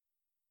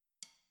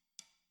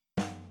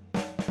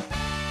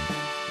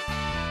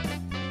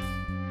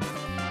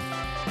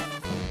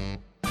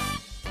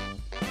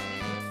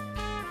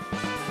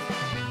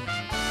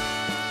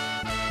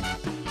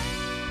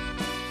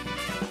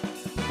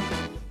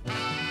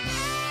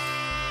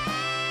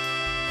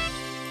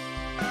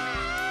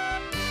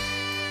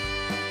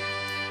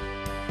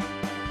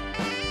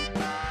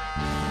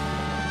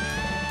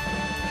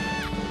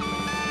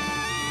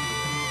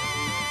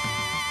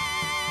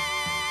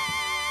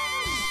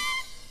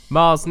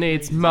Mars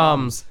needs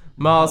mums.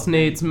 Mars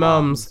needs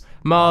mums.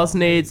 Mars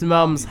needs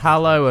mums.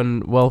 Hello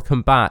and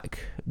welcome back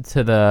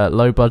to the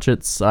Low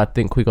Budgets I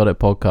Think We Got It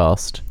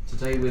podcast.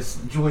 Today we're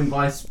joined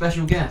by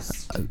special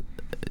guests.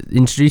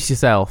 Introduce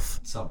yourself.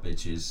 What's up,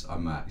 bitches?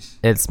 I'm Max.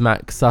 It's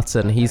Max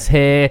Sutton. He's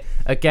here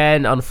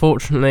again.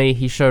 Unfortunately,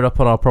 he showed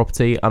up on our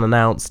property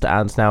unannounced,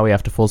 and now we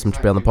have to force him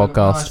to be on the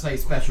podcast. When I say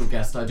special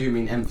guest, I do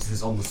mean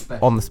emphasis on the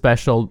special. On the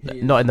special,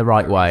 not in the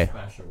right way.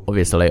 Special.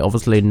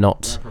 Obviously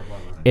not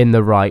in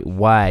the right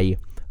way.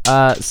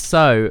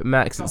 So,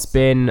 Max, it's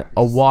been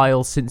a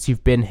while since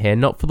you've been here.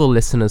 Not for the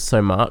listeners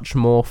so much,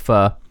 more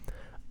for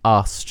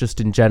us,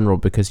 just in general,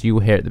 because you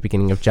were here at the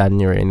beginning of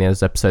January and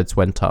those episodes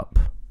went up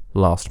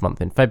last month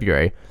in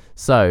February.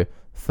 So,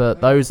 for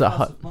those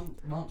that...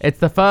 It's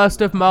the 1st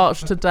of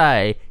March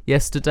today.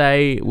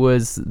 Yesterday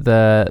was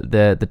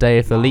the day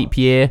of the leap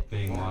year.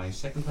 Being my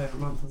second favourite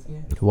month of the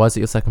year. Why is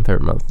it your second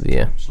favourite month of the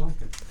year? Just like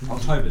it.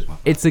 October's my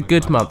It's a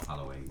good month.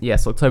 Halloween.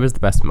 Yes, October's the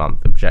best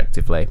month,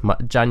 objectively.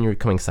 January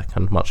coming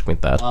second, March coming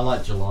third. I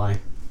like July.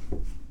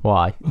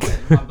 Why?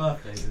 My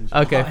birthday's in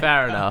July. Okay,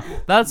 fair enough.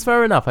 That's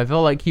fair enough. I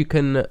feel like you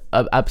can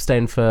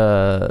abstain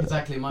for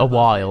Exactly. My a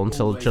while birthday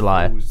until always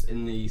July. falls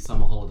in the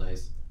summer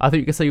holidays. I thought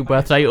you could say your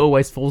birthday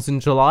always falls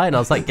in July, and I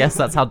was like, guess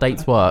that's how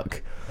dates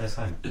work. They're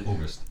saying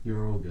August.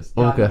 You're August.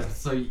 August. Yeah,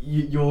 so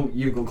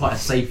you've got quite a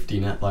safety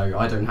net though.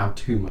 I don't have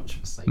too much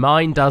of a safety.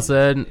 Mine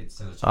doesn't.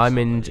 It's I'm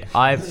in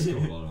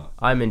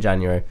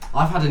January.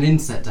 I've had an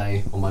inset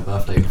day on my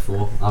birthday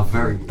before. I'm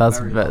very. That's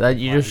very that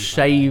you just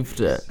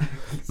shaved it.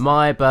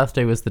 My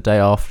birthday was the day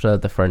after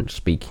the French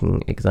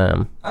speaking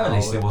exam. Oh, at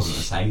least it wasn't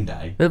the same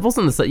day. It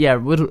wasn't the yeah.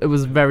 It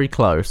was very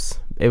close.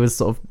 It was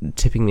sort of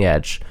tipping the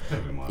edge.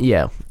 Could've been worse.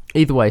 Yeah.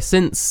 Either way,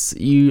 since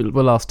you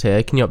were last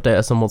here, can you update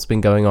us on what's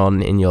been going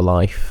on in your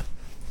life?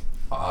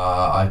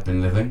 I've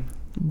been living.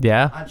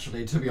 Yeah.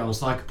 Actually, to be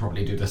honest, I could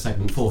probably do the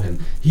segment for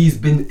him. He's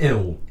been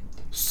ill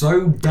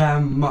so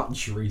damn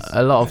much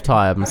recently. A lot of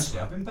times. Actually,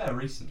 I've been better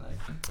recently.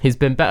 He's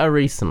been better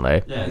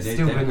recently. Yeah, He's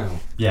still been ill.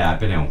 Yeah, I've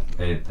been ill.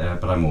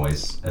 But I'm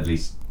always, at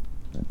least,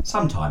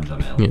 sometimes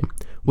I'm ill. Yeah.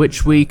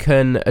 Which we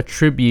can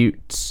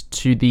attribute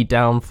to the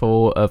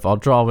downfall of our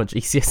drama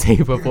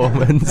GCSE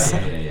performance.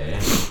 Yeah.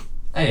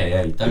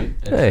 Hey, don't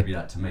attribute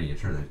that to me,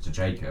 attribute it to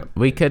Jacob.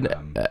 We can.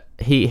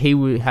 He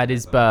had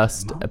his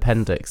burst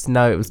appendix.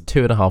 No, it was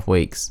 2.5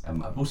 weeks.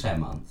 We'll say a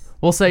month.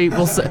 We'll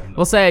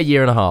say a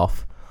year and a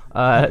half.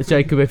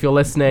 Jacob, if you're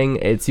listening,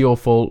 it's your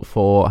fault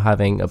for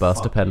having a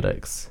burst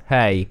appendix.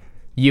 Hey,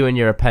 you and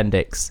your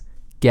appendix,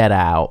 get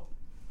out.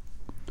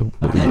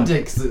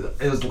 Appendix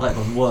is like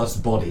the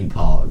worst body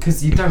part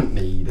because you don't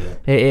need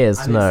it. It is,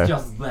 and no. It's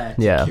just there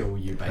to Yeah. kill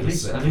you, At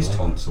basically. least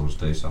tonsils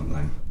do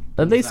something.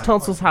 At least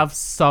tonsils have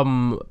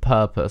some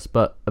purpose,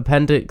 but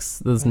appendix,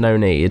 there's no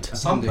need.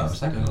 Some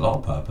purpose, they have a lot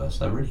of purpose.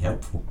 They're really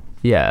helpful.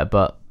 Yeah,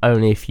 but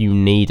only if you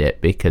need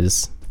it,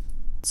 because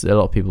a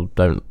lot of people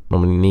don't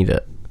normally need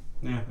it.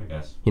 Yeah, I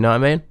guess. You know what I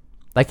mean?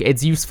 Like,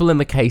 it's useful in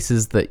the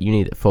cases that you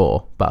need it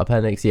for, but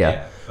appendix,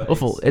 yeah. but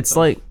Awful. It's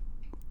like,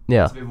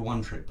 yeah. It's a bit of a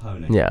one-trick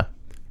pony.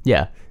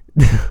 Yeah.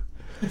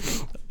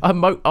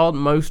 Aren't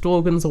most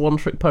organs a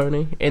one-trick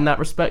pony in that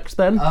respect,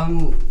 then?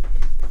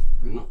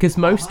 Because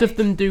most of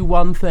them do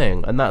one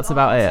thing, and that's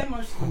about I'd it. say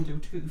most of them do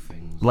two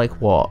things. Like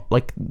what?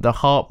 Like, the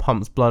heart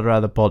pumps blood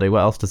around the body.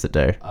 What else does it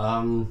do?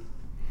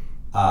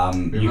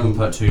 You can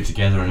put two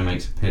together and it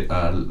makes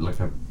like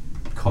a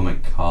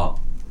comic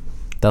heart.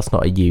 That's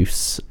not a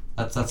use.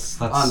 That's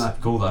no.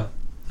 cool though.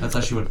 That's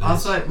actually what it I'll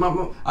is. say,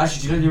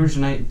 Actually,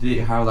 do you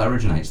know how that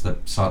originates?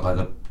 That sort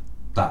of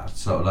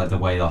like the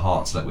way the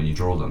hearts look when you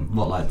draw them.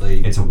 what, like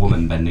the... It's a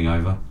woman bending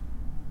over.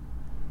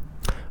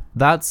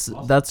 That's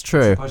It's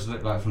true. supposed to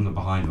look like from the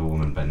behind of a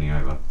woman bending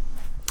over.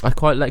 I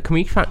quite like. Can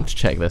we fact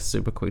check this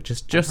super quick?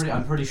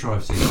 I'm pretty sure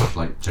I've seen it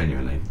like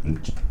genuinely. And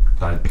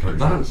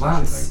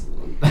That's...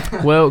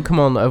 Well, come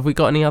on. Have we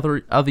got any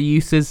other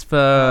uses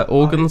for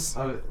organs?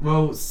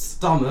 Well,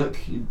 stomach,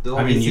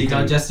 obviously you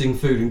can- digesting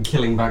food and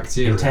killing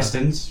bacteria.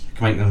 intestines. You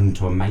can make them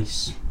into a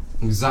mace.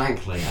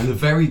 Exactly, and a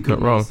very good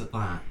Not wrong. mace at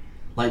that.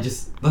 Like,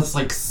 that's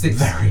like 6...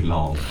 Very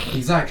long.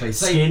 Exactly.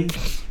 Skin.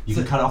 You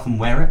can cut it off and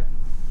wear it.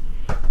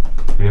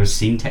 Have you ever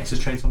seen Texas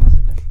Chainsaw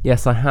Massacre?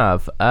 Yes, I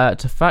have.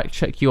 To fact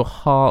check your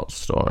heart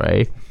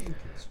story,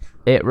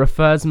 it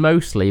refers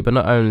mostly, but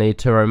not only,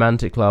 to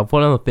romantic love.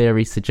 One of the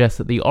theories suggests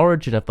that the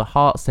origin of the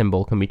heart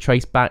symbol can be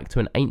traced back to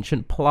an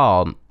ancient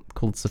plant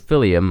called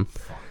Psyllium.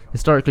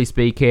 Historically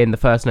speaking, the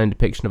first known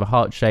depiction of a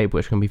heart shape,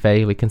 which can be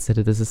vaguely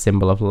considered as a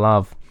symbol of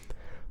love.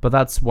 But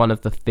that's one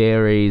of the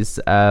theories.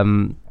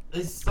 Psyllium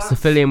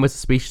was a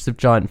species of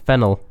giant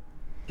fennel.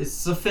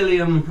 It's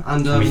Psyllium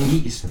and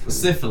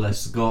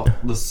syphilis got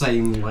the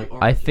same like.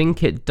 I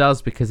think it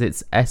does because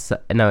it's it's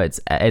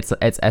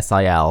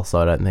SIL, so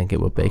I don't think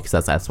it would be because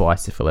that's SY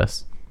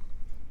syphilis.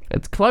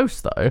 It's close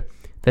though.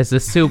 There's a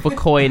silver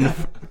coin.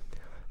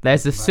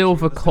 There's a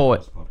silver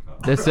coin.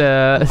 There's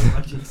a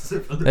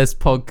there's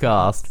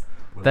podcast.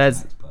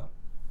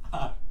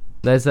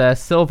 There's a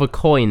silver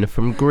coin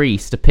from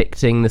Greece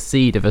depicting the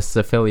seed of a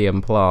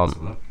Psyllium plant.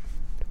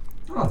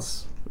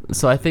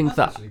 So I think That's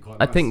that actually quite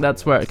I nice, think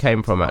that's yeah. where it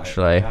came from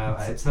actually.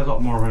 It's a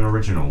lot more of an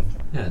original.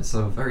 Yeah, it's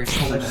a very It's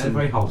wholesome.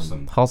 very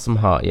wholesome. Wholesome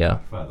heart, yeah. I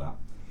prefer that.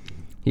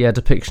 Yeah,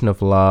 depiction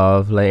of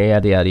love, like,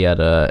 yada yada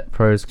yada.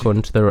 Pros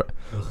according to the.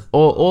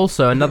 Or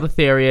also another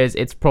theory is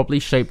it's probably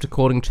shaped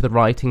according to the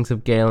writings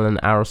of Galen and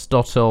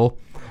Aristotle.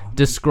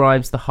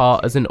 Describes the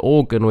heart as an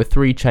organ with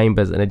 3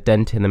 chambers and a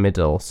dent in the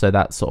middle. So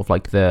that's sort of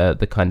like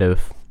the kind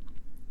of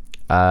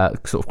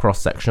sort of cross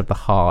section of the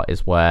heart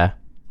is where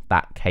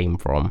that came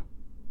from.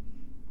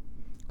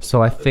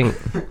 So I think.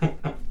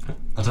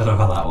 I don't know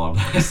about that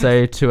one.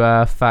 So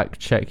to fact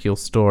check your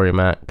story,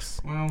 Max.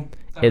 Well,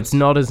 It's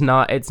not as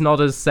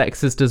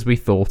sexist as we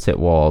thought it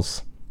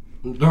was.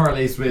 Or at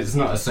least it's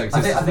not a sexist.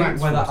 I think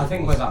where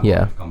that Yeah. might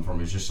have come from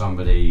is just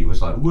somebody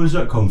was like, "Where does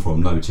that come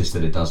from?" Noticed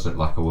that it does look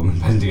like a woman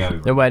bending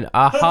over. It went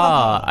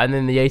aha, and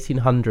in the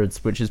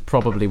 1800s, which is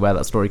probably where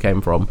that story came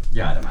from.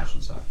 Yeah, I'd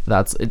imagine so.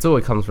 It's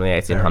always comes from the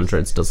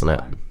 1800s, doesn't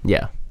it?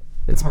 Yeah.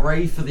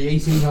 Hooray for the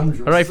 1800s.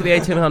 Hooray for the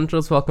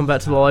 1800s! Welcome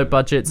back to the low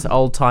budget,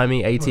 old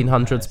timey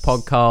 1800s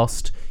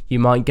podcast. You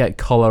might get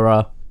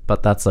cholera,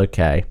 but that's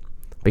okay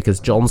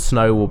because Jon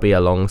Snow will be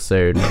along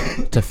soon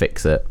to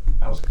fix it.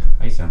 That was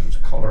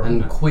 1800s cholera.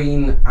 And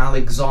Queen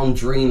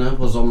Alexandrina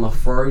was on the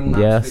throne.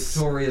 That's Yes.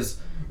 Victoria's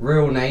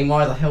real name.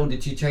 Why the hell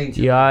did she change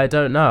it? Yeah, I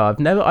don't know.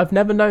 I've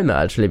never known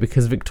that actually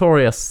because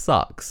Victoria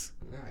sucks.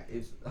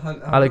 Her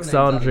name's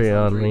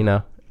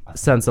Alexandrina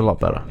sounds a lot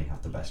better. Currently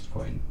have the best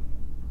queen.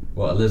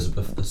 What,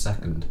 Elizabeth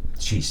II?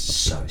 She's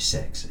so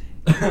sexy.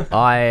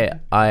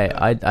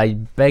 I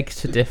beg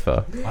to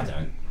differ. I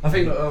don't. I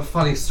think a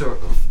funny story,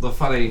 the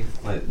funny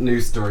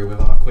news story with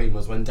our Queen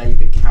was when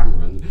David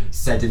Cameron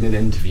said in an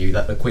interview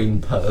that the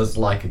Queen purrs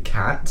like a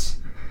cat.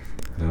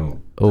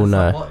 No. Oh It's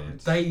like, no,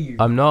 what, Dave?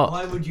 I'm not.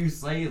 Why would you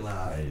say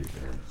that? Do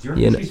you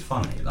reckon You know- she's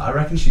funny? I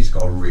reckon she's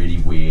got a really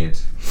weird,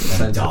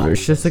 dark.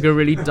 It's just like a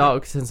really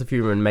dark sense of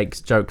humor and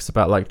makes jokes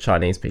about like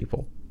Chinese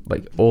people,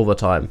 like all the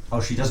time. Oh,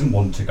 she doesn't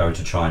want to go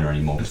to China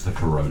anymore because of the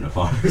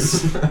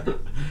coronavirus.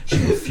 She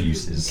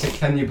refuses.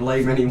 Can you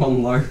blame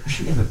anyone though? Has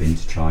she ever been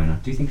to China?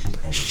 Do you think she's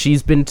ever?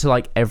 She's been to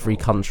like every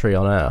country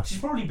on earth. She's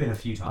probably been a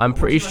few times. I'm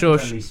pretty sure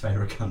Her she- least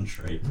favorite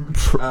country.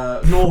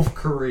 North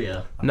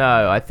Korea.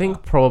 No, I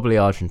think probably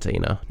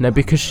Argentina. No,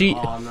 because she.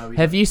 Oh, no,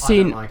 Have you I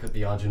seen? don't like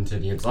the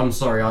Argentinians. I'm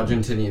sorry,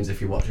 Argentinians, if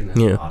you're watching this.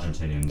 Yeah.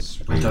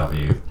 Argentinians, I we love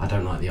you. don't, I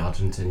don't like the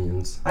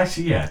Argentinians.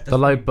 Actually, yeah. The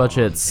low that's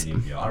budgets. Argentinian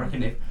view. I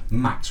reckon if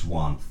Max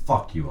won,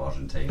 fuck you,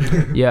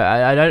 Argentina.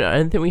 Yeah, I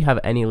don't think we have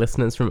any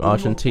listeners from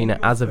Argentina All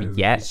your as of food is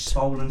yet.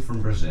 stolen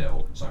from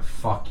Brazil, so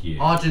fuck you.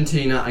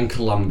 Argentina and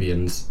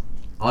Colombians.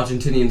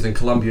 Argentinians and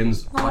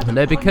Colombians.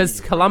 No,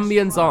 because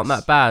Colombians aren't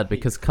that bad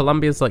because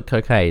Colombia's like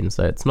cocaine,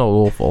 so it's not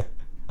awful.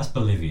 That's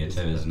Bolivia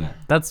too, isn't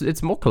it?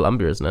 It's more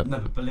Colombia, isn't it? No,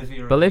 but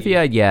Bolivia.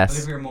 Bolivia, yes.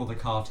 Bolivia are more the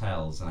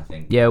cartels, I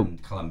think. Yeah.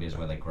 And Colombia's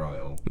where they grow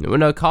it all. Well,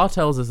 no,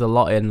 cartels is a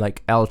lot in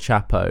like El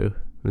Chapo,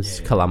 is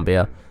Yeah,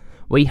 Colombia.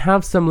 We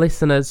have some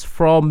listeners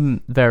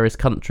from various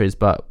countries,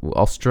 but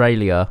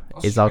Australia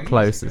is our Australia's a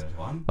closest. good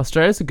one.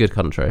 Australia's a good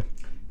country.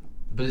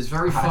 But it's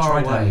very I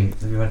far tried, away.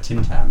 Have you had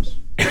Tim Tams?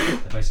 They're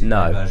basically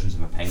No. versions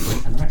of a penguin,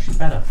 and they're actually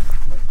better.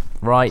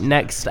 Right,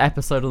 next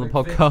episode of the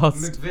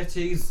podcast.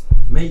 McVitie's,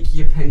 make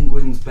your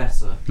penguins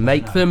better.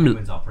 Make No, them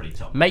penguins are pretty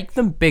top.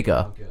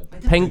 bigger. Oh,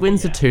 good.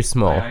 Penguins are too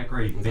small. I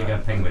agree.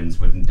 Bigger penguins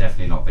would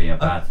definitely not be a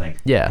bad thing.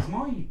 Yeah. Is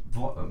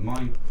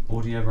my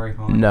audio very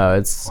high? No,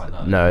 it's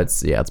Quite low.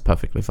 it's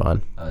perfectly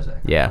fine. Oh, is it?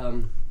 Yeah.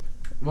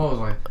 What was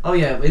I? Oh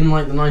yeah, in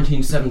like the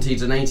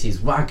 1970s and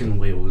 80s, wagon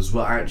wheels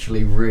were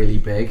actually really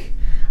big,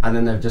 and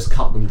then they've just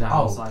cut them down.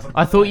 Oh, So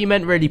I- I thought you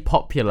meant really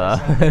popular.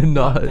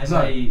 No. There's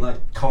No, a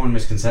like- common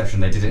misconception.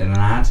 They did it in an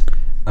ad.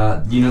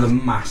 You know the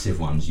massive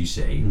ones you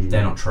see?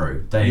 They're not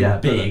true. They're yeah,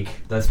 but big.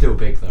 They're still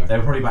big though. They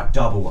were probably about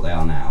double what they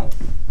are now.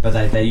 But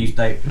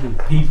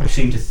people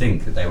seem to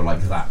think that they were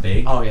like that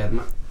big. Oh yeah,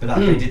 But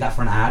they did that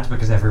for an ad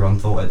because everyone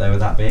thought that they were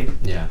that big.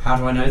 yeah. How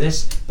do I know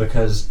this?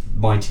 Because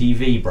my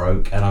TV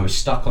broke and I was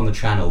stuck on the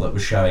channel that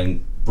was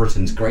showing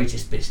Britain's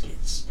greatest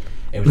biscuits.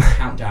 It was a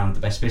countdown of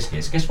the best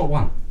biscuits. Guess what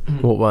won?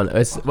 What one?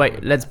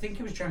 Wait, let's. I think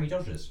it was Jammy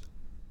Dodgers.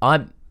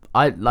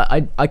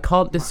 I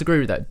can't disagree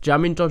with that.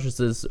 Jammin' Dodgers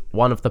is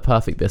one of the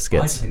perfect I just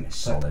biscuits. think they're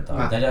solid though.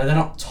 Matt- They're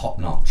not top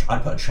notch.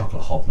 I'd put a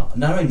chocolate hobnob.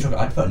 No, not even chocolate.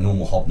 I'd put a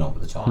normal hobnob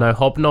at the top. No,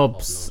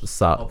 hobnobs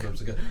suck.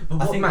 Hobnobs are good. But I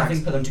what, think Max,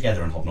 put them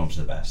together and hobnobs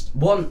are the best.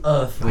 what on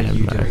earth were I don't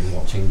you know. doing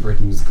watching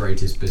Britain's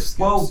Greatest Biscuits?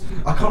 Well,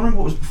 I can't remember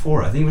what was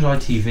before it. I think it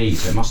was ITV,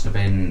 so it must have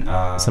been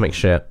Something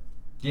shit.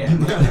 Yeah, it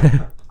must have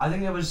been. I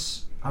think it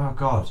was. Oh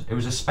god, it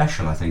was a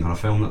special. I think on a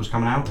film that was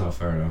coming out. oh,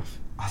 fair enough.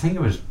 I think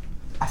it was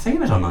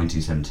on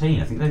 1917.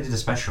 I think they did a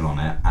special on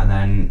it, and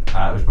then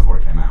it was before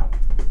it came out.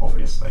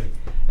 Obviously,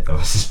 if there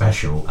was a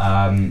special,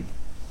 and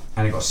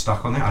it got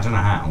stuck on it. I don't know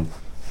how.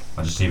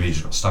 TV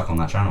just got stuck on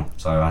that channel,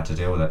 so I had to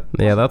deal with it.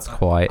 Yeah, that's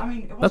quite. I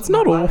mean, it That's wasn't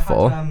not that bad.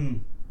 awful. It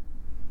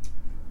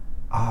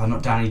had,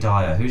 not Danny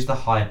Dyer. Who's the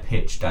higher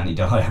pitched Danny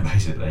Dyer,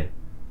 basically?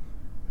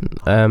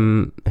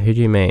 Who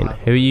do you mean?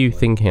 Who are you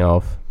thinking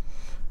of?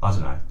 I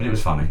don't know, but it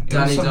was funny. It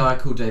Danny was some- Dyer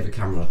called David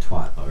Cameron a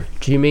twat though.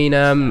 Do you mean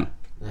Yeah,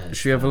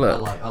 Should we have a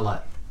look? I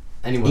like.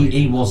 anyone.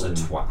 He was a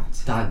twat.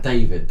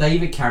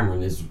 David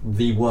Cameron is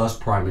the worst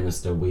Prime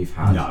Minister we've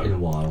had in a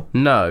while.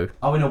 No.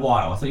 Oh, in a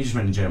while. I thought you just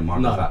meant in general.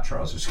 Margaret Thatcher.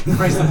 I was just going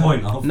to raise the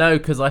point of. No,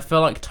 because I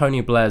feel like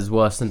Tony Blair's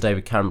worse than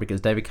David Cameron,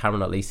 because David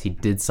Cameron, at least he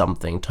did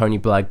something. Tony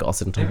Blair got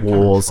us into David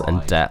wars Cameron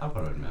and tried, debt. I've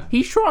got to admit.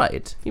 He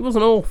tried. He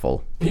wasn't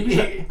awful.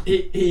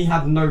 He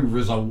had no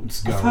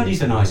results going. I've heard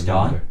he's a nice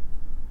guy.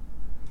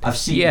 I've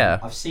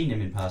seen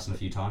him in person a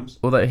few times.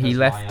 Although he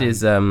left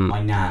his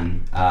my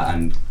nan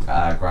and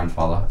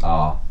grandfather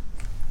are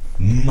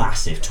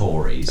massive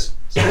Tories.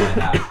 So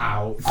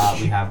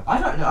we have.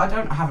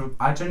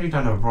 I generally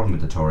don't have a problem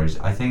with the Tories.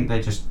 I think they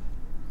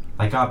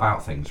go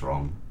about things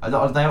wrong. A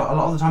lot of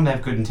the time they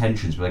have good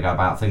intentions, but they go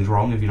about things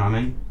wrong. If you know what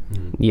I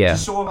mean. Yeah,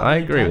 Sort of I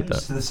agree with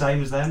that. The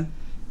same as them.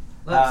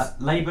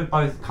 Labour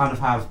both kind of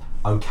have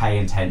okay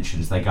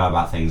intentions. They go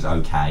about things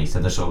okay, so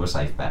they're sort of a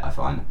safe bet, I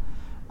find.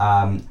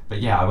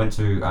 But yeah, I went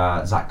to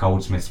Zach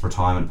Goldsmith's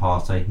retirement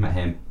party, met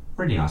him.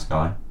 Really nice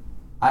guy.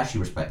 I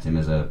actually respect him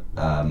as a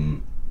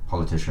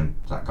politician,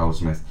 Zach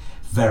Goldsmith.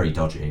 Very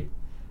dodgy.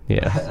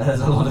 Yeah.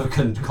 There's a lot of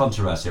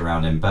controversy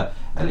around him, but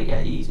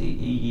yeah,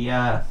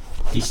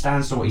 he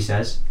stands to what he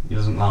says. He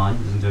doesn't lie.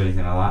 He doesn't do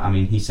anything like that. I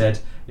mean, he said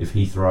if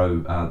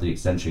Heathrow, the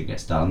extension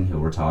gets done, he'll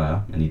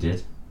retire, and he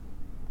did.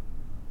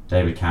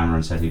 David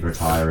Cameron said he'd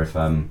retire if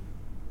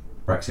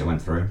Brexit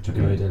went through.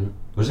 No, he didn't.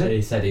 Was it?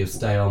 He said he'll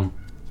stay on.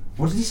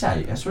 What did he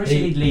say? I swear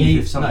he'd leave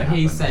if something happened.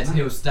 He said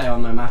he'll stay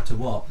on no matter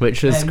what.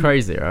 Which is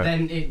crazy, right?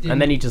 Then it didn't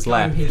and then he just go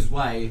left. his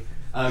way.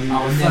 So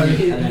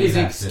his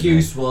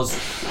excuse was,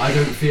 I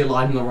don't feel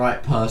I'm the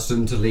right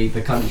person to lead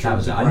the country. That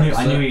was it.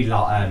 I knew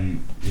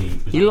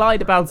He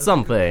lied about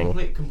something.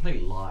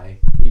 Complete lie.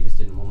 He just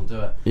didn't want to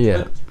do it.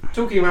 Yeah. But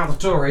talking about the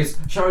Tories,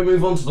 shall we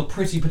move on to the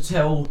Priti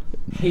Patel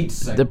hate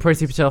segment? The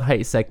Priti Patel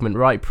hate segment,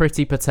 right?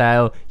 Priti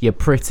Patel, you're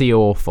pretty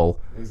awful.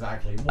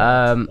 Exactly.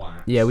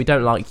 Yeah, we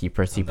don't like you,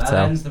 Priti That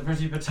Patel. ends the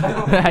Priti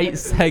Patel. Hate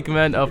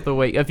segment of the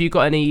week. Have you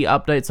got any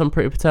updates on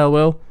Priti Patel,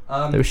 Will?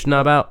 That we should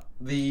know about?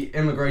 The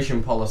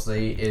immigration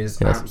policy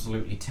is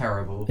absolutely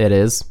terrible. It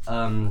is. Her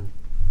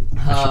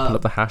I should pull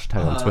up the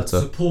hashtag on Twitter.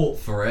 support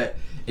for it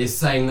is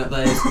saying that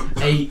there's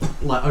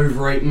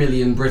over 8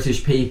 million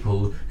British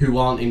people who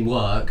aren't in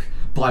work,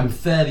 but I'm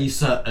fairly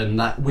certain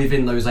that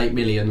within those 8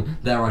 million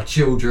there are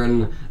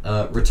children,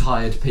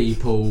 retired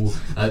people,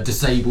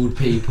 disabled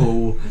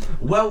people.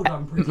 Well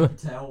done, Priti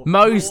Patel.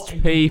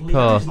 Most people.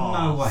 There's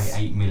no way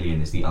 8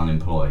 million is the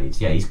unemployed.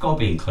 Yeah, he's got to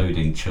be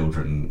including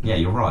children. Yeah,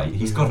 you're right.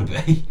 He's got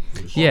to be.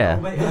 Yeah.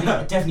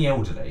 Definitely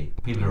elderly.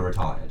 People who are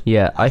retired.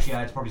 Yeah, Actually,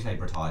 I'd probably say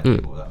retired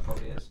people. That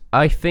probably is.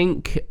 I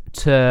think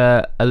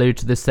to allude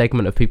to this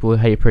segment of people who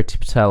hate Priti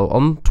Patel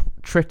on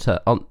Twitter,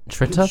 on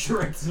Twitter,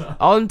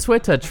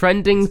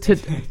 trending to.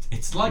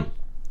 It's like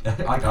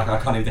I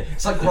can't even.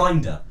 It's like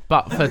Grindr.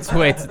 But for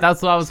Twitter,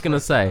 that's what I was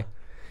gonna say.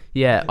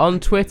 Yeah, on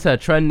Twitter,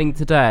 trending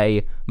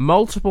today,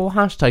 multiple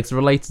hashtags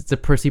related to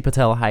Priti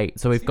Patel hate.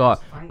 So we've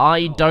got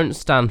I don't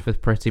stand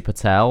with Priti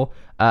Patel,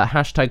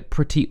 hashtag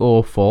Pretty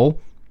Awful,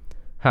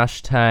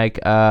 hashtag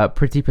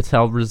Priti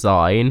Patel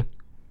resign,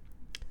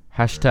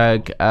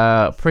 hashtag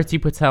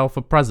Priti Patel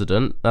for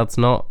president. That's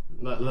not.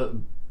 Look,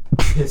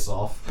 piss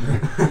off.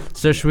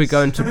 So should we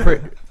go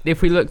into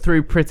if we look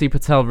through Priti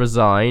Patel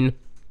resign,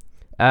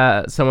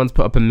 someone's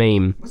put up a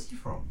meme. Where's he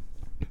from?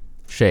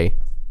 She.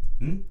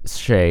 It's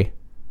she.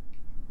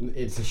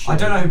 It's a shit. I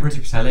don't know who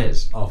Priti Patel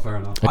is. Oh, fair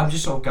enough. I'm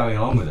just sort of going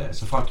along with it.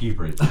 So fuck you,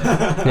 Priti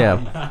Patel.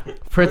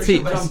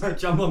 Yeah.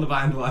 Jump on the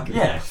bandwagon.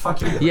 Yeah, fuck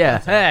you. Yeah.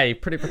 Hey,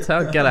 Priti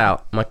Patel, get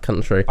out my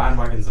country.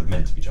 Bandwagons are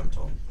meant to be jumped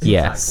on.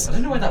 Yes. I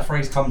don't know where that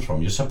phrase comes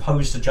from. You're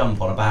supposed to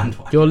jump on a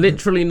bandwagon. You're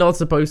literally not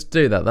supposed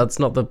to do that. That's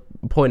not the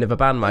point of a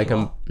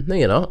bandwagon. No,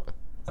 you're not.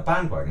 A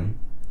bandwagon?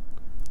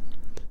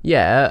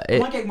 Yeah.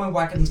 Am I getting my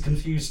wagons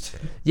confused?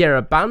 Yeah,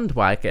 a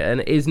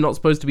bandwagon is not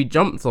supposed to be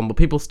jumped on, but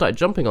people started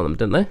jumping on them,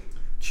 didn't they?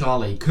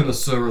 Charlie,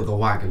 connoisseur of the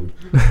wagon.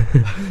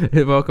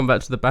 Welcome back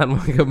to the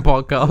Bandwagon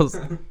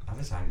Podcast. At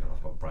this angle,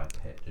 I've got Brad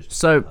Pitt just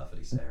So-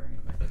 perfectly staring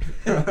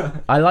at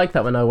me. I like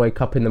that when I wake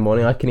up in the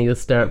morning, I can either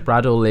stare at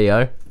Brad or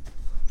Leo.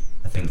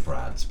 I think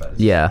Brad's better.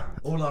 Yeah.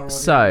 All our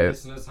So-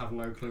 listeners have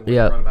no clue what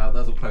we're on about.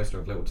 There's a poster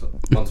of Once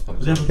Upon a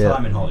Time. Little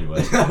time in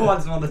Hollywood.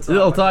 Once Upon a Time.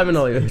 Little time in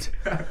Hollywood.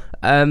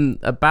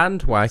 A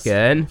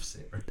bandwagon.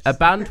 A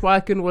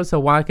bandwagon was a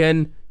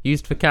wagon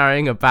used for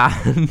carrying a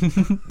band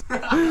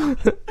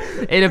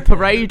in a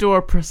parade or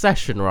a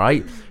procession,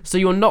 right? So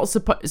you're not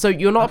supposed.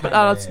 You're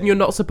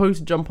not supposed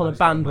to jump on a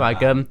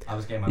bandwagon. I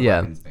was getting my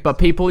Yeah, wagons mixed but up.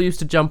 people used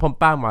to jump on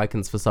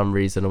bandwagons for some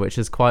reason, which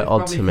is quite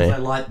odd to me. Probably 'cause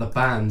they like the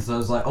band, so I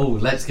was like, oh,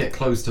 let's get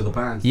close to the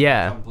band.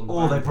 Yeah. Jump on the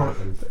Or they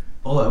bandwagon.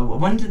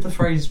 When did the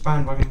phrase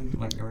bandwagon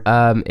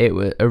go?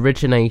 It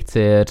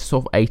originated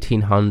sort of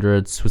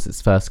 1800s, was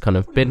its first kind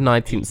of mid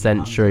 19th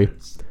century.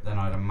 Then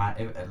I'd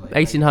imagine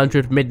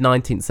 1800, mid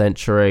 19th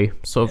century,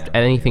 sort of Yeah,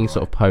 anything you're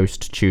sort of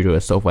post Tudor,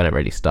 sort of when it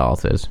really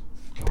started.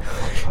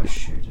 Oh,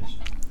 shooters.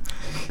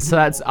 So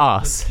that's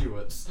us.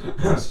 Stewards.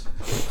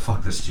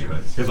 Fuck the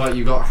Stuarts. Because like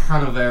you got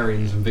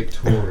Hanoverians and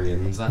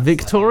Victorians. That's,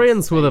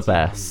 Victorians were the 1800s.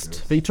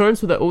 best.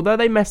 Victorians were although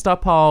they messed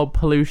up our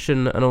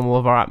pollution and all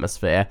of our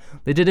atmosphere,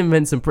 they did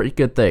invent some pretty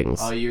good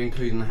things. Are you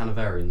including the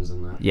Hanoverians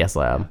in that? Yes,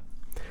 I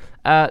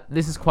am.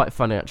 This is quite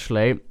funny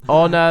actually.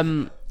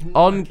 On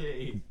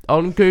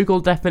Google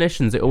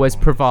definitions, it always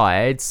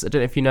provides. I don't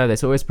know if you know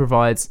this. It always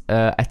provides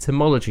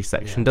etymology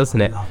section,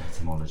 doesn't it? I love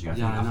etymology. I think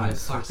Yeah, I know.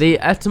 It's so The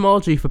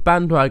etymology for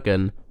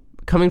bandwagon,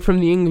 coming from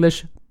the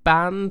English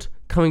band,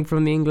 coming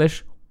from the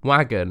English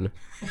wagon.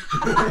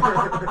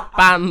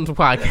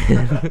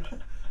 Bandwagon.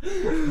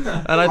 And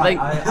I think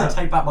I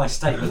take back my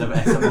statement of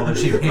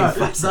etymology being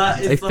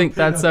fascinating. I think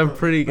that's a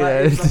pretty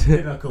good. That is the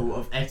pinnacle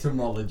of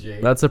etymology.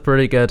 That's a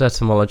pretty good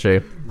etymology.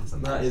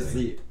 That is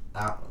the.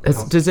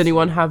 Does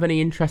anyone have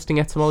any interesting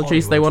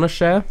etymologies they Hollywood. want to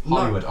share?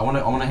 Hollywood. I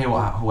want to hear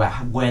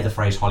where the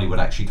phrase Hollywood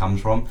actually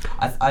comes from.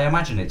 I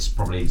imagine it's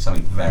probably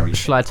something very.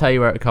 Shall I tell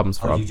you where it comes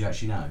Oh, from? you do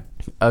actually know?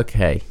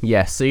 Okay,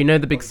 yes. So you know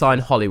the big sign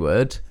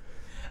Hollywood.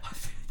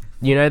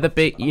 You know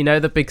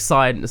the big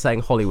sign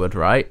saying Hollywood,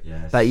 right?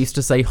 Yes. That used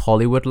to say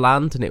Hollywood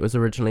Land, and it was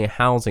originally a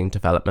housing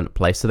development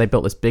place. So they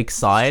built this big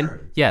sign. true.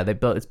 Yeah, they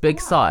built this big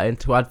sign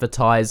to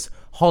advertise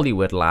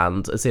Hollywood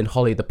Land, as in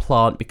Holly the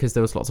plant, because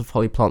there was lots of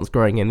holly plants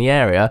growing in the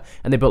area,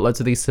 and they built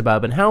loads of these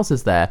suburban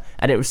houses there,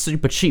 and it was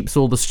super cheap.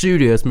 So all the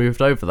studios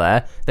moved over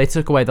there. They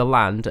took away the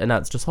land, and now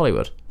it's just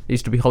Hollywood. It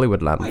used to be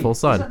Hollywood Land, Wait, full is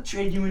sign. that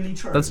genuinely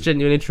true? That's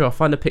genuinely true. I'll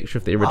find a picture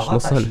of the Wow, original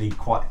that's sign. actually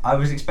quite. I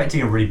was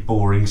expecting a really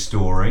boring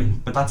story,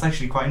 but that's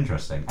actually quite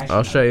interesting. Actually,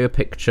 I'll no. show you a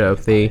picture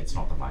of the. It's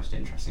not the most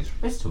interesting.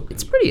 It's still good.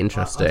 It's pretty I do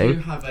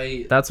interesting. have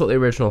a. That's what the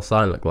original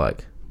sign looked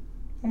like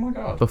Oh my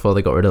god. before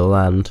they got rid of the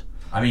land.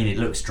 I mean, it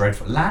looks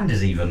dreadful. Land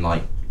is even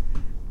like.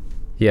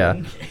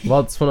 Yeah.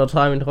 Once upon a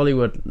time in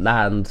Hollywood,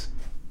 land.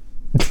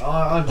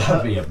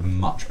 That'd be a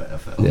much better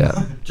film.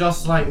 Yeah.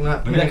 Just like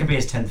that. Maybe that could be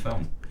his 10th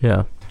film.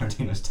 Yeah.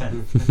 Tarantino's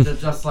 10th.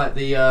 Just like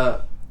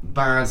the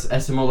bad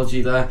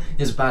etymology there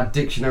is a bad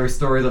dictionary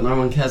story that no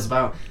one cares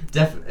about.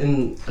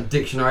 In a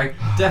dictionary,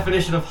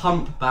 definition of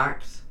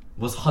humpbacked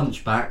was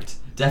hunchbacked.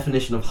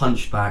 Definition of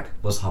hunchback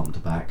was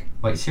humpback.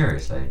 Wait,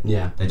 seriously?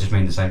 Yeah. They just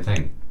mean the same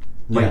thing.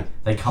 Wait, Yeah.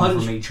 they come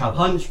from each other.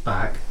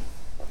 Hunchback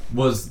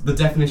was the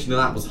definition of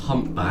that was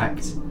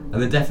humpbacked,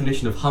 and the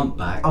definition of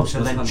humpback. Oh, so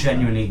was they're hunchback.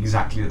 genuinely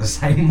exactly the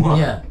same one.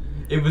 Yeah.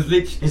 It was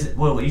literally. Is it?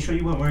 Well, are you sure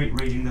you weren't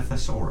reading the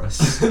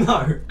thesaurus?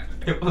 No,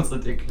 it was a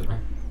dictionary.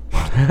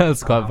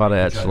 That's quite funny,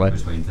 The joke actually.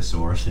 Between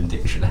thesaurus and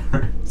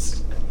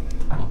dictionaries.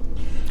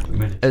 We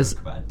made a As-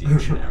 joke about a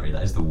dictionary.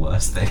 That is the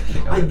worst thing.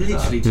 I I've ever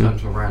literally done. turned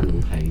to a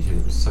random page and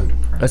it was so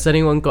depressing. Has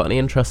anyone got any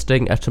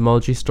interesting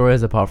etymology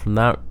stories apart from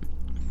that?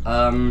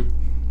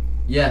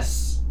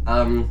 Yes.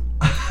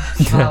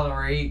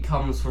 Salary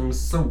comes from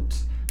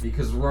salt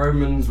because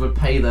Romans would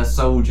pay their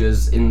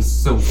soldiers in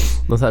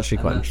salt. That's actually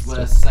And quite that's where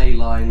interesting.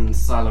 saline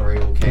salary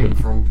all came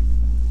from.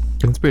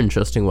 It's a pretty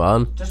interesting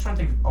one. Just trying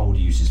to think of old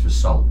uses for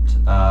salt.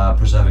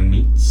 Preserving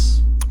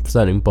meats.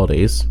 Preserving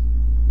bodies.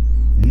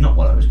 Not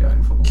what I was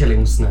going for.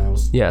 Killing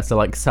snails. Yeah, so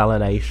like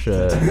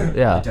salination. I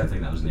Yeah. don't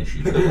think that was an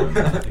issue. For the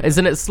Romans.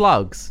 Isn't it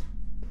slugs?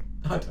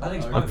 I don't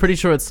think know. so. I'm pretty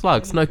sure it's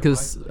slugs. No,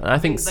 because I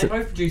think. They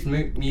both produce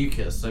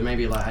mucus, so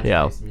maybe like agitate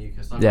Yeah. some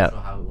mucus. I'm Yeah. not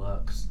sure how it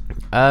works.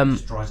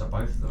 Just dries up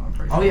both of them, I'm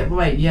pretty Oh sure. yeah, but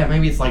wait, yeah,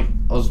 maybe it's like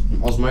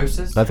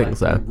osmosis. I think like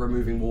so.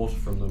 Removing water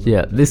from them.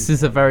 Yeah, this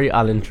is a very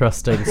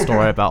uninteresting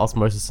story about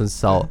osmosis and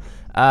salt.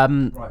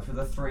 Right, for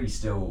the three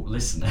still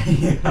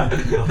listening. For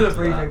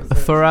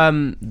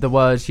the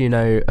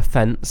word,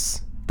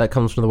 offence, that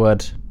comes from the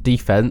word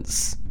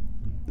defence,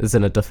 as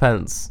in a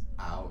defence.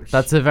 Ouch.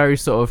 That's a very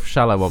sort of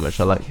shallow one, which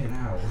I like. Fucking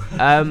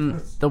hell.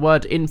 The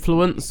word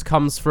influence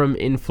comes from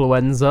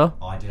influenza.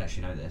 Oh, I did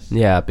actually know this.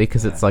 Yeah,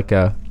 because it's like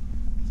a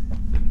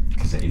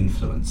Because it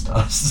influenced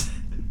us.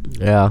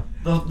 yeah.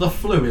 The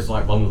flu is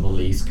like one of the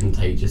least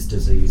contagious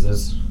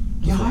diseases.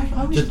 Yeah, I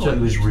always Ju- thought it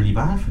was really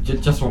bad for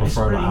Just want to It's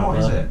throw really that out not,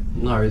 is there. it?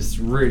 No, it's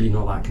really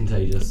not that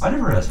contagious. I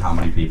never realised how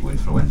many people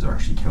influenza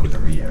actually killed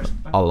every year. It's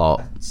A lot.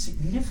 A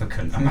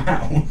significant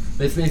amount.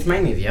 It's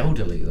mainly the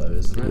elderly though,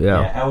 isn't it?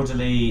 Yeah.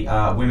 Elderly,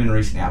 women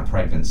recently out of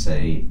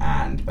pregnancy,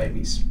 and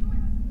babies.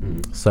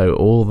 So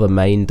all the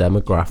main Not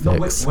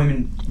demographics.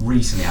 women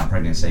recently out of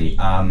pregnancy,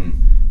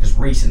 because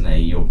recently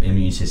your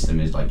immune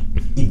system is like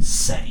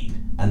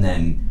insane, and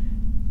then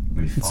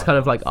maybe It's kind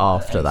of like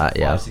after that,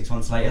 yeah. 5-6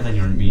 months later, then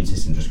your immune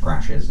system just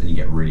crashes and you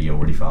get really ill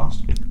really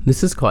fast.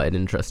 This is quite an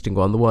interesting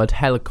one. The word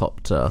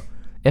helicopter.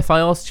 If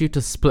I asked you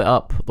to split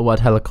up the word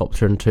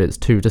helicopter into its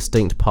two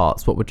distinct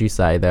parts, what would you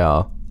say they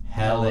are?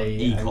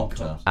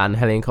 Helicopter. And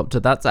helicopter,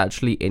 that's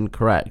actually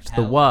incorrect.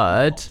 The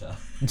word. Helicopter.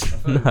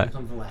 No.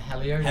 Come from like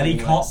helio.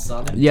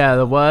 Helicopter. Yeah,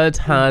 the word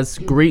has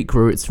Greek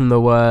roots from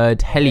the word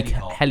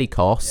Helicop.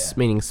 helikos, Yeah.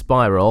 meaning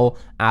spiral,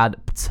 and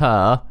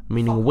pter,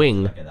 meaning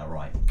wing. I get that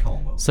right. Come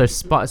on, Will. So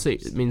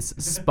it means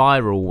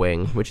spiral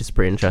wing, which is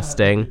pretty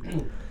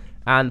interesting.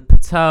 And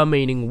pter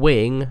meaning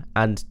wing,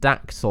 and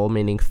dactyl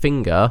meaning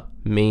finger,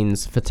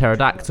 means for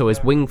pterodactyl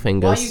is wing Why are you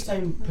fingers.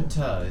 saying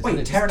pater? Isn't Wait, it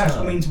just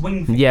pterodactyl ter? means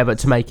wing. Yeah, but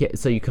to make it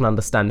so you can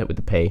understand it with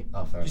the P.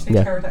 Oh, fair Do you enough. think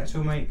Yeah.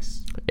 pterodactyl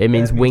makes? It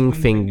means it means wing wing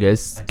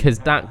fingers, fingers. because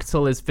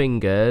dactyl is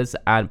fingers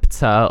and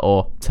pter,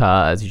 or ter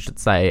as you should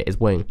say, is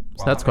wing.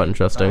 So that's quite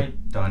interesting.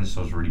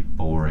 Dinosaurs really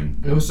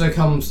boring. It also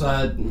comes.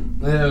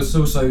 There's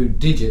also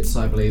digits,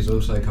 I believe,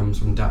 also comes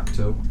from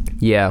dactyl.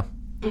 Yeah.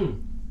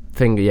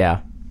 Finger,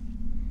 yeah.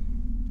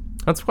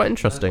 That's quite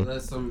interesting.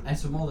 There's some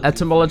etymology.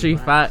 Etymology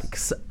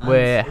facts.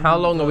 How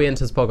long are we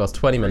into this podcast?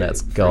 20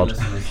 minutes. God.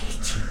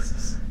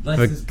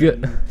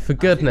 For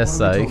goodness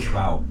What are we sake. talking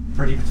about?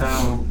 Pretty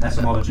Patel,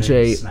 etymology,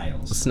 Gee.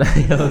 snails.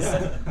 Snails.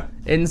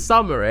 In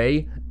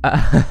summary,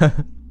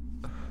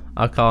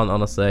 I can't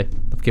honestly.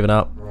 I've given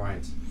up.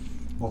 Right.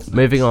 What's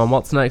Moving next? on.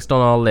 What's next on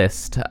our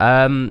list?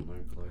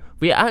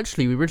 We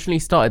originally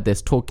started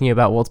this talking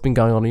about what's been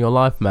going on in your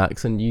life,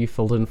 Max, and you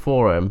filled in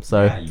for him.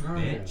 So Yeah, you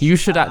bitch. you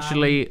should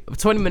actually.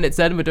 20 minutes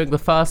in, we're doing the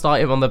first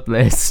item on the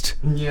list.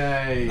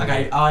 Yay.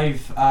 Okay,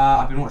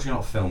 I've been watching a lot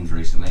of films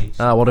recently.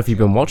 What have you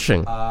been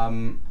watching?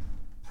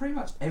 Pretty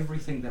much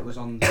everything that was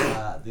on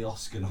the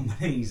Oscar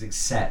nominees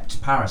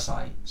except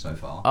Parasite so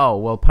far. Oh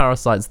well,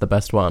 Parasite's the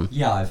best one.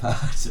 Yeah, I've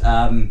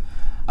heard.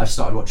 I've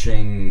started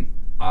watching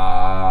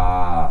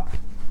on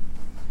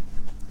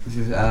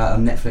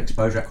Netflix,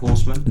 BoJack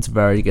Horseman. It's a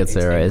very good It's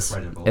series.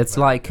 incredible, It's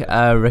very like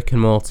good. Rick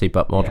and Morty,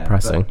 but more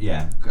depressing.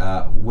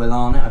 Will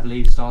Arnett, I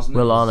believe, stars in it.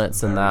 Will He's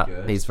Arnett's in very that.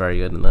 good. He's very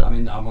good in that. I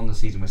mean, I'm on the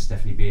season with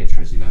Stephanie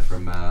Beatriz,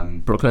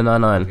 from Brooklyn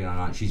Nine-Nine. Brooklyn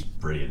Nine-Nine. She's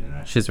brilliant in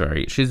it.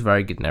 She's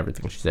very good in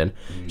everything she's in.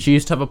 She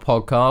used to have a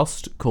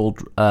podcast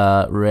called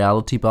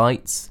Reality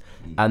Bites,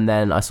 and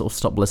then I sort of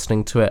stopped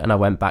listening to it, and I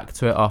went back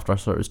to it after I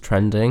saw it was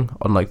trending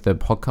on like the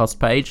podcast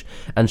page,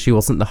 and she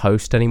wasn't the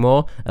host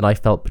anymore, and I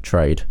felt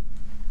betrayed.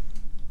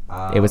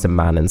 It was a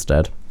man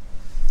instead.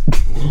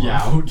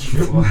 Yeah,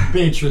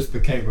 Beatrice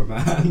became a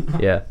man.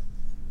 Yeah.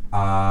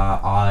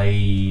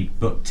 I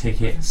booked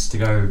tickets to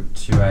go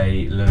to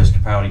a Lewis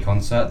Capaldi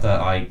concert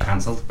that I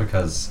cancelled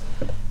because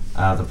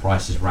the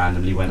prices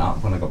randomly went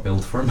up when I got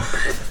billed for them.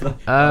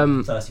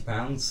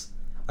 £30.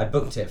 I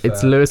booked it for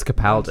It's Lewis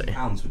Capaldi.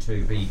 £90 for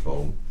two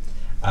people.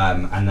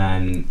 And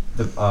then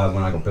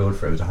when I got billed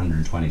for it, it was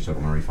 120, so I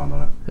got my refund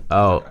on it.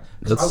 Oh,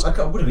 that's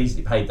I would have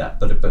easily paid that,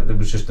 but it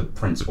was just the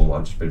principle.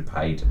 I've just been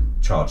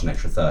charged an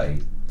extra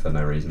 30 for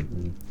no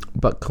reason.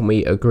 but can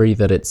we agree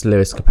that it's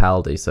Lewis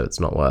Capaldi, so it's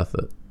not worth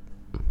it?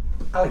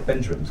 Alec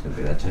Benjamin's going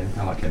to be there too.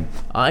 I like him.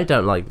 I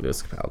don't like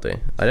Lewis Capaldi.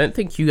 I don't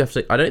think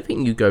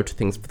you go to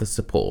things for the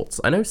supports.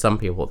 I know some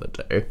people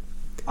that do.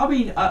 I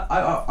mean,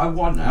 I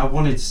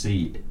wanted to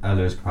see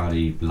Lewis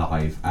Capaldi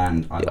live,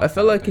 and I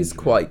feel like he's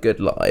quite good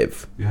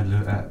live. You heard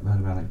of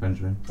Alec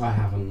Benjamin? I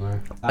haven't, no.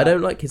 I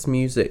don't like his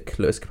music,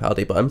 Lewis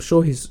Capaldi, but I'm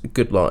sure he's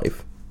good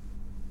live.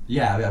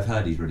 Yeah, I've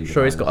heard he's really good.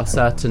 Sure, he's got a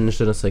certain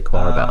je ne sais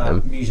quoi about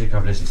him. Music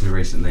I've listened to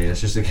recently.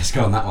 Let's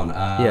go on that one.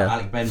 Yeah.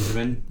 Alec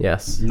Benjamin.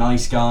 Yes.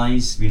 Nice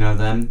Guys. You know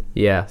them.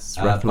 Yes.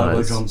 Bobo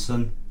Recognise.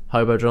 Johnson.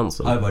 Hobo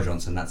Johnson. Hobo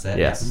Johnson. That's it.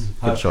 Yes.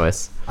 Yeah. Good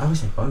choice. I always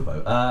say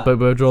Bobo.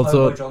 Bobo Johnson.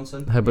 Hobo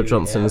Johnson. Hobo Yeah,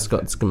 Johnson's got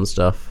okay. some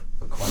stuff.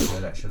 Quite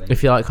good actually.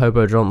 If you like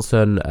Hobo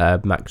Johnson,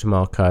 Mac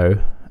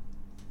DeMarco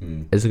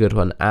is a good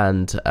one.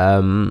 And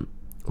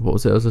what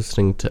was it I was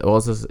listening to?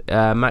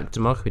 Mac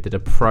DeMarco did a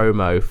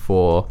promo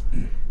for.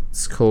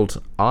 It's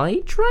called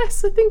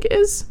iDress, I think it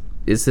is.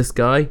 Is this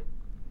guy?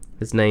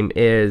 His name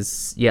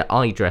is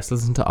iDress.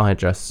 Listen to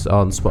iDress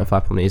on Spotify,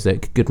 Apple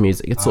Music. Good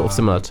music. It's sort of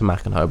similar to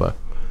Mac and Hobo.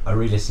 I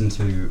re-listened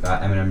to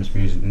Eminem's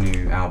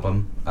new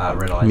album.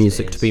 Realised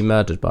Music it to is- be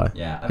murdered by.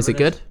 Yeah. Is it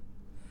good?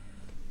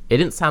 It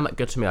didn't sound that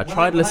good to me. I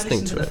tried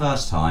listening to it it. the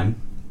first time.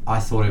 I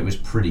thought it was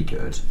pretty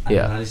good. And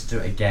Yeah. then I listened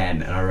to it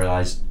again and I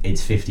realised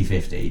it's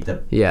 50-50.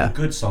 The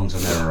good songs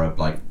on there are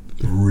like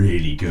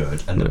really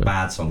good and the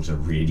bad songs are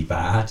really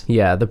bad.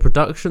 Yeah, the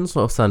production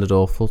sort of sounded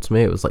awful to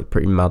me. It was like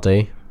pretty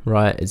muddy,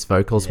 right? His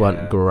vocals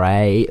weren't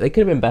great. They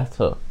could have been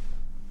better.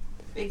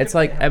 It's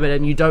like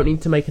Eminem, you don't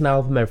need to make an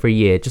album every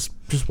year. Just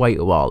wait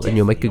a while and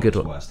you'll make a good Not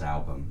his one. worst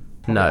album.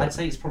 No. I'd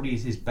say it's probably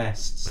his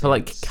best. I feel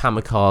like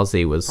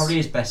Kamikaze was... Probably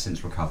his best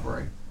since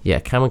Recovery. Yeah,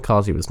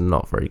 Kamikaze was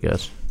not very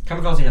good.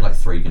 Kamikaze had like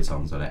 3 good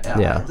songs on it.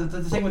 Yeah.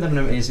 The thing with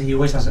Eminem is he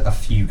always has a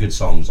few good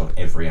songs on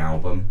every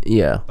album.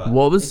 Yeah. But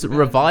What was... it's better-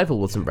 Revival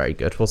wasn't very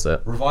good, was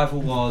it?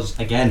 Revival was,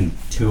 again,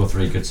 2 or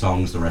 3 good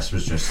songs. The rest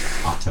was just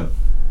utter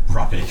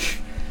rubbish.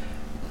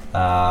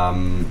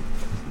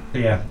 But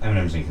yeah,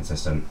 Eminem's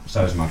inconsistent.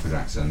 So is Michael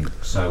Jackson.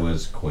 So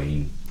was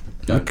Queen.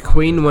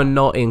 Queen were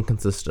not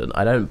inconsistent.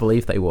 I don't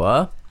believe they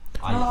were.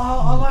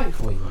 I like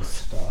Queen's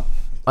stuff.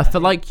 I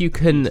feel like you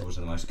can... Beatles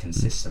are the most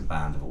consistent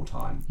band of all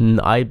time.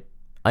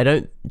 I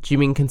don't... Do you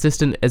mean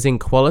consistent as in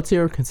quality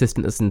or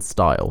consistent as in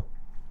style?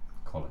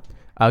 Quality.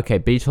 Okay,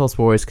 Beatles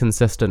were always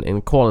consistent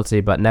in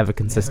quality, but never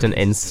consistent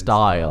in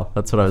style.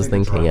 That's what I was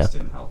thinking, yeah.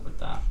 Didn't help with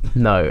that.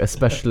 No,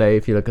 especially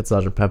if you look at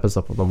Sgt. Pepper's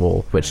Up on the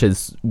Wall, which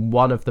is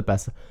one of the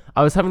best...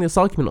 I was having this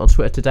argument on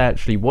Twitter today,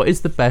 actually. What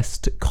is the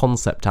best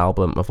concept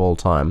album of all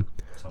time?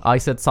 I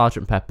said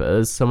Sgt.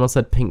 Pepper's, someone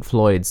said Pink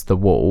Floyd's The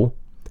Wall,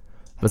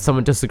 but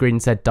someone disagreed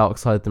and said Dark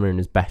Side of the Moon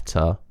is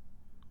better.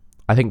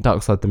 I think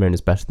Dark Side of the Moon is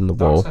better than The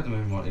Wall. Dark Side of the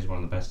Moon is one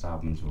of the best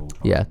albums of all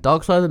time. Yeah,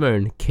 Dark Side of the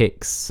Moon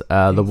kicks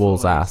The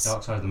Wall's ass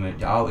Dark Side of the Moon.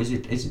 Oh, is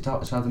it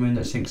Dark Side of the Moon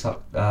that syncs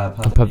up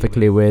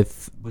perfectly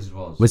with Wizard of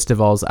Oz? Wizard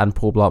of Oz and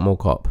Paul Blart Mall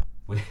Cop.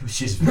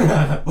 Which is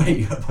wait,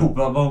 you got Paul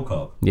Blart Mall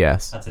Cop?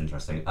 Yes. That's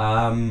interesting.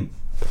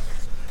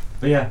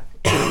 But yeah,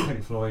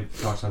 Pink Floyd,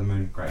 Dark Side of the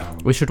Moon, great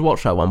album. We should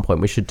watch that at one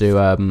point. We should do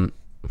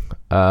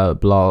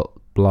Blart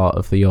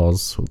of the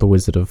Oz, the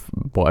Wizard of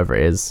whatever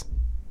it is.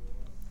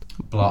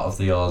 Blart of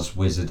the Oz,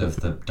 Wizard of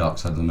the Dark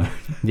Side of the Moon.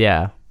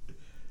 Yeah.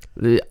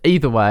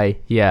 Either way,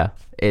 yeah.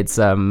 It's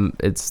I think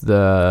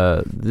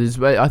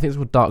it's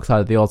called Dark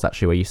Side of the Oz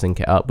actually, where you sync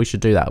it up. We should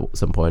do that at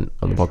some point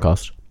on the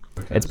podcast.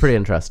 Because It's pretty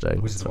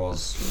interesting. Wizard of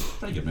Oz,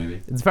 pretty good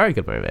movie. It's a very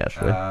good movie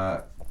actually.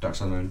 Dark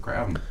Side of the Moon, great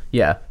album.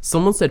 Yeah.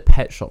 Someone said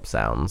Pet Shop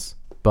Sounds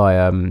by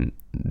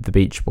the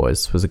Beach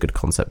Boys was a good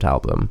concept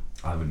album.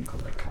 I wouldn't call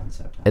it a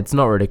concept album. It's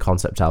not really a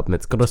concept album.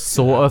 It's got a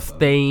sort of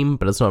theme,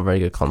 but it's not a very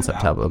good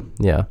concept album.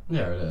 Yeah.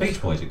 Yeah, it is.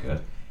 Beach Boys are good.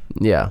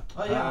 Yeah.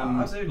 Oh yeah,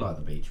 I do like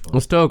the Beach I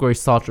Boys. still agree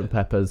Sgt.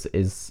 Pepper's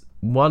is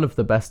one of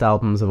the best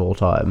albums of all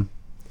time,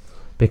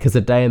 because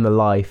A Day in the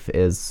Life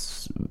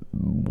is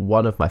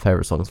one of my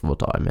favourite songs of all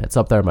time. It's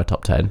up there in my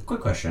top 10.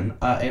 Quick question.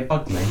 It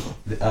bugged me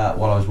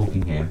while I was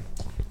walking here.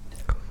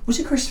 Was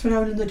it Christopher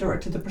Nolan that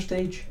directed The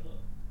Prestige?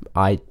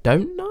 I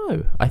don't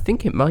know. I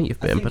think it might have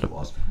I been, think but it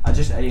was. It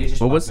just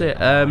well, bugged was me.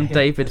 it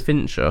David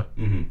Fincher?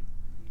 Mm-hmm.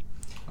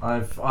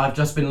 I've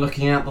just been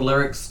looking at the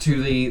lyrics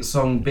to the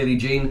song Billie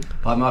Jean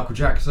by Michael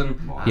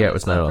Jackson. Wow. Yeah, it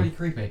was Nolan.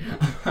 Pretty creepy.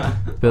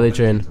 Billie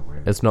Jean.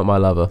 It's not my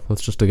lover.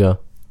 It's just a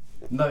girl.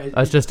 No,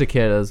 It's just a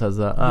kid that says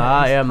that.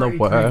 I am the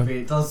world.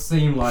 It does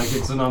seem like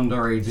it's an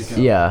underage girl.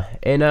 Yeah,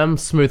 in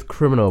Smooth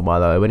Criminal, by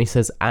the way, when he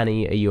says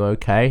 "Annie, are you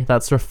okay?"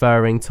 that's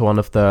referring to one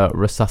of the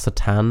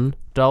Resuscitan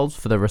dolls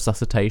for the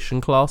resuscitation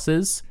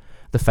classes,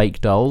 the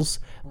fake dolls,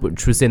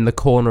 which was in the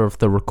corner of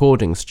the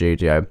recording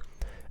studio,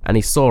 and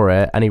he saw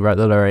it and he wrote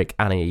the lyric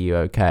 "Annie, are you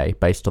okay?"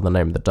 based on the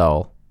name of the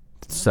doll.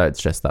 So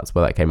it's just that's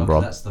where that came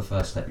from. That's the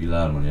first step you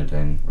learn when you're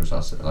doing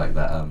like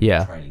that.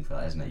 Yeah. Training for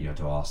that, isn't it? You have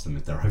to ask them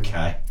if they're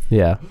okay.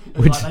 Yeah,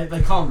 Which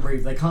they can't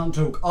breathe, they can't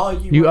talk. Are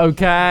you? you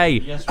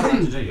okay? Yes, what you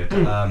have to do. You have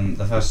to,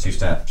 the first two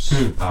steps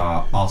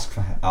are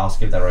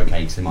ask if they're okay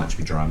because they might just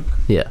be drunk.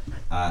 Yeah.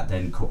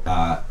 Then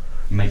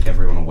make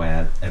everyone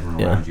aware, everyone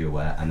Yeah. around you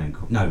aware, and then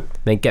no.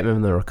 Then get them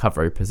in the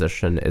recovery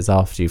position is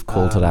after you've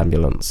called an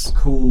ambulance.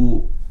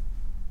 Cool.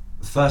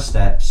 First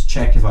steps: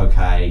 check if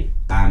okay,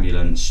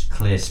 ambulance,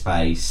 clear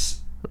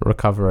space,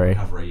 Recovery.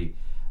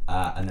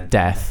 and then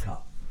Death. back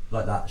up.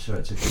 Like that, so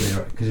it's a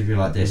clear. Because if you're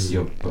like this, you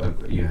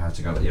have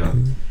to go. Your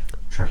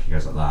trachea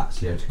goes like that,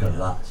 so you have to go like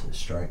that, so it's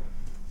straight.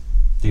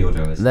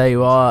 Dildo is. There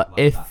you are.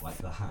 Like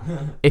that.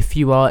 If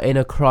you are in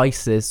a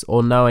crisis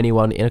or know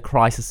anyone in a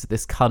crisis at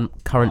this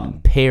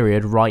current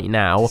period right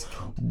now,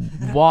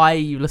 why are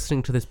you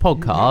listening to this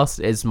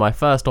podcast is my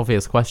first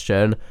obvious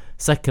question.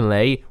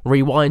 Secondly,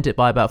 rewind it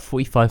by about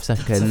 45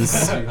 seconds.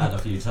 We've had a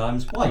few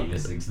times. Why are you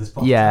listening to this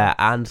podcast? Yeah,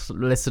 and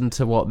listen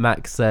to what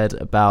Max said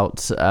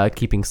about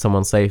keeping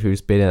someone safe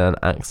who's been in an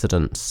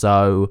accident.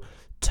 So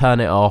turn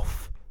it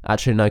off.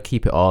 Actually, no,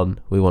 keep it on.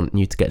 We want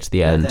you to get to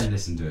the end. Then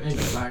listen to it.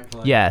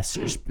 Exactly. Yes,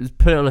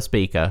 put it on a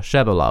speaker.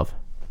 Share the love.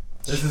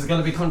 This is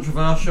going to be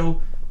controversial,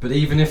 but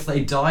even if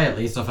they die, at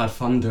least I've had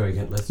fun doing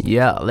it. Listen.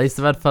 Yeah, at least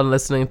I've had fun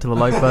listening to the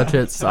low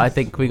budgets. I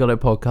think we got a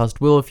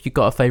podcast. Will, have you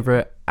got a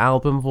favourite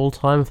album of all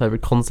time? A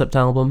favourite concept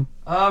album?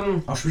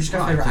 Oh, should we just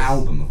go favourite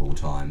album of all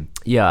time?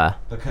 Yeah.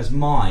 Because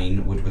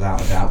mine would,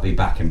 without a doubt, be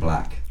Back in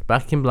Black.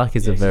 Back in Black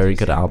is a very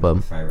good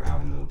album. Favourite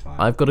album of all time.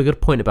 I've got a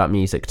good point about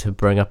music to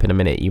bring up in a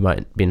minute. You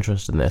might be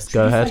interested in this.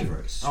 Go ahead.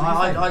 Favourites.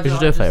 I We should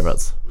do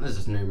favourites. There's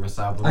just numerous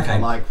albums Okay. I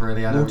like,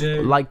 really. I We'll don't,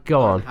 do. Like, go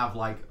don't on. have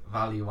like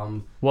value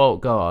on. Well,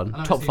 go I on. know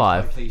it Top seems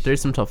five. like cliche. Do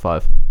some top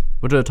five.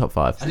 We'll do a top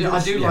five. I do Yeah,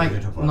 like we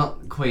do top five.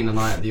 not Queen and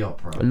Night at the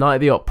Opera. Night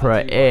at the Opera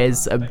I do like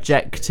is that.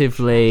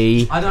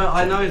 objectively...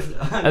 I know.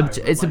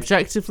 It's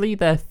objectively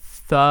their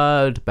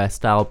third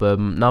best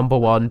album. Number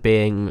one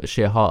being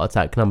Sheer Heart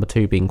Attack. Number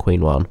two being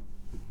Queen One.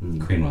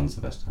 Queen One's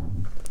the best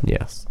album.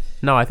 Yes.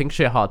 No, I think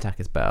Sheer Heart Attack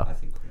is better. I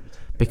think Queen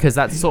One's Because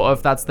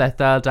that's their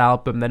third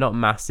album. They're not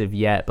massive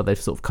yet, but they've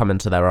sort of come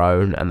into their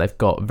own, and they've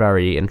got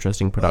very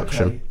interesting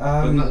production.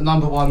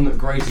 Number one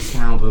greatest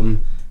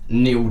album,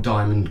 Neil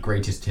Diamond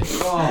greatest hit.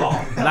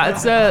 Oh,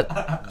 That's a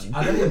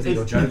I don't think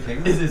you're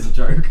joking. this is a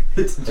joke.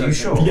 It's a Are you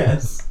joke. sure?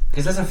 Yes.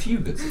 Because there's a few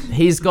good songs.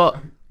 he's got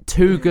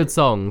two good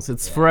songs.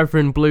 It's Forever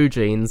in Blue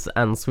Jeans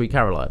and Sweet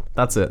Caroline.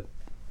 That's it.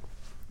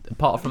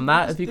 Apart from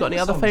that, have you got any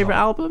other favourite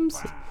albums?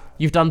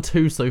 You've done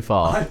two so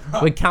far.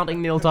 We're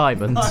counting Neil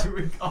Diamond.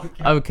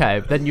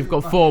 Okay, then you've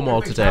got four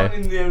more to We're do.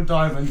 counting Neil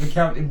Diamond, we're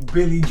counting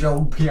Billy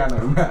Joel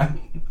Piano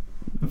Man.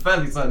 I'm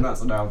fairly certain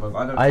that's an album.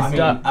 I don't I I mean,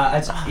 don't-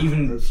 it's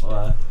even.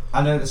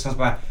 I know this sounds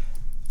bad.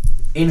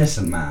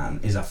 Innocent Man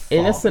is a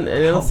Innocent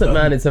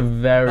Man is a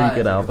very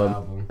good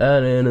album.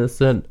 An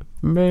innocent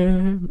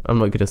man. I'm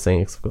not good at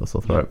singing because I've got a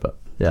sore throat, but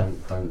yeah.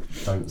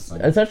 Don't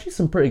sing. It's actually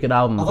some pretty good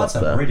albums Oh, that's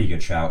up a there. really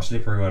good shout.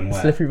 Slippery When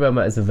Wet. Slippery When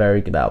Wet is a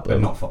very good But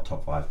album. not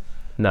top five.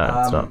 No,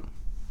 it's not.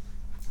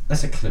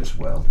 Let's Eclipse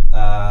World.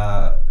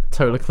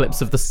 Total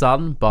Eclipse of the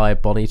Sun by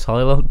Bonnie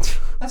Tyler.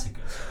 That's a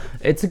good.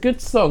 It's a good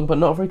song, but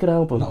not a very good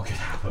album. Not a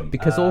good album.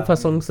 Because all of her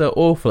songs are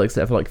awful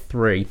except for like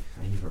 3.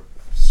 Favorite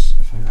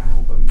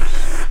albums.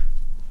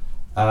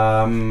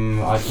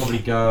 I'd probably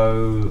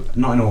go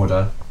not in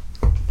order.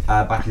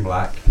 Back in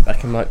Black.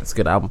 Back in Black, it's a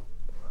good album.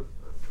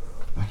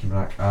 Back in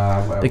Black. What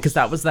else? Because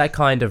that was their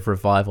kind of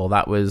revival.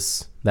 That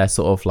was their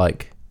sort of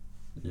like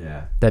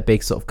Yeah. their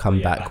big sort of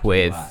comeback Back in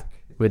with Black.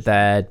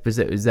 their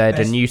they had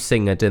a new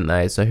singer, didn't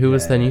they? So who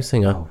was their new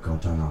singer? Oh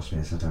God, don't ask me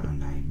this. I don't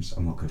know names.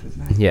 I'm not good with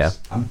names. Yeah.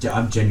 I'm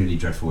genuinely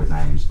dreadful with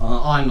names.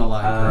 I'm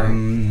not that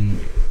great.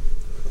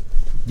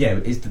 Yeah,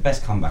 it's the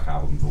best comeback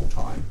album of all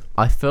time.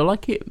 I feel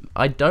like it.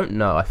 I don't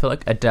know. I feel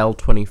like Adele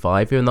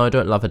 25. Even though I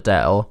don't love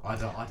Adele, I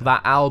don't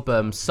that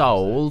album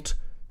sold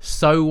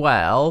so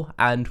well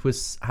and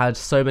had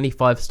so many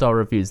 5-star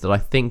reviews that I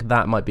think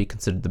that might be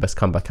considered the best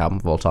comeback album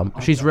of all time.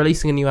 She's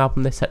releasing a new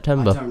album this I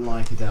September. don't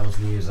like Adele's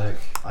music.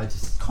 I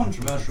just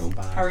Controversial. It's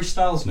bad. Harry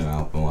Styles' new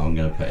album. I'm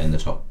going to put in the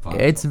top 5.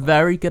 It's a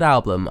very good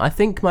album. I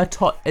think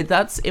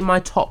that's in my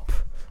top,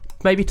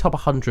 maybe top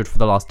 100 for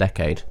the last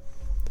decade.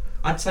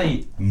 I'd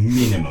say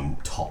minimum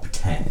top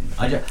 10.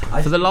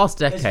 For the last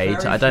there's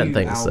decade, very I don't few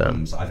think so.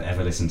 albums I've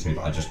ever listened to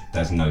that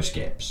there's no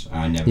skips.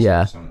 I never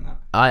Yeah. skip a song in that.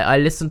 I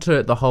listened to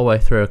it the whole way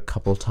through a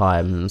couple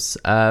times.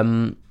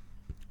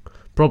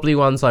 Probably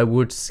ones I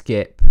would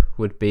skip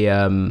would be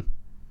I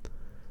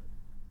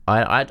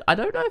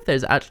don't know if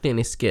there's actually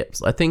any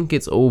skips. I think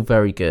it's all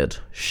very good.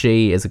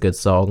 She is a good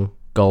song.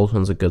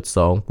 Golden's a good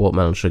song.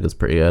 Watermelon Sugar's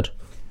pretty good.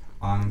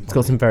 It's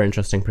got some very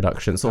interesting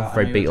production. It's all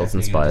very Beatles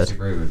inspired.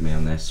 Disagree with me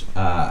on this.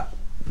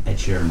 Ed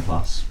Sheeran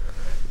plus.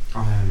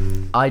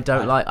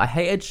 I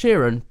hate Ed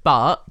Sheeran,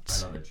 but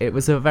Ed Sheeran. it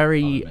was a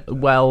very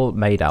well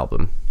made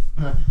album.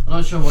 I'm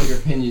not sure what your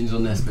opinions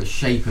on this, but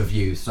Shape of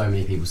You, so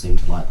many people seem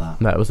to like that.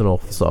 No, it was an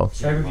awful song.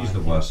 Shape of You's the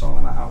worst song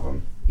on that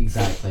album.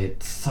 Exactly,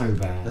 it's so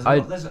bad.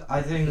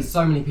 I think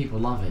So many people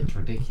love it, it's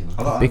ridiculous.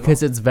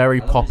 Because it's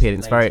very I love poppy his and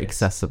it's very latest,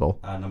 accessible.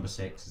 Number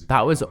 6. Is a That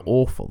great was album.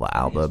 awful, that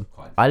album.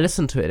 quite I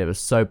listened to it and it was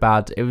so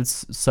bad. It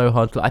was so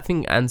hard. I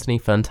think Anthony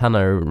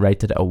Fantano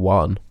rated it a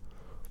 1.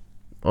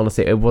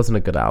 Honestly, it wasn't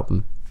a good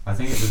album. I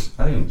think it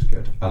was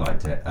good. I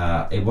liked it.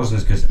 It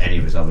wasn't as good as any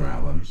of his other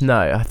albums. No,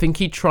 I think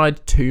he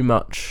tried too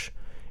much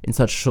in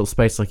such a short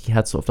space. Like, he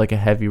had sort of like a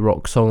heavy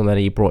rock song and then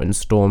he brought in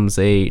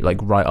Stormzy like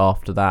right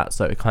after that,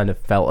 so it kind of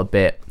felt a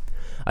bit...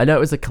 I know it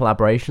was a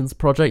collaborations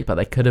project, but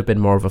there could have been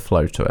more of a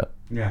flow to it.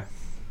 Yeah.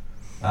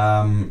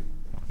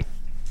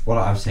 Well,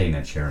 I've seen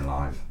Ed Sheeran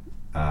live.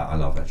 I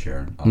love Ed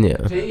Sheeran.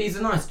 Yeah. He's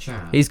a nice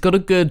chap. He's got a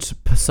good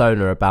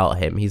persona about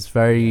him. He's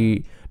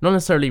very... not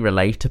necessarily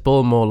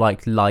relatable, more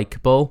like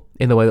likable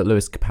in the way that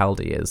Lewis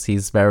Capaldi is.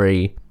 He's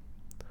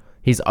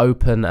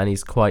open and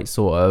he's quite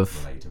sort of...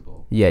 Relatable.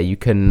 Yeah, you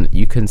can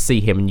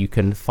see him and you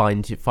can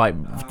find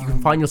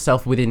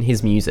yourself within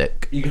his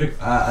music. You could.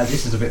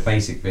 This is a bit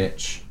basic,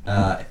 bitch.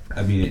 I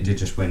mean, it did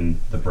just win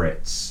the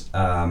Brits.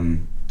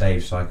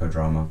 Dave's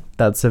Psychodrama.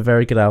 That's a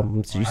very good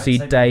album. Did you I'd see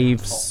say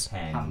Dave's top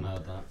 10. haven't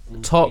heard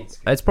that. top?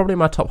 It's probably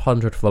my top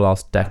 100 for the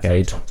last I'd say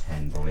decade. top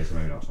 10, probably. So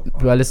maybe not top 5.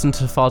 But I listen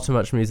to far too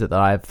much music that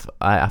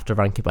I have to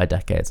rank it by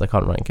decades. I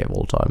can't rank it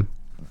all time.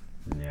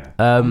 Yeah.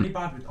 I'm really Um,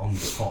 bad with on the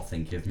spot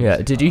thinking of yeah.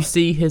 music. Did you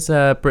see his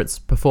Brits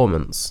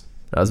performance?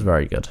 That was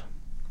very good.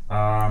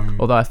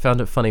 Although I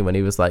found it funny when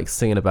he was like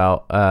singing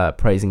about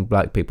praising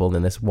black people, and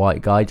then this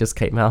white guy just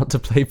came out to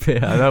play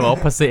piano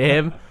opposite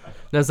him.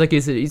 And I was like,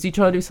 is he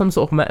trying to do some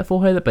sort of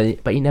metaphor here?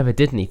 But he never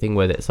did anything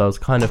with it, so I was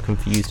kind of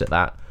confused at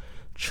that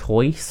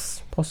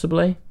choice,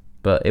 possibly.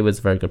 But it was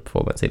a very good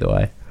performance either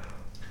way.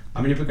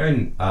 I mean, if we're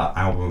going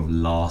album of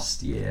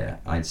last year,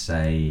 I'd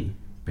say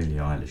Billie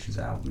Eilish's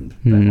album.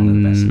 One of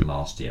the best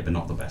last year, but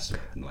not the best.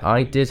 Like,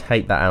 I did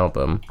hate that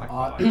album.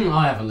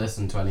 I haven't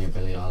listened to any of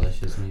Billie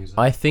Eilish's music.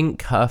 I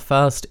think her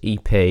first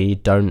EP, I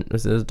think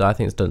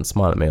it's Don't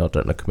Smile at Me or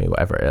Don't Look at Me,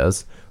 whatever it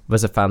is,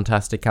 was a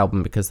fantastic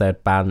album because they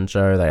had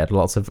banjo, they had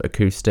lots of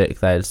acoustic,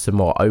 they had some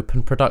more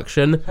open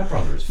production. Her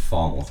brother is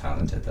far more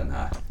talented than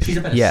her. She's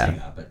a better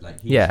singer, but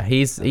like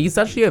He's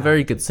actually a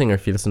very good singer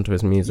if you listen to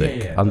his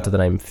music under the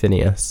name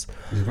Phineas.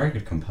 He's a very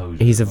good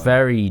composer. He's a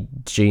very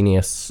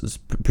genius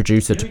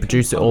producer to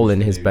produce it all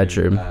in his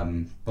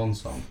bedroom. Bond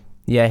song.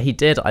 Yeah, he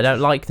did. I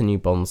don't like the new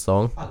Bond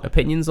song.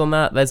 Opinions on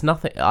that? There's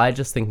nothing. I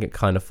just think it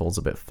kind of falls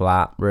a bit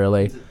flat,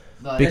 really.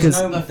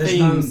 Because the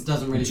themes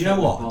doesn't really. Do you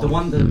know what?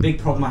 The big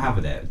problem I have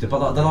with it, the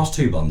last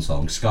two Bond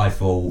songs,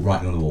 Skyfall,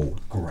 Writing on the Wall,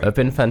 great. Have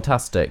been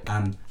fantastic.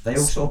 And they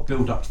all sort of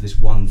build up to this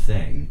one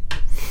thing,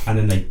 and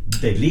then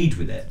they lead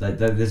with it.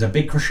 There's a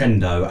big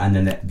crescendo, and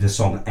then the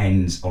song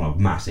ends on a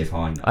massive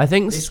high note. I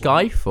think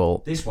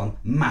Skyfall. This one,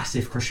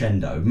 massive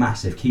crescendo,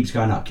 massive, keeps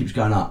going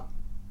up.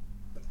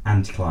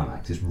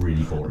 Anticlimax is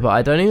really boring. But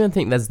I don't even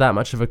think there's that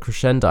much of a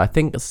crescendo. I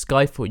think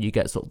Skyfall, you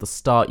get sort of the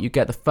start, you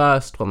get the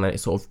first one, then it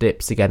sort of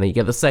dips again, then you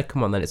get the second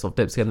one, then it sort of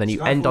dips again, then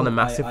you end on a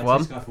massive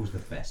one. Skyfall's the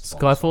best.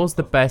 Skyfall's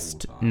the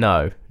best.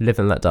 No, Live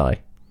and Let Die.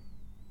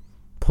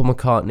 Paul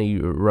McCartney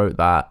wrote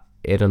that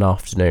in an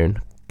afternoon.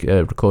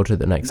 recorded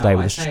the next day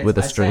with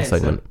a string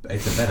segment.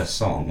 It's a better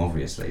song,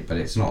 obviously, but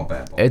it's not a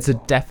better Bond It's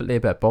song. definitely a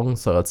better Bond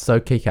song. It's so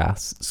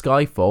kick-ass.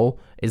 Skyfall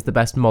is the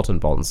best modern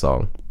Bond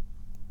song.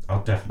 I'll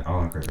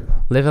agree with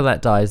that. Live and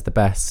Let Die is the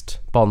best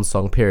Bond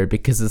song, period,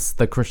 because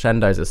the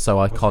crescendos are so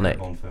What's your iconic.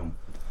 Bond film?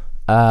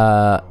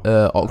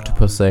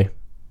 Octopussy.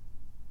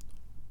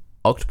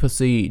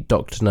 Octopussy,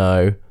 Doctor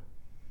No.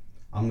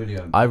 I'm gonna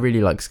go. I really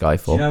like Do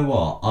Skyfall. you know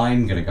what?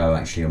 I'm gonna go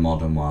actually a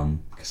modern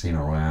one.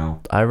 Casino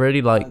Royale. I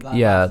really like.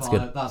 That's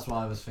good. That's what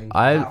I was thinking.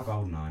 Out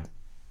GoldenEye.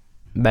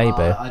 Maybe.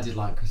 I did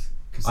like.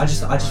 I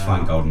just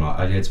find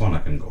GoldenEye. It's one I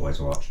can always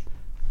watch.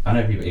 I know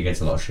it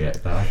gets a lot of shit,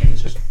 but I think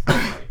it's just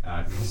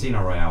great.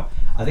 Casino Royale.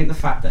 I think the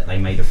fact that they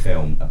made a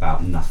film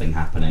about nothing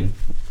happening,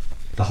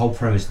 the whole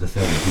premise of the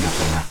film is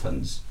nothing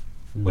happens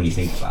when you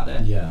think about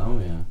it. Yeah. Oh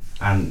yeah.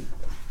 And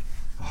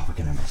we're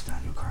gonna miss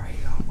Daniel Craig,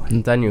 aren't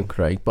we? Daniel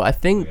Craig, but I We're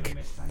think gonna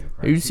miss Daniel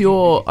Craig. who's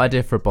your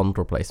idea for a Bond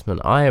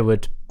replacement? I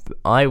would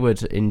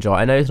enjoy.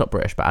 I know he's not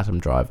British, but Adam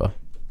Driver.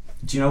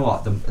 Do you know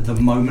what? The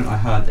moment I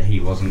heard that he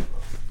wasn't,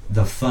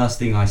 the first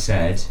thing I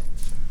said,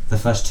 the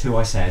first two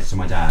I said to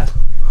my dad,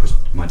 was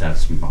my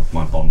dad's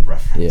my Bond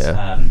reference.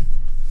 Yeah.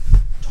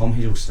 Tom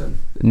Hiddleston.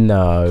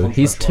 No, Controversial.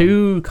 he's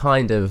too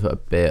kind of a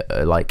bit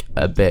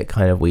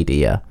kind of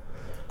weedier.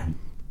 And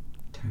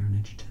Taron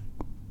Egerton.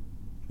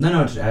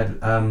 No, it's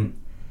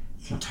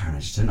not Taron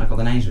Egerton. I got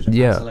the names wrong.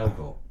 Yeah. Ansel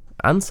Elgort.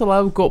 Ansel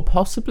Elgort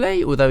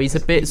possibly, although he's a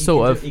bit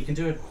He can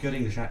do a good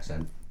English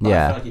accent. But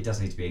Yeah. I feel like it does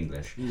need to be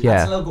English.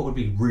 Yeah. Ansel Elgort would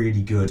be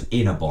really good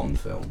in a Bond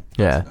film.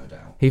 Yeah. No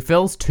doubt. He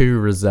feels too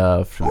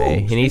reserved for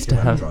me. He needs to speaking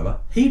of have. Driver,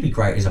 he'd be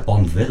great as a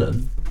Bond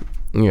villain.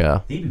 Yeah,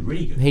 He'd be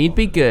really good. as a he'd Bond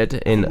be villain. good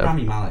in.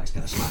 Rami Malek's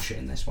gonna smash it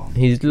in this one.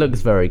 He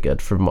looks very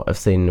good from what I've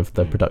seen of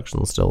the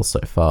production stills so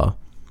far.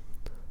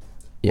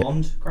 Yeah.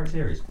 Bond, great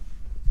series.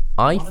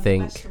 I One of the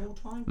think best of all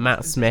time.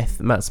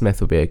 Matt Smith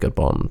will be a good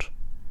Bond.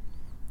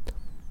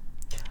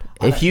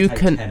 I'd If actually you take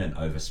can, Tennant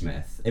over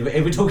Smith.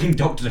 If we're talking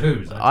Doctor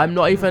Who's, I'm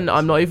not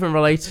even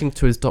relating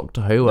to his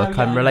Doctor Who work.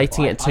 yeah, I'm I know,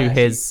 relating but it I to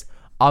actually- his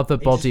other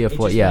body of it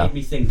what. just Yeah, made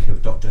me think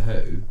of Doctor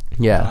Who.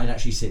 yeah. And I'd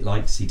actually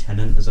like to see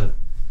Tennant as a.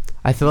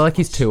 I feel like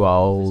he's too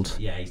old.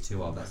 Yeah, he's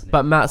too old. That's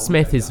But Matt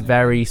Smith is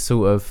very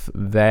sort of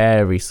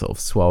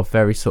suave,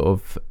 very sort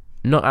of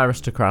not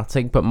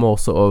aristocratic, but more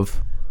sort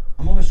of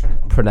I'm always trying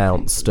to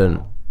pronounced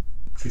and.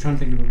 Should we try and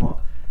think of what?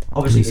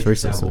 Obviously, He's very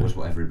Idris Elba sensitive. was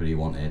what everybody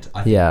wanted.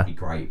 I think Yeah. it'd be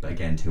great, but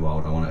again, too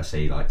old. I want to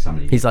see like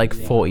somebody. He's like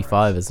who's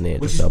 45, isn't he? Which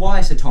Idris is Elba? why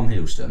I said Tom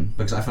Hiddleston,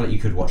 because I feel like you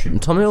could watch him.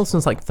 Tom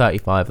Hiddleston's like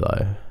 35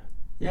 though.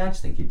 Yeah, I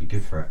just think he'd be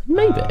good for it.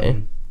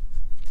 Maybe.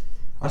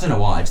 I don't know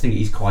why. I just think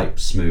he's quite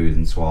smooth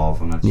and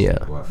suave, and I just think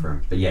it'd work for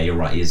him. But yeah, you're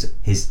right.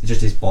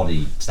 His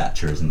body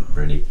stature isn't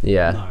really.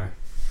 Yeah.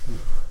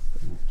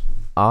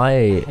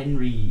 No.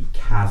 Henry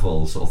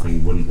Cavill sort of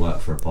thing wouldn't work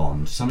for a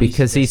Bond.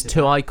 Because he's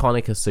too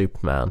iconic as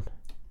Superman.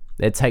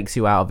 It takes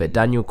you out of it.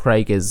 Daniel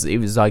Craig he was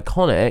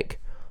iconic,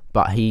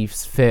 but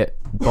he's fit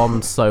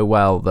Bond so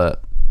well that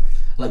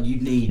like you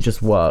need it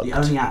just worked. the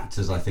only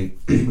actors I think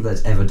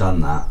that's ever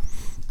done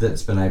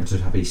that's been able to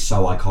be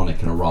so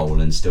iconic in a role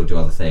and still do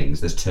other things.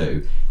 There's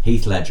two: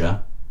 Heath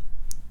Ledger,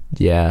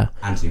 Yeah.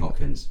 Anthony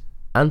Hopkins.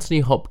 Anthony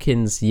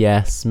Hopkins,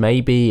 yes.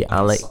 Maybe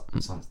Alec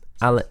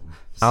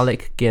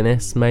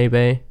Guinness,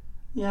 maybe.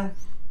 Yeah.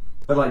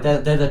 But like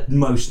they're the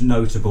most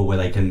notable where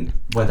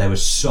they were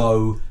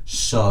so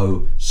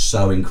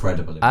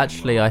incredible. in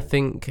Actually, one I role.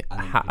 think And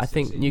then I you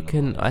think succeed you with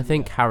can. other I ones,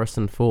 think yeah.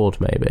 Harrison Ford,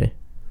 maybe.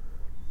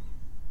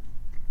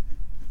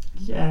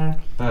 Yeah,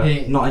 but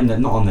Yeah. not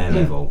on their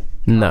level.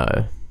 No.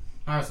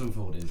 Harrison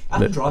Ford is.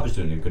 Adam Driver's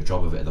doing a good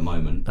job of it at the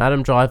moment.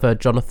 Adam Driver,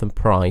 Jonathan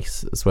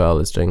Pryce as well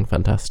is doing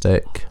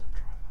fantastic.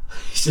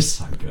 He's just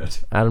so good.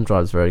 Adam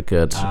Driver's very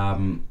good.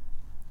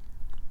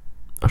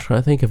 I'm trying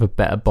to think of a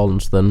better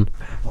Bond than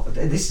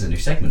This is a new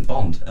segment,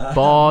 Bond.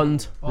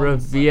 Bond We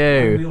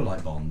review. all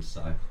like Bond,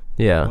 so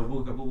Yeah,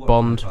 we'll watch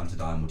Bond. Time to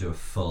Die and we'll do a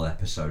full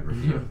episode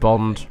review. of it.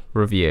 Bond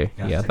review.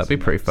 Gonna Yeah, take that'd be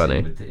some pretty notes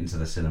funny. into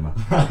the cinema.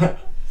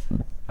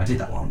 I did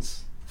that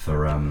once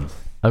for I'm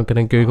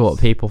gonna Google what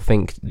people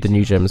think the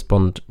new James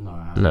Bond.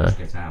 No. No.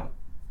 Get Out.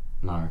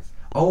 No.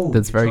 Oh,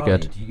 That's very Charlie,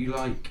 good. Do you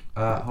like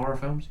horror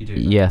films? You do.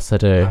 Yes, I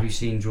do. Have you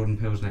seen Jordan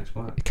Peele's next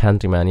work?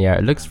 Candyman. Yeah,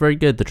 it looks very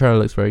good. The trailer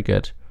looks very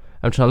good.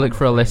 I'm trying to look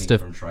for a list of.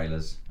 from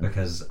trailers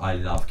because I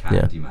love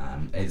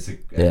Candyman. It's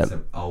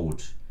an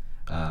old.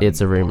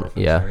 It's a horror film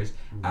yeah. series,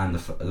 and the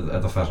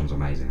first one's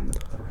amazing, and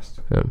the rest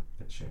of Yeah.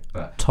 it's shit.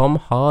 But Tom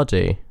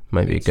Hardy,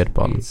 maybe a it's- good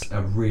Bond. It's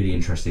a really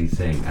interesting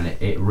thing, and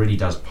it really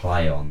does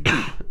play on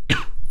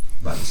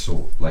like the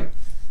sort like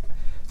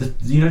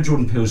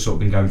Jordan Peele's sort of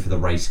been going for the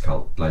race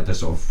cult, like the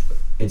sort of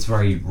it's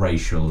very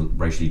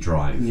racially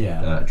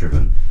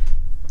driven.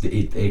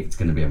 It's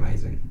going to be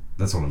amazing.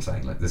 That's all I'm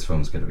saying. Like this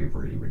film's going to be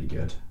really really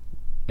good.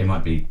 It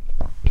might be.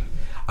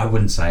 I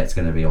wouldn't say it's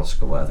going to be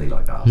Oscar worthy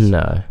like Us.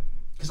 No,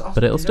 'Cause Us-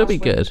 but it'll did still Us be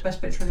win good.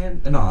 Best picture in the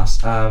end. No, Us.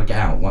 Get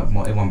Out.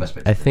 It won best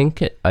picture. I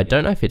think it. I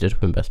don't know if it did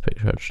win Best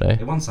Picture actually.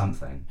 It won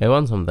something. It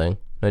won something.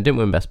 No, it didn't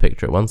win Best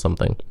Picture. It won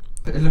something.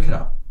 But look it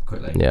up.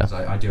 quickly. Yeah. 'Cause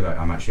I do.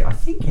 I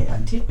think I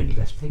did win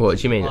Best Picture. What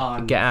do you mean? Oh,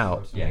 I'm Get not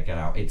Out. sure. Yeah, Get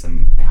Out. It's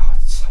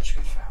such a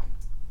good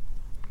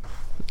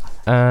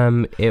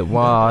film. It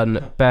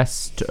won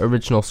Best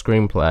Original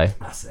Screenplay.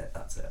 That's it.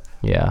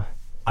 Yeah.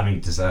 I mean,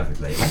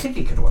 deservedly. I think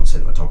it could have won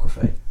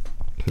cinematography.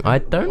 I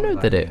don't know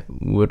that it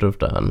would have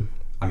done.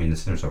 I mean, the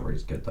cinematography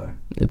is good though.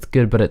 It's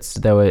good, but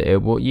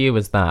what year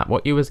was that?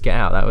 What year was Get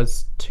Out? That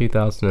was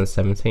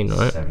 2017,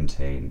 right?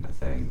 17, I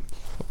think.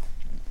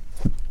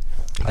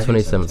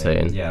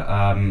 2017.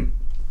 Yeah.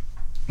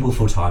 Wolf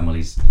Full Time while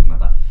he's talking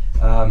about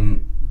that.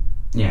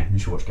 Yeah, you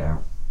should watch Get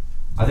Out.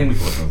 I think we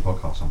could watch it on the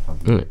podcast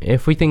sometime.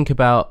 If we think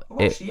about Oh,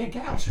 it, actually, yeah,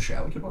 Get Out's a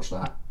show. We could watch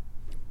that.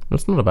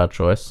 that's not a bad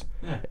choice.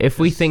 Yeah. If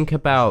we There's- think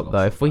about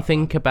there's lots of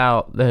that.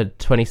 about the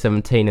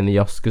 2017 and the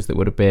Oscars that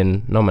would have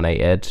been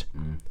nominated,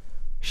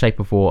 Shape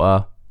of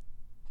Water,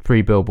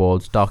 Three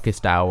Billboards,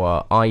 Darkest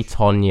Hour, I,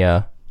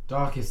 Tonya,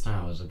 Darkest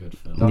Hour is a good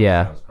film. Darkest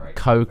yeah, Hour's great.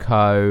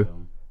 Coco,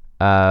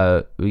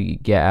 we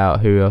Get Out.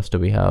 Who else do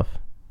we have?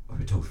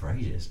 We talked for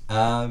ages.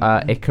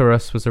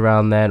 Icarus was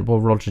around then. Well,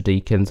 Roger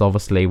Deakins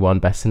obviously won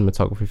Best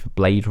Cinematography for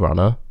Blade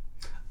Runner,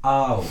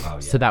 Oh, yeah.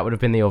 so that would have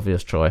been the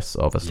obvious choice,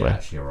 obviously. Yeah,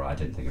 actually, you're right. I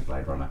didn't think of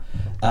Blade Runner.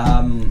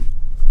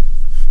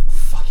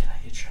 Fucking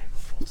hated Shape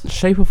of Water.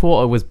 Shape of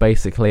Water was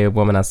basically a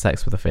woman has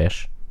sex with a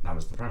fish. That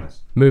was the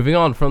premise. Moving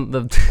on from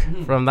the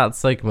from that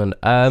segment.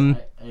 A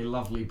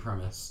lovely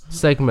premise.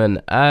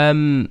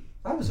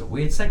 That was a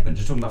weird segment,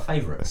 just talking about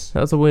favourites. That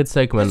was a weird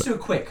segment. Let's do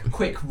a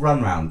quick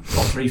run round.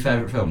 Top 3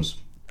 favourite films.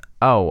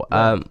 Oh,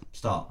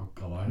 Start. Oh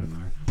god, I don't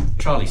know.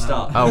 Charlie,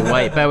 start. oh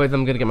wait, bear with.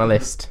 I'm gonna get my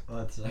list.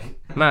 I'd say.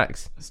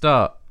 Max,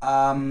 start.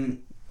 The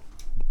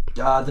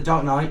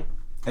Dark Knight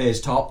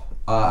is top.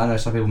 I know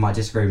some people might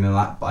disagree with me on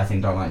that, but I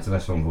think Dark Knight's the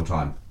best film of all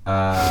time.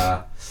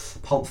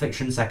 Pulp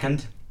Fiction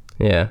second,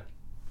 Yeah.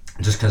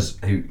 just because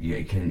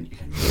you can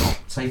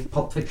not say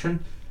Pulp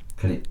Fiction.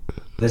 Can it?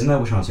 There's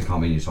no chance it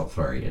can't be in your top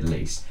 3 at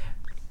least.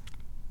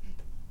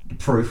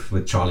 Proof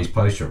with Charlie's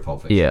poster of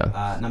Pulp Fiction.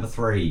 Yeah. Number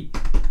 3.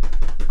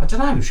 I don't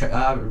know.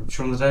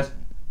 Shaun of the Dead.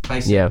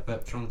 Basic, Yeah.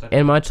 but Shaun of the Dead.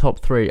 In my top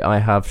 3, I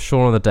have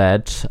Shaun of the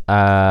Dead.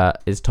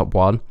 Is top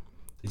 1.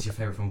 Is your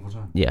favourite film of all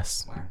time?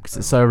 Yes, Wow. because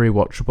it's so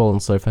rewatchable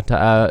and so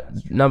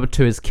fantastic. Number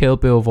 2 is Kill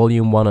Bill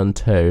Volume 1 and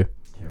 2.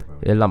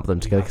 You lump them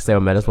together because they were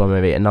made as one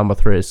movie. And number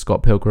 3 is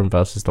Scott Pilgrim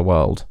versus the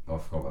World. Oh, I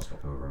forgot about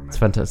Scott Pilgrim. It's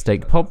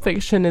fantastic. Pulp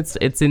Fiction, it's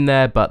in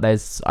there, but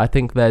I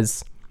think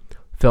there's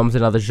films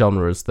in other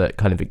genres that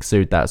kind of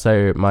exude that.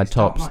 So my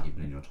Dark tops, Knight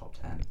even in your top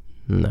 10.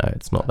 no,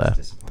 it's not That's there.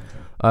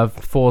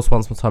 disappointing. 4's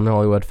Once More Time in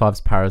Hollywood,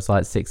 5's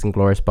Parasite, 6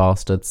 Inglourious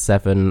Bastards,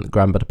 7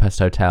 Grand Budapest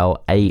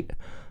Hotel, 8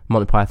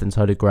 Monty Python's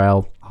Holy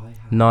Grail,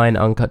 9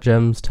 Uncut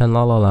Gems, 10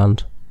 La La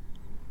Land.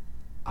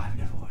 I've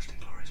never watched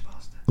Inglourious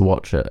Basterds.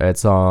 Watch it.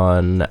 It's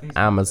on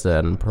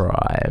Amazon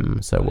Prime,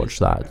 so watch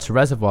that.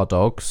 Reservoir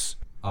Dogs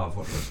Oh, I've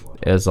watched this one.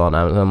 is on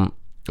Amazon.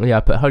 Yeah, I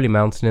put Holy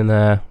Mountain in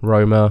there,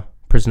 Roma,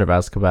 Prisoner of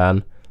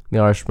Azkaban, The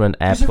Irishman,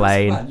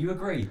 Airplane. You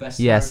agree? Best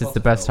Yes, Harry it's the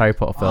Potter best film. Harry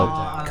Potter film.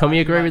 Ah, Can we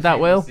agree with that,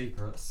 Will?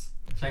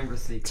 Chamber of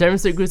Secrets. Chamber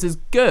of Secrets is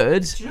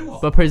good, Do you know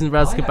what? but Prisoner of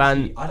I'd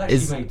Azkaban actually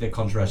is... make the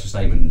controversial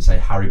statement and say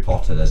Harry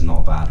Potter, there's not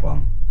a bad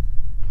one.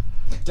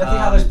 Definitely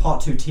Hallows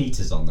Part 2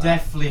 teeters on that.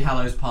 Definitely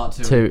Hallows Part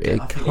 2. Two, I it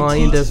think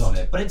kind teeters of- on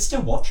it, but it's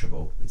still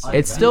watchable.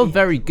 It's still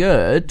very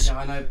good. Yeah,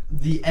 I know.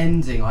 The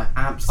ending, I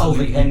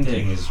absolutely Oh, the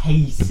ending is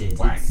hated.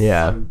 wank. It's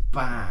Yeah. so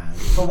bad.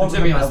 For want To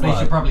of be a honest, better we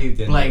should word, probably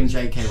didn't blame it?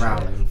 J.K.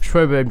 Rowling.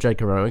 Troy Boom,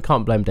 J.K. Rowling. We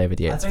can't blame David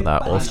Yates for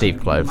that, I or think Steve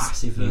Kloves.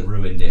 massively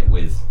ruined it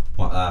with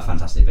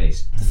Fantastic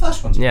Beasts. The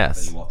first one's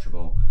Yes. really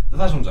watchable. The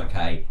first one's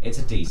okay. It's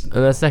a decent.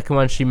 And the second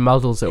one, she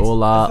muddles it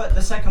all up.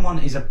 The second one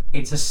is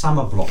a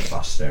summer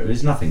blockbuster.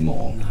 There's nothing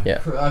more. Yeah.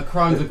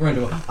 Crimes of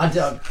Grindelwald.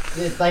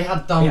 They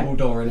had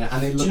Dumbledore in it,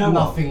 and it looked you know what?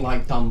 nothing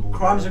like Dumbledore.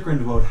 Crimes of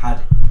Grindelwald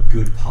had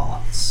good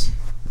parts.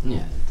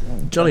 Yeah.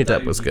 Johnny Although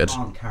Depp was you good.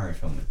 can't carry a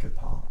film with good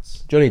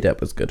parts. Johnny Depp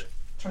was good.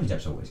 Johnny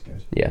Depp's always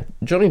good. Yeah.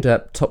 Johnny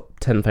Depp, top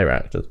 10 favourite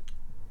actors.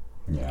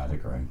 Yeah, I'd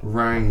agree.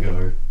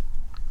 Rango.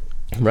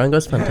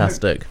 Rango's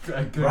fantastic.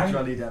 Good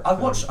Johnny Depp. I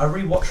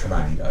rewatch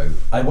Rango.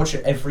 I watch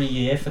it every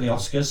year for the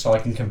Oscars so I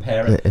can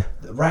compare it.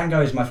 Rango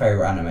is my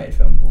favourite animated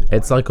film of all time.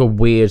 It's like a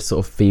weird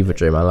sort of fever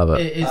dream. I love it.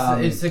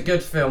 It's a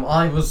good film.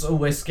 I was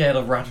always scared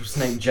of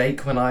Rattlesnake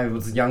Jake when I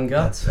was younger.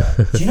 That's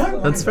fair. Do you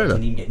know That's fair Rango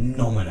enough. didn't even get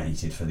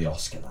nominated for the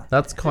Oscar that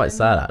That's quite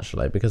sad,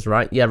 actually, because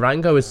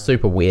Rango is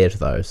super weird,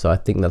 though, so I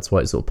think that's why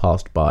it sort of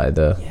passed by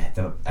the... Yeah,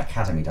 the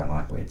Academy don't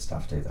like weird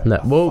stuff, do they? No,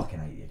 I well- fucking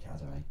hate the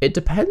Academy. It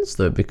depends,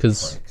 though,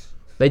 because Pricks.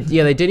 they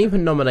didn't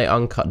even nominate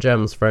Uncut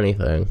Gems for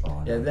anything.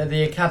 Oh, Yeah, no.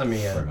 the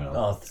Academy.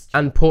 Criminal.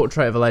 And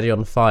Portrait of a Lady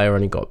on Fire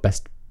only got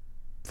Best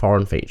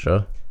Foreign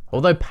Feature.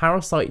 Although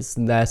Parasite's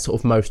their sort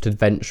of most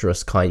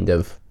adventurous kind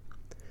of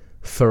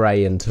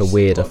foray into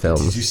weirder Did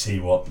films. you see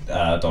what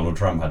Donald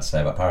Trump had to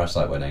say about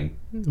Parasite winning?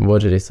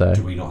 What did he say?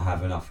 Do we not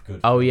have enough good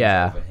Oh, films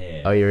yeah. over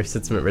here? Oh, you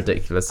said something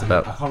ridiculous I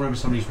about... can't remember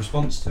somebody's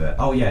response to it.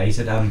 Oh yeah, he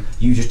said,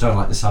 you just don't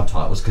like the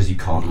subtitles because you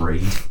can't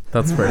read.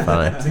 That's pretty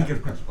funny. That's a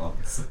good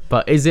response.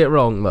 But is it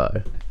wrong,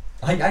 though?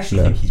 I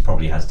actually think he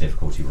probably has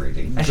difficulty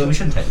reading. Actually, we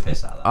shouldn't take the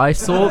piss out of that. I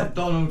saw...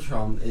 Donald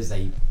Trump is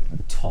a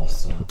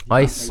tosser.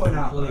 I He's a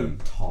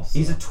Complete tosser.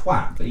 He's a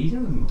twat, but he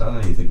hasn't done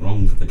anything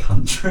wrong for the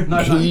country. No,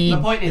 He-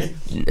 the point is,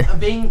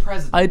 being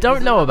president. I don't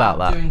isn't know about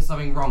that. Doing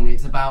something wrong.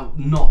 It's about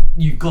not.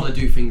 You've got to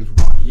do things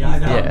right. Yeah, I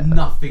He's know. done Yeah.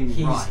 nothing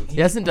He's- right.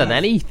 He hasn't done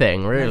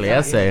anything, really,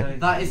 has he?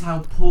 That is how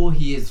poor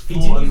he is for He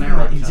didn't,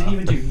 America. he didn't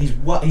even do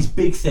his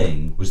big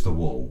thing was the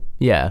wall.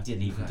 Yeah. He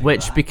didn't even do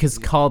Which, that. because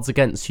Cards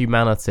Against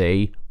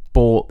Humanity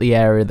bought the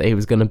area that he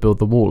was going to build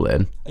the wall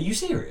in. Are you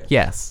serious?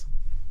 Yes.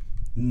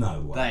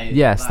 No way.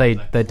 Yes, that is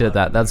they a did that.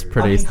 clever That's move. I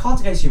pretty. mean,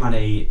 Cards Against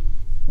Humanity.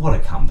 What a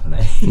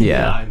company.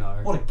 Yeah. I know.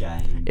 What a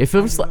game. It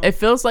feels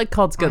like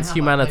Cards I Against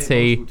have, I played it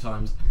Humanity. multiple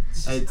times.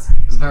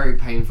 It's very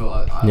painful.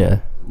 Yeah.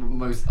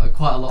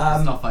 Quite a lot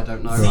of stuff I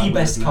don't know. The about,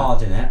 best isn't it?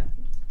 card in it,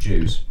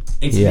 Jews.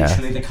 It's Yeah.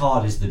 literally the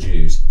card is the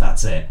Jews.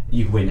 That's it.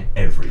 You win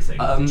everything.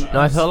 with the Jews. No,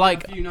 I feel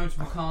like. A few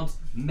notable cards.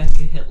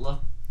 Mecha Hitler.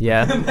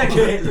 Yeah. Mega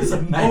Hitler's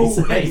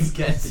amazing. Always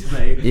gets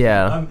me.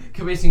 Yeah.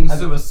 Committing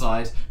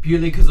suicide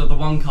purely because of the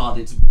one card.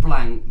 It's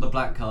blank. The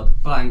black card.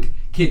 Blank.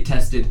 Kid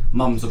tested.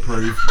 Mum's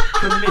approved.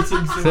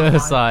 Committing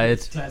Suicide.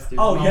 Kid tested,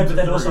 Oh yeah, mum's but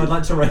then also I'd approved.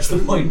 like to raise the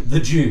point. The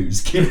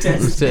Jews. Kid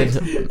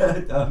tested.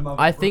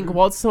 I think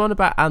what's the one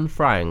about Anne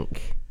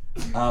Frank?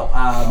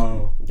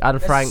 Oh, Anne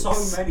there's Frank's.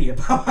 so many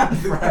about Anne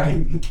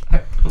Frank.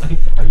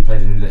 Have you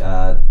played in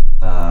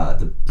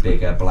the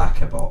bigger,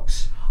 blacker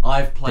box?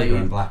 I've Bigger played.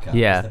 and blacker.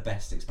 Yeah. It's the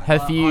best expansion.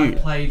 Have you-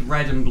 I've played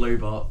red and blue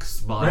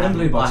box. But Red and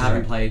blue box. I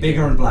haven't played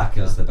Bigger and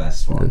blacker is the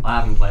best one. I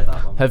haven't played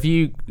that one. Have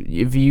you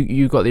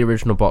got the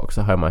original box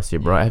at home? I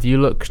assume, right? Have you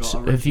looked? Got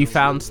Have you original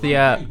found the?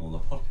 Game on the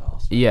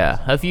podcast. Yeah.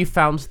 Have you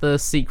found the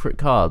secret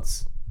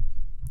cards?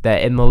 They're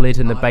in the lid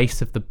in the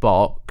base of the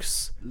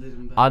box.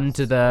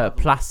 Under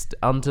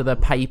the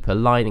paper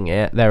lining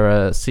it, there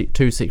are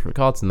two secret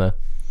cards in there.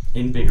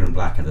 In bigger and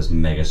blacker, there's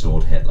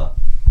Megazord Hitler.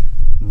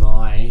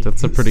 Nice.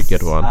 That's a pretty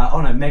good one. Oh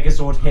no,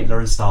 Megazord Hitler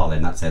and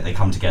Stalin. That's it. They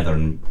come together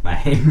and make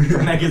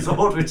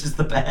Megazord, which is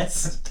the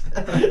best.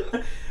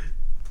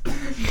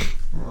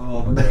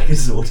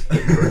 Megazord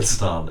Hitler and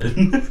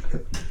Stalin.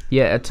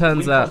 Yeah, it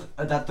turns out.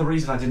 That the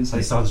reason I didn't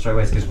say Stalin straight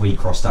away is because we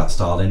crossed out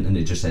Stalin and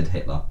it just said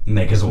Hitler.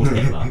 Megazord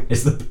Hitler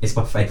is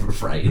my favourite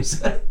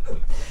phrase.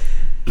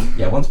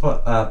 Yeah, once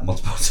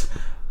Cards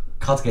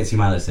Against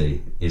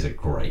Humanity is a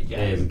great game.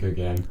 It is a good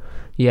game.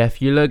 Yeah,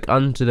 if you look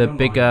under the Online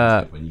bigger.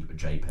 is good when you put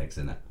JPEGs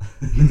in it.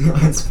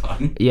 That's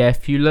fun. Yeah,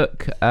 if you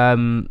look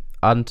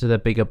under the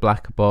bigger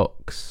blacker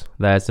box,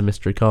 there's a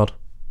mystery card.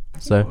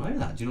 So I know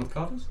that. Do you know what the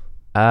card is?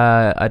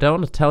 I don't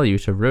want to tell you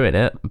to ruin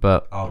it,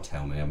 but Oh,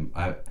 tell me.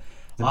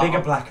 The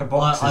bigger blacker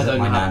box I is at don't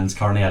my have- nan's.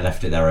 Currently, I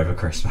left it there over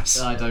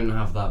Christmas. I don't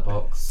have that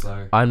box,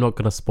 so. I'm not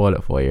gonna spoil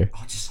it for you.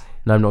 I'll just say.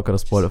 No, I'm not gonna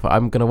spoil it for.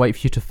 I'm gonna wait for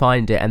you to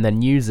find it and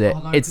then use it. Oh,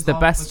 no, It's 'cause the I'll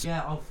best.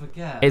 I'll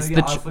forget. It's Oh, the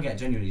yeah, I'll tr- forget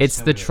genuinely. It's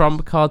Just the tell me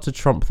trump card to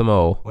trump them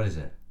all. What is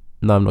it?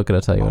 No, I'm not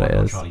gonna tell you Oh what my it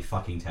God, is. Charlie,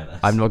 fucking tell us.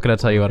 I'm not gonna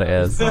tell you what it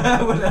is.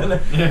 Yeah,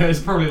 it's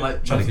probably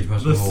like Charlie, could you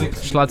pass the me the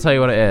sixth. Shall I tell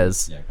you what it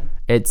is? Yeah,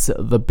 It's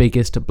the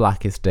biggest,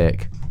 blackest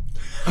dick,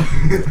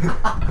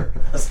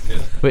 that's good.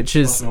 which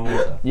is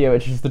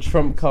which is the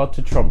trump card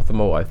to trump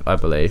them all. I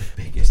believe,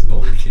 Biggest,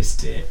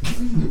 bulkiest dick.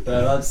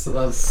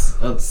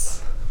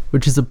 That's.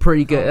 which is a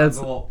pretty I good. don't That's,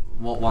 remember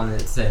what one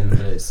it's in, but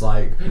it's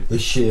like the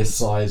sheer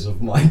size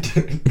of my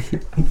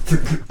dick.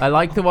 I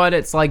like the one.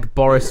 It's like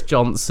Boris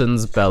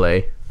Johnson's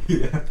belly.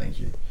 Yeah, thank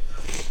you.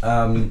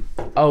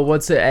 Oh,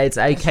 what's it? It's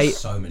AK. There's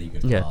so many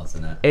good Yeah. cards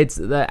in it. It's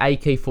the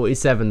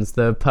AK-47s.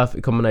 The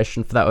perfect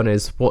combination for that one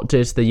is what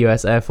did the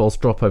US Air Force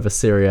drop over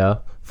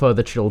Syria for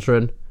the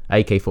children?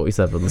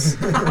 AK-47s.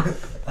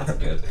 That's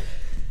good.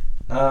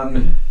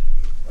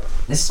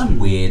 There's some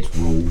weird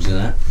rules in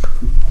it.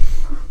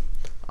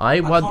 I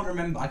can't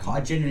remember.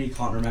 I genuinely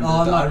can't remember.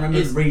 Oh, no, I remember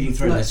it's- reading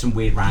through it. no, There's some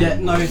weird random. Yeah,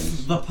 no, rules.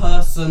 it's the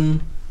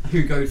person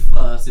who goes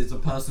first is the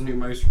person who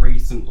most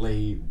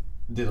recently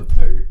did a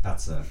poo.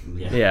 That's a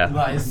Yeah.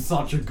 That is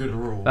such a good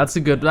rule. That's a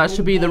good. That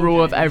should be the All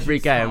rule of games every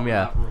should start game. with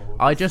Yeah. that rule.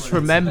 I It's just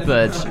like-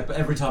 remembered. But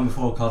every time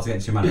before Cards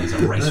Against Humanity, it's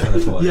a race for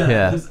the toilet.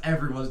 Yeah. Because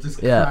everyone's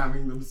just Yeah.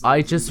 cramming themselves.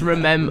 I just into it.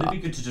 remember. It'd be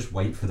good to just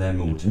wait for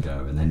them all to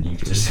go, and then you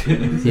just.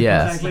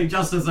 Yeah. Exactly.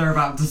 Just as they're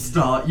about to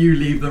start, you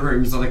leave the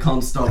room so they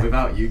can't start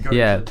without you. Go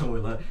Yeah. to the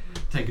toilet,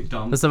 take a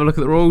dump. Let's have a look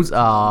at the rules.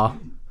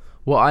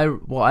 What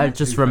I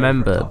just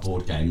remembered.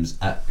 Board games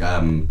at,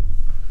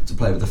 to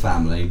play with the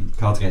family.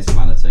 Cards Against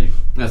Humanity.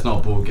 That's not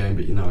a board game,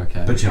 but you know,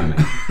 okay. But you know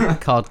what I mean.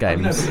 Card No,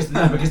 games.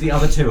 because the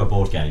other two are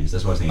board games.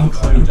 That's what I was thinking.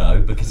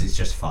 Cluedo, because it's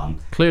just fun.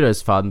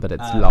 Cluedo's fun, but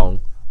it's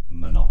long.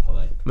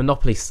 Monopoly.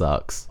 Monopoly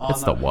sucks. Oh,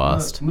 It's no, the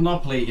worst.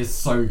 Monopoly is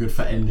so good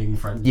for ending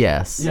friendships.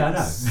 Yes. Yeah, I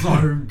know.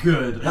 So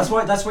good. That's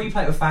why you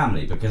play it with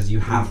family, because you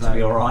have to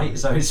be alright.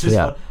 So it's just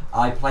Yeah. like,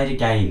 I played a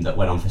game that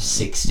went on for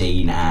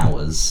 16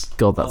 hours.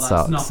 God, that Well, that's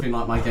sucks. nothing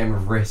like my game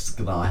of Risk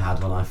that I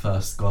had when I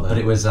first got it. But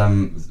it was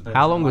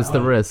How long was the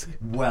risk?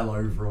 well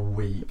over a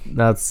week.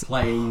 That's.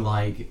 Playing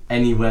like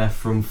anywhere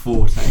from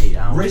 4 to 8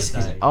 hours Risk a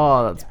is- day.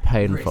 Oh, that's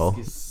painful.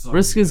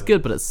 Risk is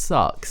good, but it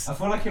sucks. I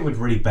feel like it would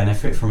really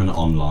benefit from an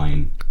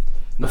online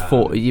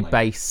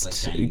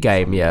Based like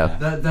game, yeah.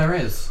 from There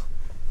is.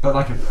 But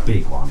like a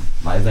big one.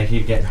 Like if they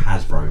could get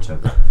Hasbro to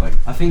like.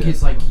 I think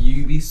it's like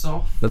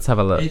Ubisoft. Let's have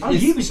a look. It- Oh,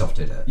 it's- Ubisoft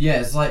did it.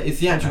 Yeah, it's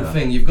the actual Yeah.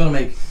 thing. You've got to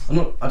make.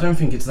 I don't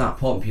think it's that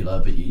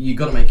popular, but you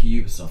got to make a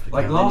Ubisoft account.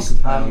 Like then you can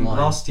play online.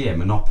 last year,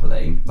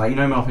 Monopoly. Like you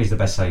know, Monopoly's the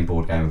best-selling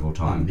board game of all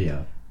time.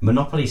 Yeah.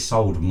 Monopoly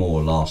sold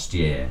more last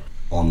year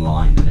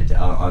online than it did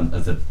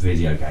of the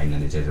video game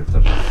than it did of the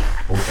board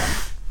game.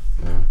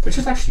 Yeah. Which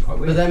is actually quite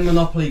But weird. then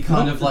Monopoly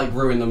kind of like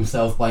ruined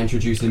themselves by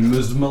introducing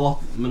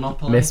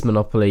Monopoly. Miss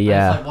Monopoly, And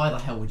yeah. It's like, why the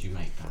hell would you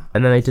make that?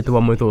 And then they did the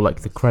one with all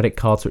like the credit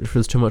cards, which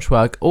was too much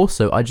work.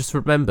 Also, I just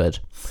remembered.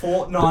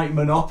 Fortnite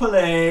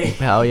Monopoly.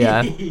 Hell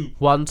yeah.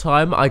 One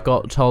time I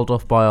got told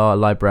off by our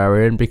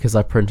librarian because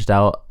I printed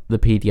out the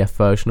PDF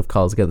version of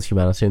Cards Against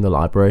Humanity in the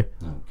library.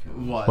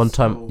 What, One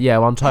time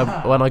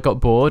when I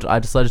got bored, I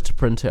decided to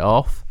print it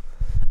off,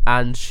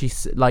 and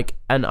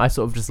and I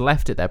sort of just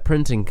left it there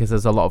printing because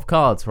there's a lot of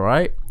cards,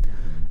 right?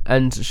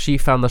 And she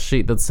found the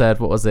sheet that said,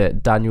 what was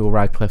it, Daniel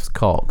Radcliffe's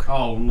cock.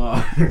 Oh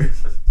no.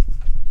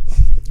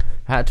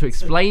 I had to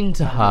explain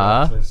to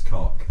her. Radcliffe's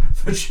cock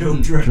for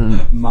children.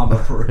 Mum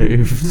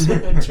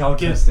approved. Child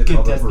tested, Kid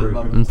mum tested, approved.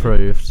 mum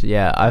Improved,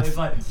 yeah. It's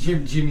like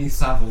Jimmy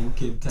Savile,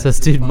 kid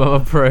Tested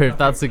mum approved.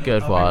 That's a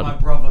good I one. think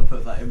my brother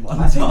put that in one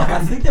I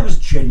time. think there was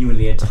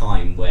genuinely a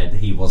time where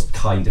he was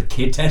kind of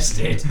kid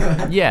tested.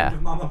 Yeah.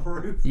 Mum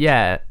approved.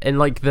 Yeah, in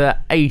like the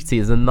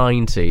 80s and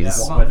 90s.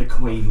 Yeah. What, where the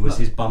Queen was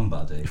his bum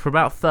buddy? For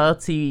about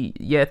 30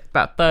 years,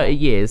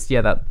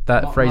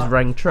 that phrase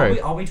rang true.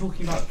 Are we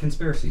talking about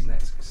conspiracies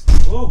next?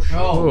 Oh, shit.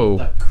 Oh.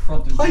 that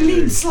crud. I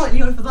leaned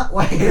slightly over that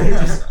way.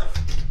 Just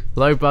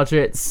Low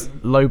budget The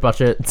low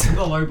budget.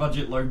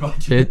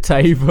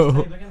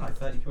 table. again, like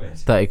 30 quid.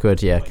 30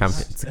 quid, yeah.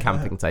 It's a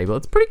camping table.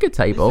 It's a pretty good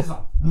table. This is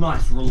a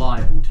nice,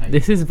 reliable table.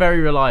 This is very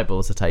reliable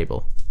as a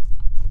table.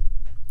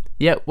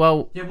 Yeah,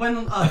 well, Yeah, when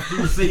on earth do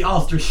you see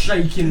us just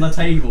shaking the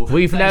table?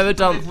 We've There's never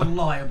done- this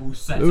reliable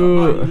setup.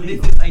 Ooh. Like, this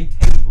is a table,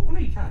 Well,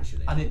 you can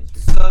actually. and it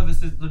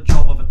services the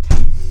job of a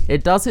table.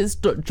 it does its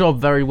job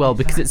very well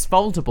because it's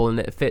foldable and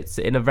it fits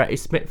in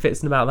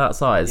fits in about that Yeah,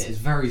 size. it's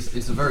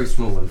a very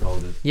small one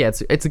folded. Yeah,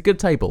 it's a good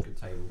table.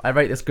 Good table. I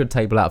rate this good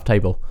table out of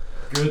table.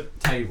 Good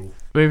table.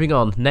 Moving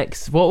on.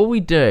 Next, what were we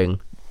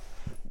doing?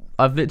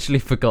 I've literally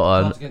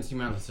forgotten. Cards Against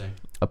Humanity.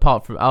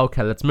 Apart from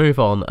okay, let's move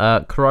on.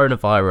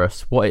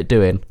 Coronavirus. What it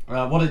doing?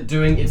 What it's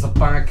doing, it's a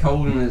bad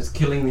cold and it's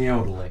killing the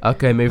elderly.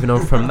 Okay, moving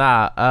on from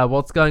that.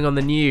 What's going on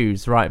the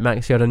news? Right,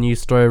 Max, you had a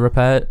news story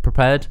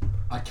prepared.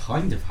 I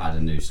kind of had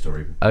a news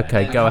story.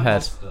 Okay, Yeah, go I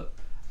ahead. lost it.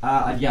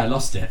 Yeah, I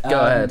lost it. Go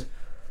ahead.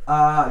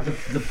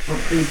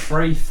 The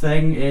brief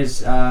thing is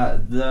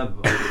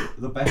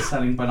the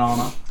best-selling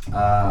banana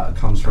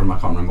comes from I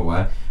can't remember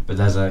where, but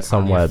there's currently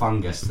Somewhere. a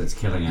fungus that's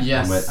killing it,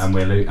 Yes. and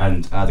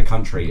the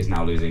country is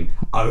now losing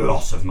a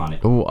lot of money.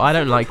 Oh, I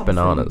don't like Come from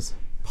bananas.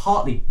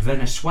 Partly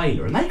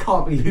Venezuela, and they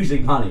can't be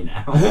losing money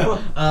now.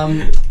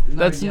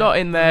 That's not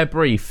in their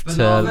brief to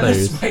Bananas.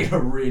 lose.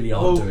 Venezuela really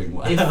aren't doing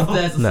well. If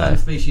there's a No. certain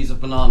species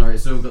of banana,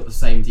 it's all got the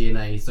same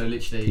DNA, so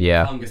literally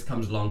Yeah. fungus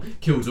comes along,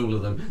 kills all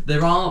of them.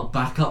 There are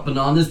backup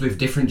bananas with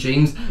different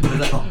genes,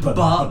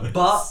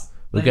 but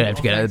We're gonna have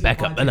to get a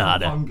backup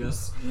banana.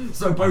 Fungus.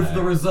 So both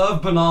the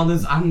reserve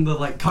bananas and the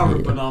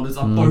current bananas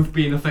are both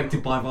being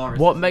affected by viruses.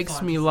 What makes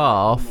me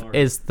laugh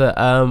is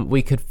that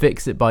we could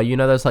fix it by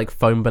those like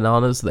foam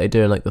bananas that they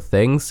do in like the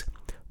things.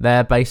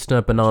 They're based on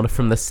a banana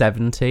from the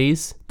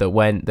 70s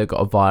that got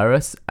a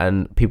virus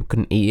and people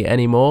couldn't eat it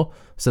anymore.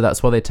 So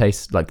that's why they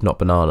taste like not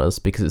bananas,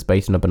 because it's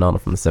based on a banana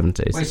from the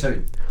 70s.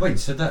 Wait,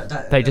 so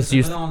that They just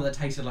used- banana that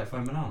tasted like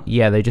foam banana.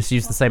 Yeah, they just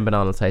use the same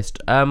banana taste.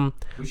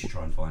 We should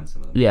try and find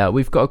some of them. Yeah,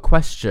 we've got a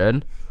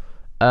question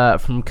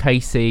from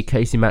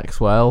Casey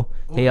Maxwell.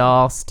 He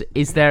asked,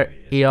 "Is there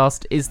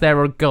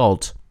a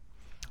god?"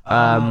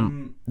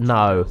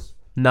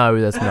 No,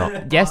 there's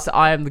not. Yes,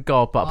 I am the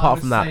god, but apart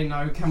from that, say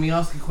no. Can we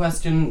ask a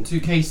question to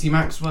Casey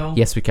Maxwell?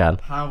 yes, we can.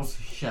 How's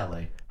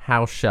Shelley?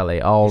 How's Shelley?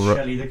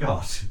 Shelley the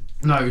god.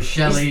 No,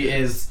 Shelley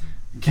is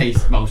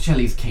Casey. Well,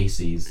 Shelley's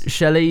Casey's.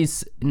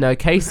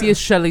 Casey is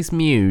Shelley's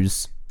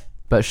muse,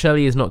 but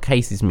Shelley is not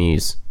Casey's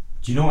muse.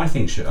 Do you know what I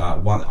think?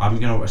 I'm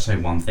going to say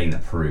one thing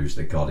that proves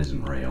that God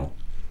isn't real.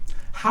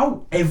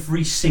 How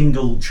every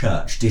single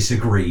church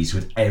disagrees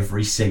with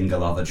every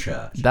single other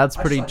church. That's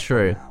I pretty just like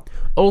true. that out.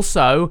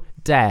 Also,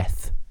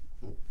 death.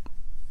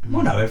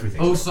 Well, no,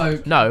 everything.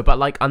 Also, No, but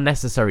like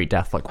unnecessary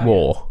death, like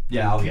war.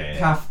 yeah,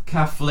 yeah.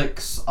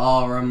 Catholics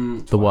are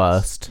The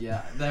worst.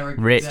 Yeah, they're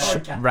Rich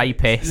They're,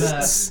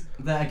 rapists.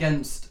 they're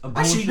against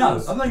abortions. Actually,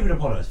 no, I'm not even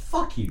apologise.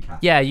 Fuck you, Cat.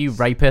 Yeah, you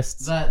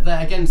rapists.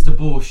 They're against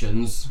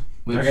abortions.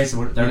 Which,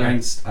 They're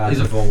against is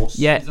a- divorce.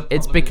 Yeah, It's a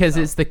it's problem because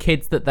itself. it's the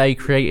kids that they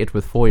created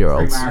with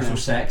 4-year-olds. Premarital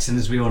sex, and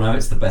as we all know,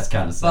 it's the best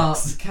kind of But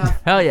sex.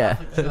 Hell yeah.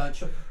 Catholic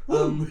Church,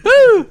 Woo!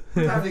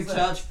 Catholic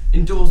Church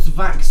endorse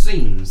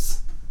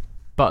vaccines,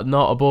 But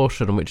not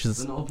abortion, which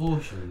is but not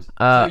abortions.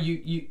 Uh, So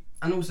you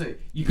and also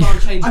you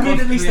can't change. I mean,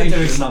 God's at least they're doing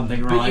creation,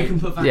 something, But you right? can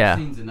put Yeah.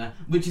 vaccines in there,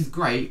 which is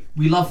great.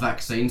 We love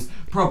vaccines.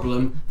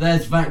 Problem: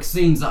 there's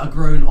vaccines that are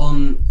grown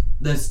on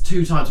there's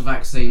two types of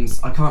vaccines.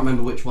 I can't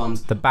remember which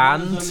ones. The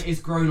band. One of them is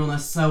grown on a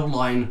cell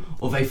line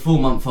of a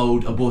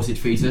 4-month-old aborted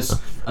fetus.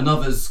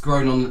 Another's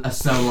grown on a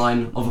cell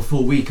line of a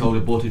 4-week-old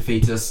aborted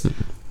fetus.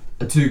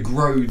 To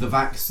grow the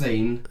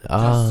vaccine,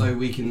 just so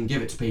we can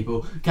give it to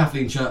people.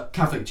 Catholic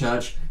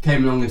Church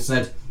came along and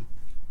said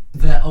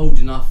they're old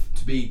enough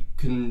to be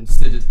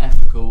considered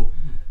ethical.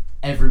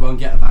 Everyone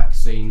get a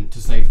vaccine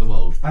to save the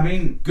world. I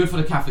mean, good for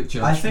the Catholic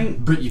Church. I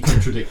think, but you're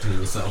contradicting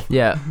yourself.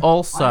 Yeah.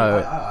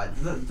 Also,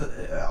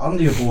 on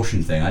the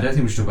abortion thing, I don't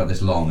think we should talk about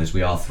this long, as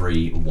we are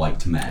 3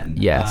 white men.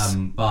 Yes.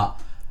 But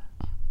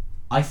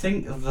I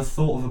think the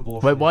thought of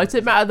abortion. wait, why does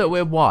it matter that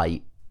we're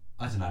white?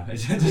 I don't know.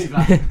 It's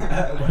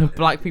just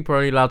Black people are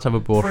only allowed to have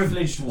abortion.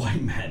 privileged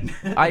white men.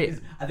 I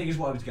think is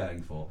what I was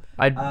going for.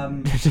 I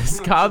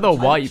just cut out the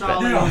white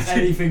Charlie bit. is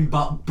anything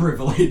but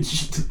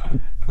privileged.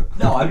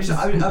 No, I was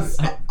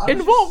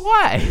In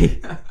what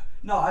way?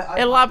 No,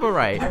 I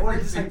Elaborate. I wanted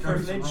to say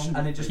privileged,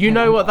 and it just. You came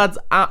know out what? wrong. That's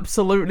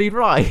absolutely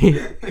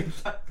right.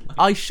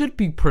 I should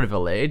be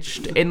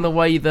privileged in the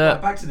way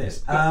that. Back to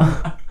this.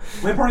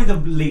 We're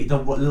probably the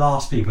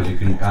last people who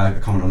can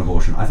comment on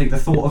abortion. I think the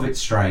thought of it's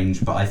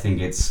strange, but I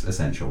think it's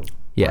essential.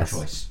 Yes. By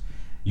choice.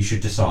 You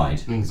should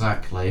decide.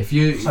 Exactly. If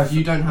you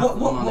don't have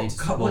the money to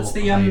support what's a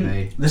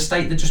baby. the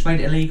state that just made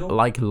it illegal?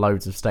 Like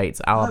loads of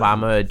states,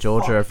 Alabama,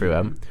 Georgia, fuck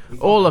everywhere, you.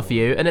 all of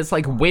you, and it's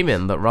like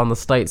women that run the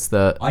states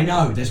that. I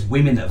know. There's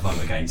women that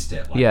vote against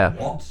it. Like, Yeah.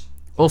 What?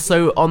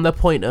 Also, on the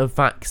point of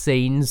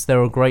vaccines,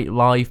 they're a great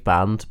live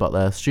band, but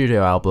their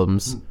studio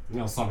albums,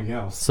 No, something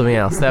else. something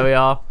else. There we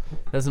are.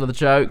 There's another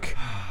joke.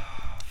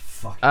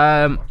 Fuck.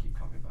 I keep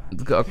coming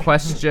back. got a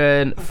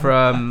question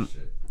from.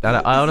 And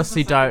I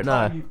honestly don't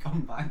know. You've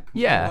come back.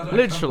 Yeah,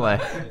 literally.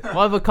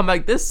 Why have I come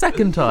back this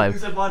second time? You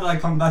said, why did I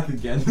come back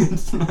again?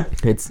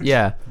 It's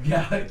yeah.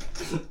 Yeah.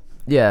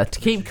 Yeah, to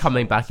keep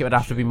coming back, it would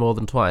have to be more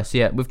than twice.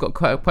 Yeah, we've got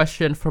quite a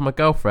question from a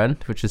girlfriend,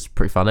 which is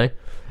pretty funny.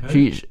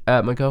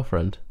 My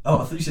girlfriend. Oh,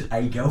 I thought you said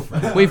a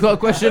girlfriend. We've got a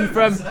question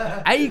from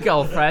a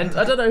girlfriend.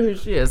 I don't know who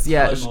she is.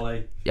 Yeah, Hello,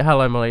 Molly.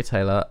 hello, Molly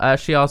Taylor.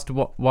 She asked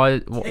why.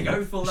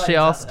 Go full She names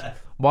asked, out there.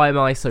 "Why am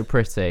I so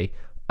pretty?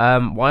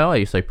 Why are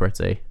you so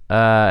pretty?" You're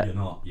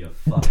not. You're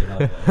fucking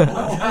ugly.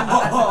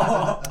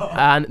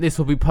 And this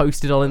will be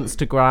posted on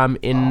Instagram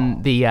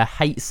in the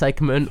hate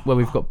segment, where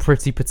we've got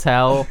Priti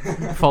Patel,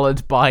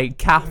 followed by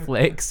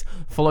Catholics,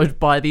 followed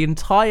by the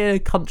entire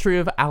country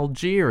of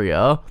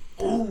Algeria,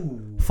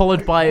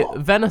 followed by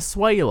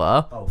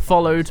Venezuela,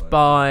 followed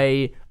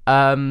by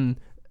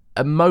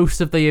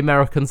most of the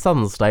American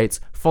Southern states,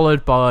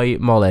 followed by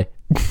Molly.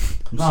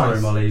 I'm sorry,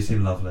 Molly. You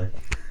seem lovely.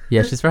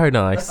 Yeah, she's very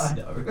nice. I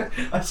know.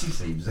 She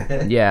seems.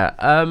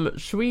 Yeah.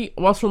 Should we,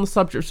 whilst we're on the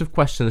subject of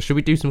questions, should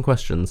we do some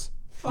questions?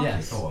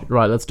 Yes. Go on.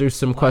 Right, let's do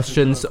some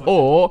questions.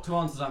 Or To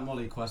answer that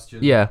Molly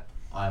question, yeah,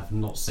 I have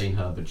not seen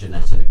her, but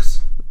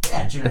genetics.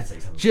 Yeah,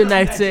 genetics.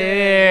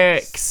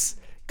 genetics.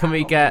 Can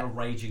we get? A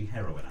raging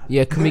heroin addict.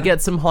 Yeah, can we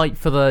get some hype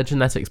for the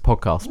genetics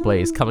podcast,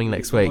 please? Coming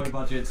next week. Low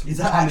budget. Is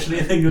that actually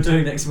a thing you're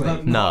doing next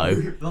week? No.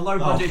 The low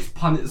budget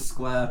Punnett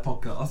Square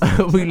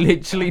podcast. We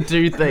literally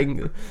do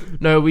things.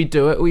 No, we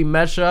do it. We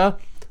measure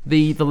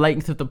the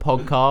length of the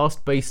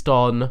podcast based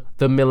on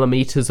the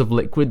millimeters of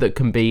liquid that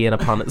can be in a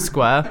Punnett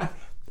square,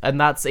 and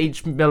that's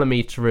each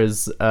millimeter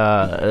is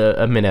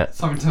a minute.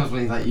 Something tells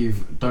me that you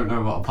don't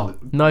know what a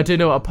Punnett. No, I do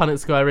know what a Punnett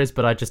square is,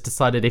 but I just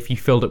decided if you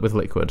filled it with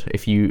liquid,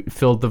 if you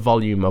filled the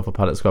volume of a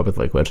Punnett square with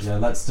liquid. Yeah,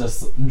 let's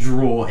just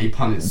draw a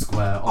Punnett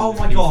Square. On Oh a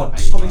my piece god, of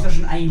stop paper. being such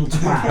an anal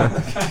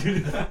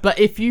twat. But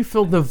if you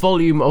filled the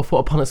volume of what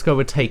a Punnett square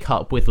would take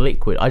up with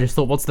liquid, I just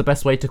thought, what's the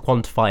best way to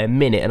quantify a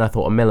minute? And I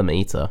thought a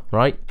millimeter,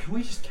 right? Can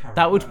we just carry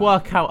That would on?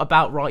 work out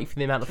about right for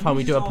the amount of time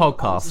we do a Can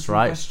just answer podcast, some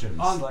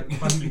right?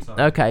 questions?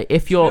 Okay,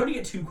 if We you're, only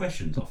get 2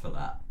 questions off of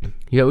that.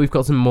 yeah, we've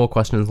got some more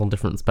questions on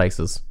different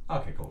spaces.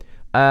 Okay, cool.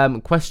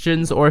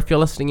 Questions, or if you're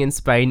listening in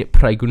Spain,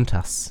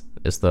 preguntas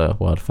is the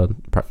word for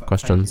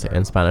questions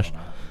in Spanish.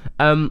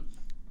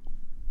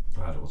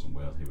 Glad it wasn't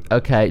Will. He would.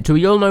 Okay, do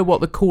we all know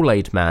what the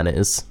Kool-Aid Man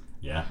is?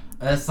 Yeah.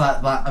 It's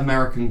that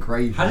American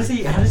gravy. How does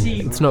he?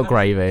 It's not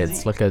gravy,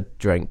 it's like a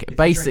drink.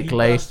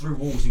 Basically, he bursts through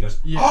walls and goes,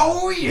 Yeah.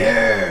 "Oh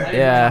yeah!"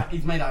 yeah.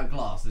 He's made out of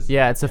glass, isn't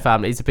Yeah, it's a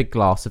family. It's a big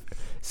glass.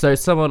 So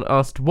someone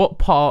asked, what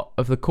part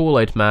of the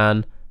Kool-Aid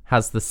Man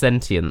has the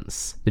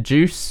sentience? The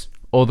juice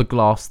or the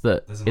glass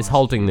that There's an is ice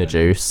holding the cube in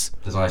it. juice?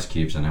 There's ice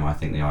cubes in him. I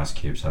think the ice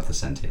cubes have the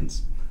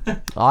sentience.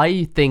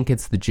 I think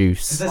it's the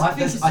juice. I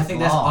think it's I think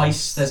there's glass.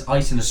 ice. There's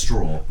ice in a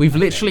straw. We've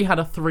literally had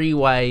a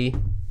 3-way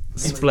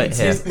split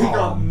here. We've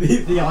got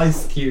the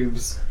ice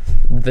cubes,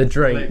 The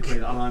drink. liquid,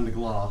 and I'm the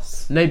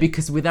glass. No,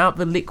 because without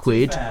the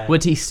liquid, fair.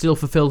 would he still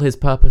fulfill his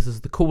purpose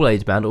as the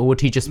Kool-Aid Man, or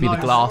would he just be No,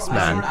 the glass I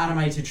saw an man?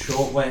 animated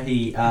short where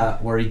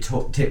he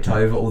tipped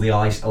over, all the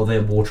ice, all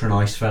the water and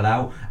ice fell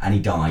out, and he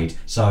died.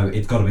 So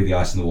it's got to be the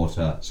ice and the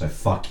water. So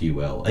fuck you,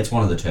 Will. It's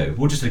one of the two.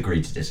 We'll just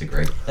agree to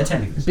disagree. They're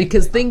technically the same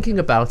Because thing. thinking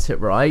about it,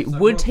 right,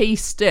 would he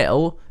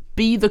still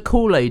be the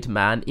Kool-Aid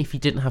man if he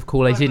didn't have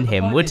Kool-Aid in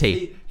him, would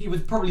he? He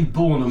was probably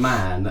born a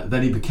man,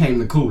 then he became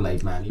the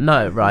Kool-Aid man.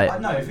 No, right.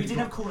 No, if he didn't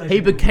have Kool-Aid, He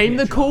became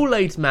the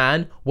Kool-Aid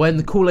man when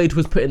the Kool-Aid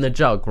was put in the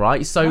jug,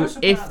 right? So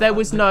if there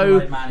was the no...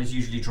 Kool-Aid man is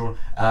usually drawn,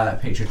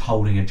 pictured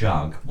holding a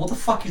jug. What the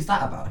fuck is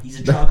that about? He's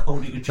a jug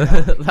holding a jug.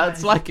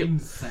 That's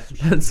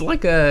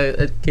like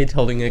a kid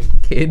holding a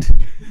kid.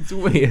 It's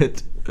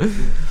weird. I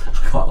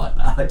quite like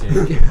that idea.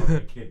 Holding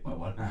a kid by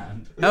one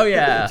hand. Oh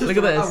yeah, Just look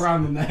at this.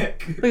 around the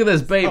neck. Look at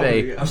this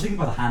baby. I was thinking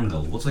about the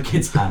handle. What's the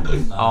kid's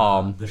handle?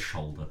 Arm. The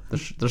shoulder.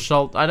 The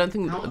shoulder. I don't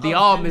think the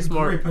arm is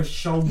more. Grip a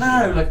shoulder.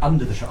 No, like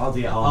under the shoulder. Oh,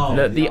 the arm.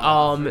 No, the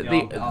arm. the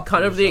The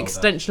kind of the shoulder.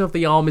 extension of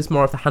the arm is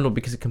more of the handle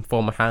because it can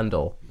form a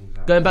handle.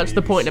 Going back to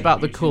the point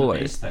about the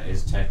Kool-Aid. That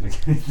is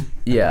technically.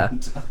 Yeah.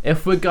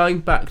 If we're going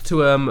back to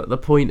the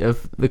point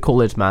of the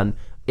Kool-Aid man,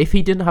 if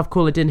he didn't have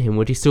Kool-Aid in him,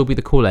 would he still be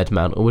the Kool-Aid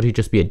man, or would he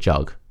just be a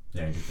jug?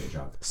 Yeah, just be a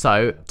jug.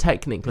 So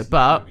technically,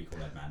 but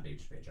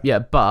yeah,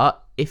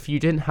 but if you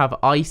didn't have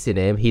ice in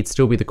him, he'd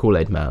still be the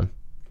Kool-Aid man.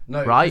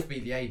 No, Right? it'd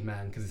just be the Aid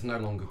man because it's no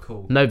longer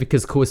cool. No,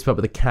 because cool is spelled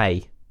with a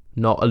K,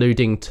 not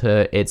alluding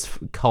to its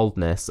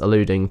coldness,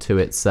 alluding to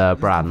its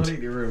brand.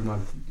 Completely ruined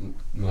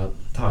my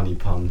tiny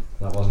pun.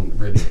 That wasn't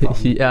really a pun.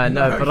 Yeah,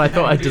 no, but I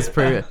thought I'd just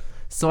prove it.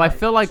 So I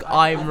feel like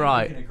I'm I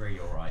right. can agree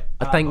you're right.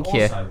 Thank but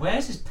you. Also,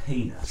 where's his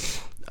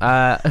penis?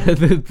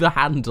 The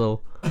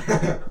handle.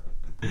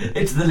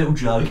 It's the little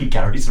jug he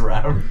carries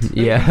around.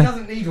 He Yeah.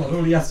 doesn't need one.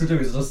 All he has to do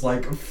is just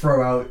like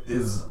throw out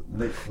his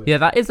liquid. Yeah,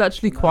 that is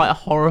actually quite a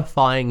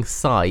horrifying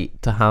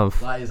sight to have.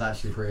 That is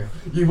actually pretty.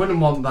 You wouldn't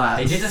want that.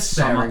 They did a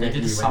staring summer. They at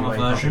did a you when you summer wake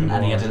up in version, the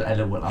and he had morning. a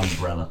little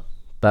umbrella.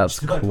 That's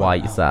Should I point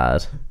quite out?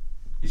 sad.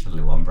 He's got a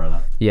little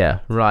umbrella. Yeah,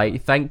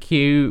 right. Thank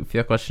you for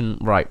your question.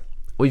 Right.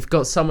 We've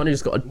got someone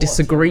who's got a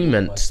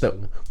disagreement. That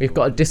we've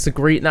got a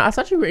disagree. Now that's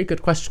actually a really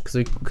good question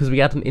because we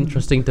had an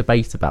interesting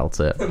debate about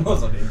it. It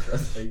wasn't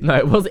interesting. No,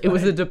 it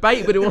was a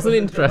debate, but it wasn't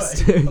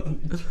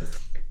interesting.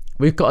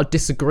 We've got a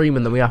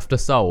disagreement that we have to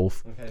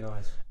solve. Okay,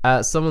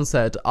 nice. Someone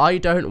said, I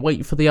don't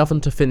wait for the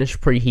oven to finish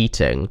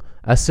preheating.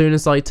 As soon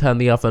as I turn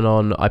the oven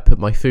on, I put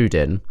my food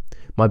in.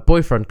 My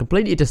boyfriend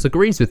completely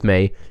disagrees with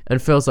me and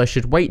feels I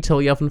should wait till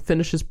the oven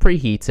finishes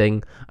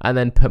preheating and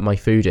then put my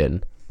food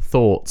in.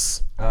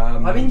 Thoughts?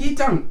 I mean, you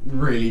don't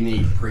really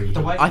need preheat.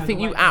 I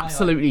think you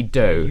absolutely You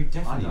do.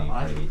 definitely need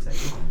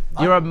preheating.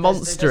 You're a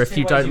monster if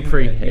you don't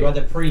preheat. You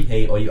either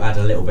preheat or you add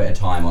a little bit of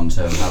time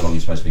onto how long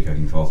you're supposed to be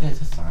cooking for.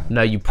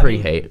 No, you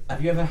preheat.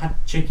 Have you ever had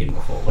chicken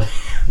before?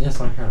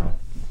 Yes, I have.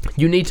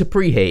 You need to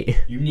preheat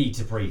You need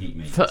to preheat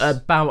meat. for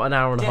about an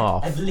hour and a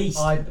half. At least.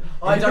 I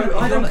If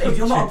don't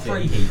you're not a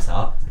cook chicken.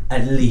 preheater,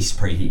 at least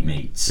preheat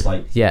meats.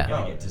 Like Yeah. you're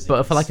gonna get disease.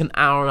 But for like an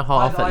hour and a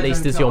half I at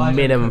least don't is cook- your I don't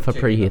minimum cook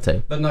for chicken.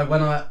 preheating. But no,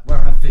 when I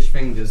have fish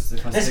fingers,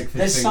 if I stick fish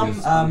There's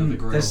fingers under the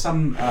grill. there's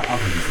some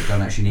ovens that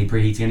don't actually need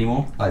preheating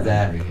anymore. Like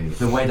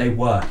the way they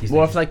work is More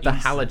they of just like the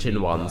instantly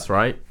halogen ones, work.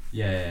 right?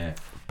 Yeah.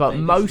 But They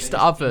just- most they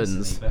just ovens,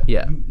 instantly- but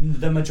yeah.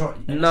 The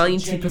majority.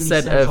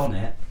 90% of of- on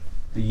it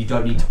that you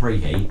don't need to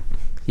preheat.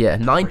 Yeah,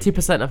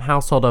 90% of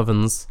household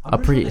ovens I'm are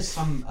pretty sure there's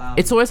preheat. some,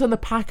 It's always on the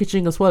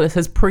packaging as well. It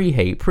says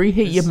preheat. Preheat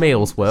there's your some-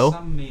 meals, Will.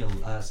 Some meal.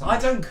 Some, I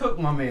don't cook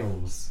my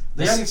meals.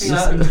 The there's only thing I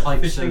certain cook is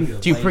types fish of fingers.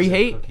 Do you ways of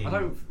preheat? cooking.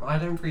 I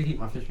don't preheat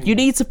my fish fingers. You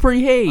need to I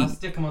preheat.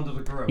 stick them under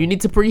the grill. You need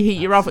to preheat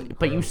your That's oven, some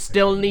but you grilled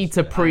still fish need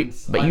to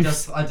fingers. but I you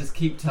just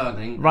keep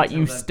turning. Right, until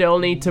you they're still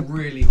need to-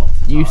 really hot.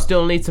 to you touch.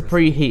 still need to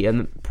preheat,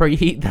 and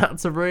preheat,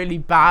 that's a really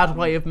bad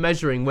way of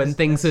measuring when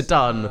things are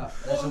done.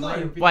 There's a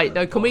way of- Wait,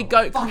 no, can we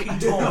go? Fucking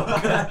talk.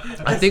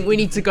 I think we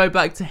need to go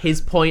back to his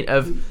point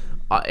of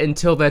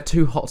until they're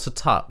too hot to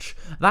touch.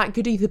 That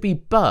could either be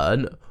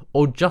burnt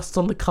or just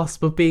on the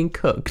cusp of being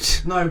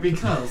cooked. No,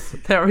 because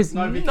There is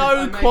no, no, because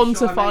I make sure- I make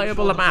sure quantifiable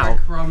the amount.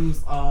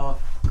 breadcrumbs are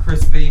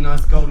crispy,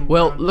 nice golden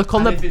Well, brown. look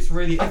on and the- if it's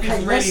really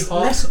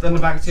hot, then the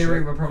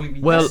bacteria will probably be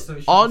Well, dead, so it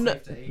should on be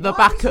safe to eat. the Why are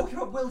back we of talking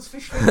about Will's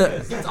fish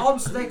fingers?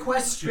 Answer their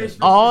question. Fish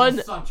on-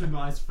 fingers are such a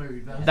nice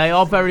food. they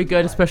are very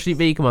good, especially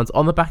vegan ones.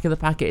 On the back of the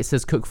packet, it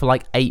says cook for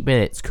like 8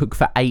 minutes. Cook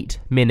for 8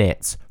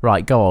 minutes.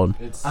 Right, go on.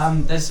 It's,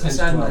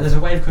 There's a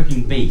way of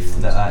cooking beef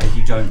that if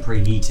you don't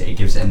preheat it, it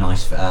gives it a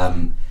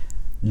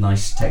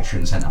nice texture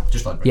in the centre,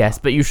 just like bread. Yes,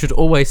 but you should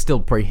always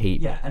still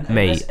preheat Yeah, and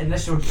meat.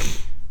 unless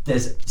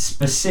there's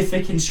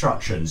specific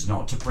instructions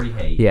not to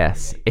preheat.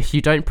 Yes, if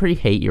you don't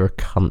preheat, you're a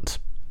cunt.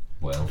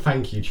 Well,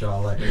 thank you,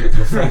 Charlie. your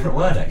favourite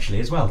word actually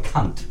as well,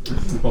 cunt.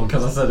 Well,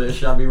 because I said it at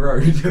Shabby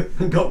Road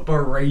and got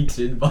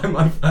berated by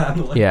my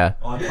family. Yeah.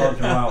 I can't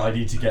go out. I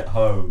need to get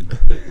home.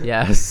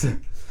 Yes.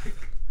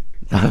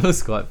 That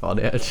was quite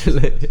funny,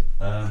 actually.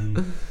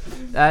 Um,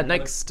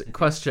 Next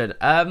question.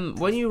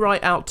 When you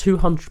write out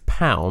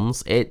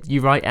 £200,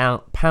 you write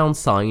out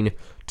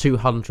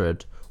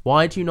 £200.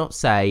 Why do you not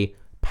say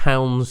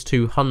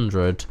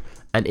 £200?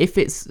 And if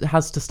it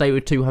has to stay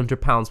with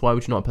 £200, why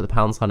would you not put the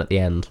 £sign at the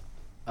end?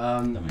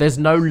 There's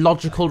no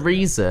logical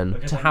reason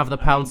to have the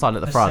 £sign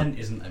at the front.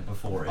 Isn't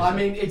before it? I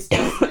mean, it's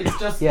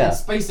just Yeah.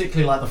 it's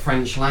basically like the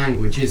French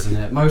language, isn't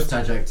it? Most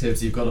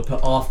adjectives you've got to put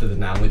after the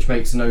noun, which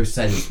makes no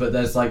sense. But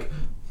there's like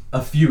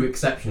a few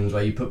exceptions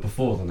where you put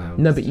before the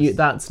noun. No, It's but just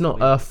that's not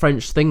a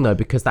French thing though,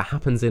 because that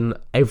happens in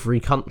every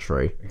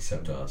country.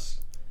 Except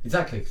us.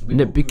 exactly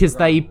No, because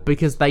they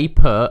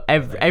put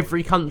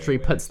every country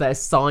puts their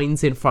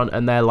signs in front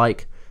and their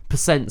like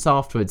percents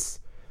afterwards.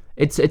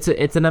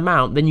 It's an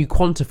amount. Then you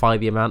quantify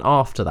the amount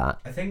after that.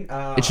 I think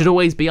It should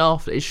always be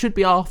after. It should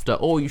be after,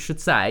 or you should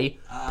say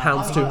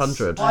pounds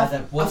 200.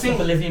 What's the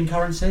Bolivian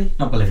currency?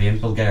 Not Bolivian,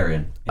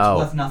 Bulgarian. It's Oh.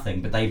 worth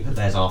nothing, but they put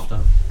theirs after.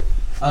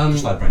 Um,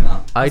 Just like bring that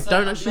up. I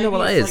don't actually know what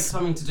that maybe it's is.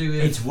 like something to do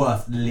with. It's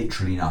worth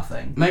literally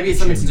nothing. Maybe it's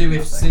something to do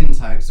with Genuinely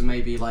syntax and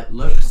maybe like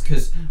looks,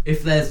 because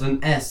if there's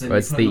an S and Well, you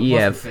it's put the an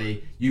EF.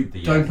 apostrophe, you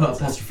The don't EF, put that's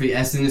it. apostrophe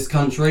S in this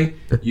country.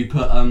 You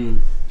put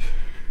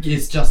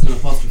it's just an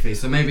apostrophe.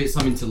 So maybe it's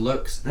something to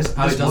looks. This-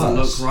 How this it doesn't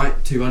works. look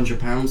right.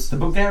 £200. The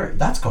Bulgarian,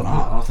 that's gone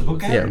up. The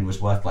Afterwards. Bulgarian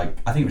was worth like,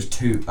 I think it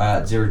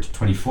was 0 to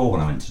 24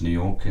 when I went to New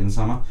York in the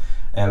summer.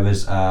 It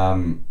was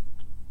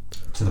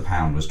to the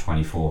pound was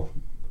 24.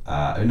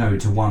 No,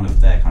 to one of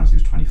their currency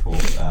was 24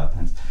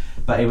 pence.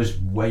 But it was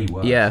way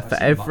worse. Yeah, I've for seen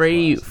much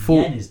every worse.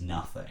 four- Yen is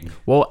nothing.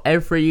 Well,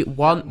 every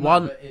one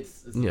But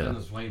it's yeah.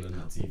 Venezuelan.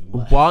 That's even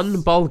less.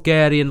 one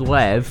Bulgarian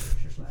lev,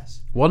 It's just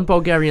less. one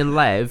Bulgarian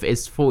lev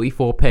is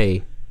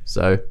 44p.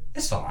 So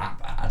It's not that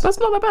bad. that's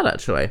not that bad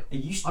actually.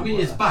 It used to I be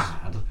mean, it's worse.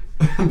 bad.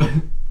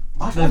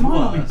 I There's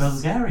might be worse.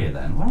 Bulgaria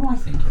then. What am I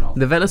thinking of?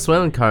 The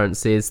Venezuelan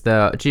currency is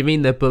the. Do you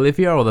mean the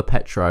Bolivia or the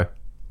Petro?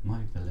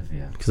 Might be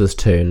Bolivia. Because there's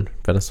two in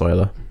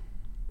Venezuela.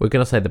 We're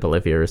gonna say the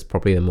Bolivia is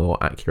probably the more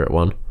accurate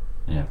one.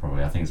 Yeah,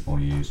 probably. I think it's more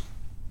used.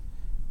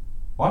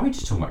 Why are we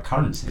just talking about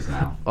currencies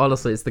now?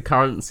 Honestly, it's the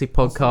currency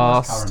What's the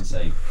worst podcast.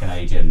 currency,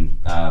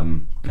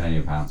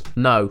 Canadian pounds.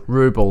 No,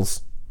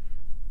 rubles.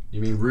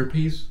 You mean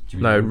rupees? Do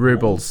you mean No,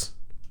 rubles?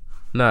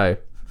 rubles.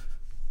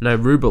 No,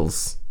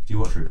 rubles. Do you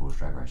watch RuPaul's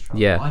Drag Race?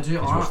 Charlie? Yeah. I do.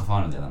 Did you watch the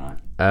final the other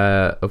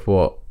night? Of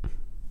what?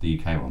 The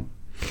UK one.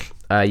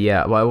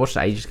 Yeah. Well, I watched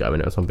it ages ago when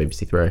it was on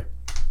BBC Three.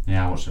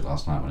 Yeah, I watched it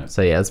last night when it.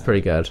 So yeah, it's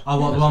pretty good. Oh,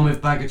 what, the one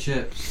with bag of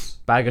chips?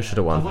 Bagger should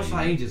have I won. watched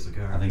that ages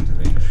ago. I think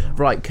Davina.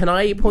 Right, can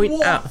I point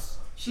What? out?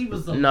 She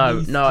was the No,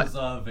 least no,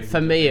 deserving. For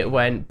me, it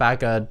went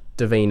Bagger,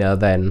 Davina,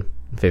 then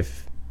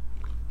Viv.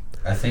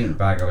 I think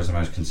Bagger was the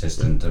most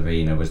consistent.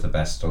 Davina was the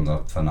best on the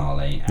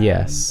finale. And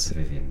Yes.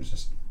 Vivian was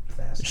just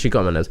there. She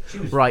got my nose. She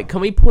was Right,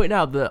 can we point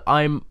out that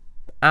I'm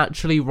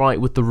actually right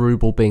with the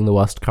ruble being the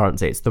worst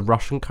currency? It's the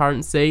Russian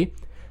currency.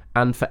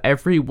 And for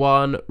every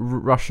one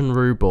Russian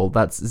ruble,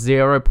 that's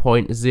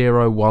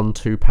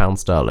 0.012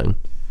 pounds sterling.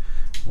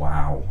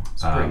 Wow.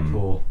 It's pretty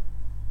poor.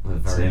 They're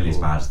It's very nearly as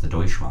poor. bad as the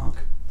Deutschmark.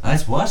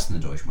 That's worse than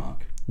the Deutschmark.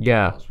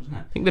 Yeah. Wasn't it?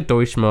 I think the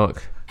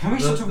Deutschmark. Can we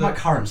stop talking about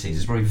currencies?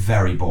 It's probably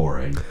very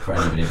boring for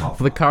anybody apart For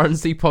from the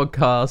currency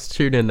podcast,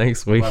 tune in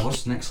next week. Right,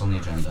 what's next on the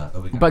agenda?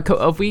 Are we going But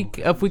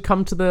have we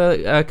come to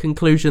the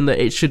conclusion that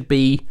it should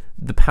be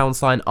the pound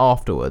sign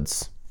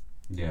afterwards?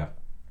 Yeah.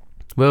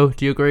 Will,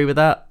 do you agree with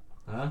that?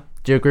 Huh?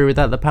 Do you agree with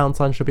that? The pound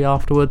sign should be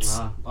afterwards?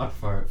 Nah, I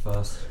prefer it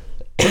first.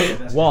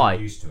 Why?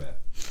 I'm used to it.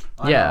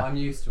 Yeah, I'm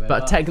used to it.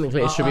 but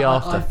technically it should be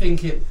after. I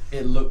think it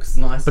looks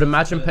nice. But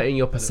imagine putting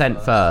your percent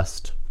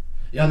first.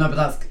 Yeah, no,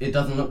 but it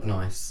doesn't look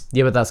nice.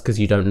 Yeah, but that's because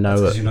you don't know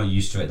Because it. you're not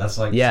used to it. That's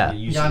like Yeah.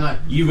 Yeah, I know.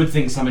 You would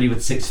think somebody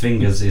with 6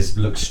 fingers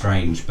looks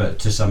strange, but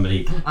to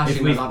somebody, Actually,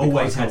 if no, we've that'd be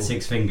always quite had cool.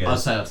 6 fingers, I'd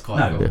say that's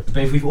quite no. cool. But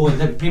if we've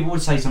always, people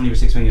would say somebody with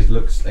 6 fingers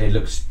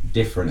looks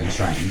different and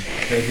strange.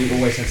 But if we've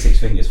always had 6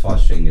 fingers,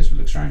 5 fingers would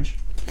look strange.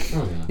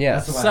 Oh, Yeah,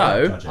 That's the way I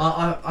so judge it.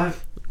 I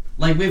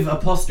like with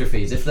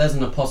apostrophes. If there's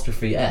an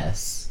apostrophe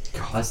S,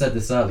 I said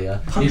this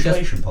earlier.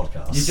 Punctuation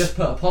podcast. You just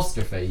put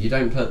apostrophe. You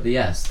don't put the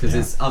S because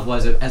Yeah. it's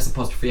otherwise a S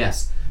apostrophe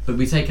S. But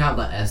we take out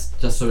that S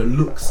just so it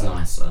looks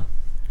nicer.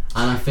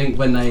 And I think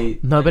when they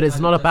no, but it's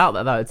kind not of about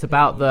that though. It's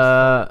about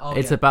the Oh,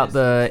 it's yeah, about it's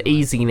the nicer.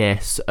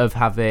 easiness of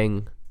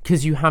having,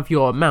 because you have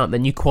your amount,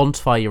 then you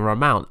quantify your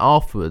amount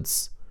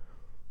afterwards.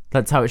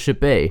 That's how it should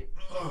be.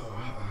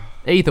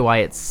 Either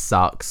way, it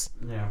sucks.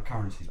 Yeah,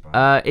 currency's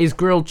bad. Is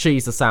grilled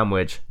cheese a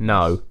sandwich?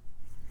 No,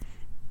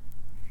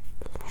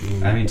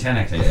 I mean,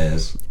 technically it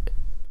is.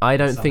 I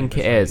don't Something think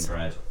it that's is.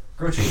 making bread.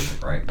 Grilled cheese is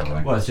great, by the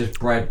way. Well, it's just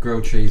bread,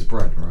 grilled cheese,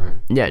 bread, right?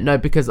 Yeah, no,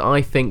 because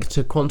I think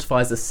to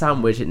quantify as a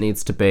sandwich, it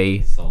needs to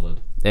be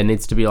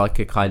like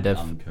a kind of.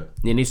 Uncooked.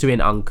 It needs to be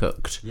an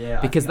uncooked. Yeah,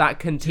 I because think that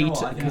can Do you know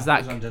teeter. what? I think Because that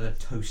that. goes under the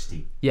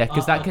toasty. Yeah,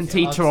 because that can I'd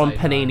teeter on say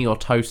panini no. or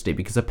toasty.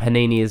 Because a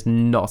panini is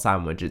not a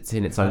sandwich; it's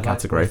in its own I'd like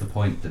to category. prove the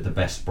point that the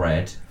best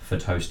bread for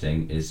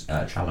toasting is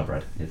challah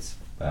bread. It's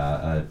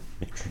a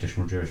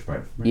traditional Jewish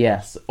bread.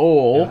 Yes, You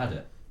or ever had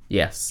it?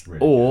 yes, Really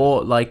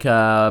or like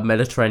a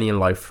Mediterranean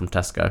loaf from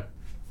Tesco,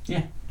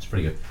 Yeah, it's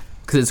pretty good.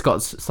 because it's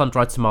got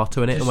sun-dried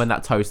tomato in it, and when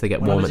that toast they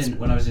get When I, warm, was it's in,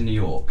 when I was in New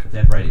York,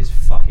 their bread is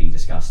fucking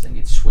disgusting.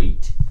 It's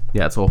sweet.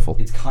 yeah, it's awful.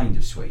 It's kind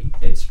of sweet.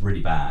 It's really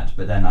bad.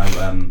 But then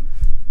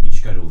you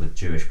just go to all the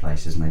Jewish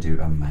places and they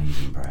do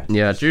amazing bread.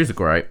 Yeah, Jews are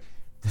great,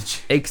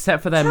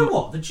 except for Do you them. know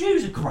what? The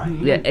Jews are great.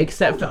 Yeah,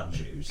 except Well done,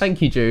 Jews.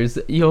 thank you, Jews.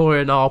 You're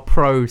in our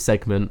pro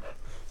segment.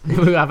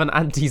 We have an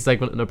anti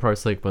segment and a pro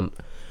segment.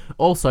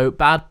 Also,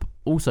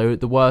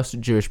 the worst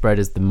Jewish bread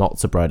is the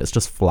matzah bread. It's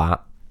just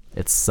flat.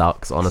 It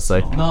sucks, honestly.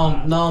 It's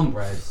Naan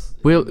bread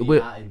We'll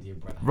That Indian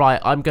bread. right.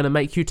 I'm gonna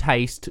make you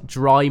taste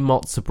dry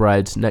matzo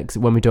bread next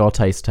when we do our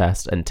taste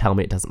test, and tell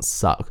me it doesn't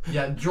suck.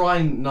 Yeah, dry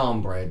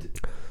naan bread.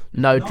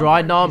 No,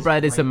 dry bread naan is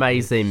bread is great with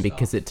amazing stuff.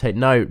 because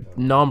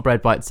naan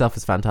bread by itself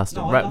is fantastic.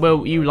 No, I love Well,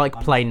 naan you bread. like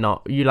I'm- plain naan.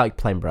 You like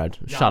plain bread.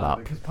 Yeah, Shut no, up.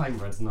 Because plain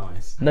bread's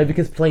nice. No,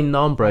 because plain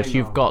naan bread, Plain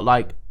you've naan. got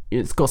like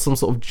it's got some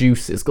sort of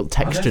juice. It's got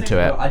I don't texture think to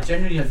it. I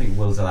genuinely don't think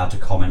Will's allowed to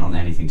comment on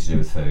anything to do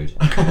with food.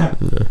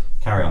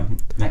 Carry on.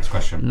 Next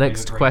question.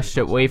 Next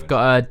question, we've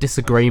got a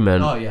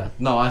disagreement. Oh yeah.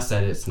 No, I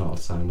said it's not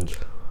a sandwich.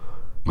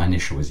 My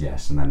initial was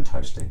yes, and then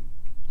toasty.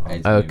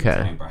 It's Okay.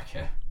 moving to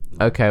bracket.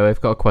 Okay, we've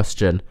got a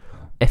question.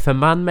 If a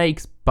man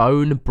makes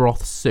bone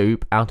broth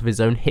soup out of his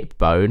own hip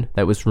bone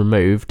that was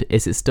removed,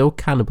 is it still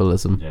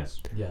cannibalism? Yes.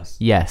 Yes.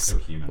 Yes. Still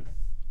human.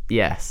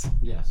 Yes.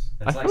 Yes.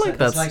 I feel like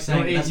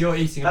that's- You're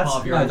eating a part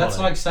of your own that's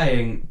body. like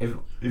saying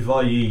if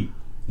I eat.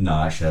 No,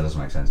 actually, that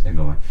doesn't make sense.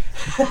 Ignore me.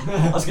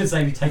 I was going to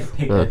say if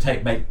you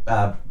take make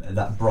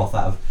that broth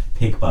out of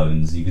pig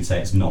bones, you could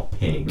say it's not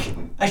pig.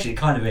 Actually, it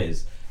kind of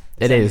is.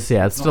 It is,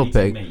 yeah, it's not still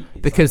eating big. meat,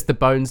 it's Because the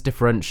bones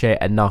differentiate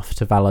enough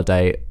to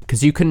validate.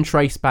 Because you can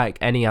trace back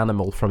any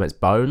animal from its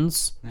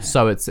bones,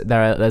 so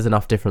there's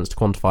enough difference to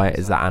quantify it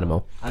as that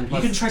animal. And you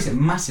can trace it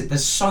massive.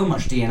 There's so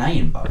much DNA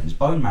in bones.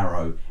 Bone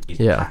marrow is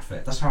packed for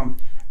it. That's how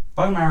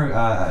bone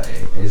marrow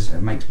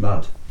makes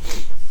blood.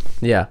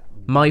 Yeah.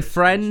 My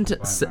friend... Bone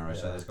marrow,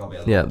 so there's got to be a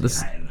lot Yeah, of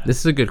this DNA in there.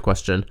 is a good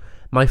question.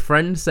 My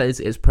friend says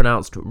it's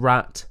pronounced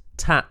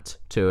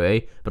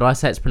rat-tat-tui, but I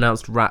say it's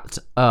pronounced rat-tui.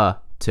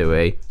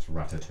 It's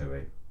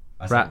ratatouille.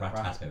 I say Rat-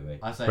 ratatouille.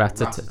 I say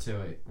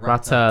Ratatouille.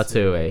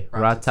 ratatouille.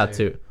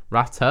 Ratatouille.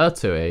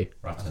 Ratatouille.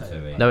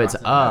 Ratatouille. No, it's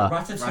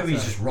Ratatouille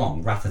is just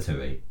wrong.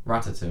 Ratatouille.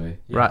 Ratatouille.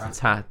 Yeah,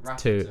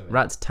 Rat-tat-tui.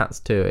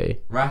 Rat-tat-tui.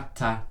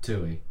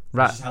 Ratatouille.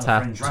 This is how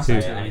the French say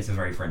it, and Rat-tat-tui. it's a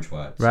very French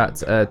word. so-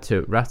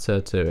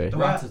 Ratatouille. The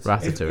way-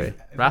 Ratatouille.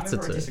 If I'm ever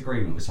Ratatouille. a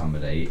disagreement with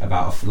somebody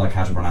about like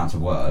how to pronounce a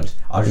word,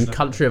 I'll just look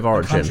Country of at the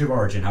origin. country of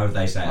origin, however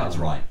they say it, it's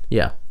right.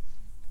 Yeah.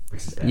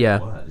 Because it's their Yeah.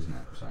 word, isn't it?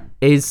 So.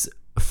 Is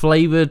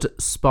flavoured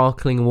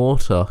sparkling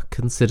water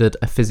considered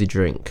a fizzy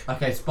drink?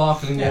 Okay,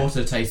 sparkling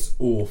water tastes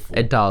awful.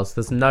 It does.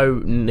 There's no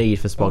need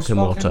for sparkling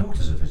water.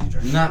 Water's a fizzy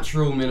drink.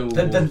 Natural mineral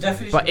The water.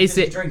 definition But of is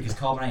fizzy it- drink is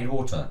carbonated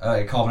water,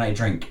 a carbonated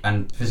drink,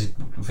 and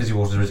fizzy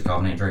water is a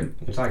carbonated drink.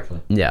 Exactly.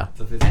 Yeah.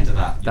 End of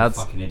that. You're That's-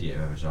 a fucking idiot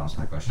whoever's asked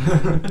that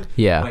question.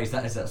 Yeah. Wait, is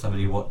that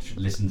somebody who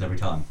listens every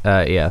time?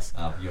 Yes.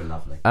 Oh, you're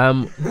lovely.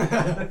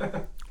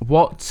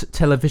 What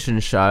television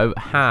show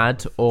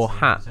had or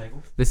had?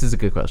 This is a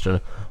good question.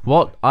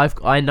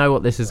 I know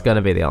what this is going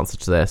to be the answer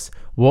to this.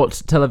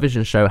 What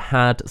television show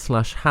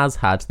had/has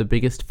had the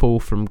biggest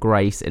fall from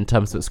grace in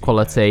terms of its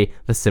quality?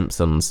 The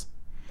Simpsons.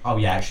 Oh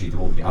yeah, actually,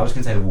 I was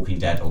going to say The Walking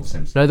Dead or The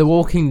Simpsons. No, The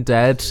Walking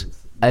Dead.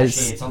 Actually,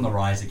 Is it's on the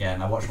rise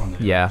again. I watched one of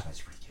the Yeah.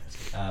 It's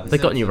really good. they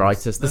got new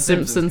writers? The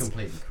Simpsons.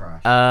 completely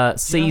crashed.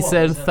 Season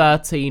There's a-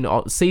 13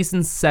 or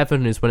season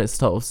 7 is when it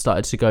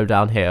started to go Do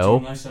downhill.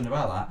 you know something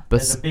about that? But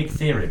There's a big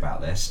theory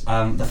about this.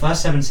 The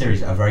first 7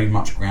 series are very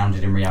much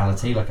grounded in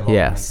reality. Like a lot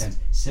Yes. of it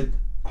makes sense.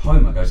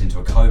 Homer goes into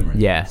a coma in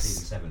Yes.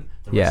 season 7.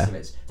 The Yeah. rest of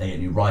it's they get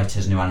new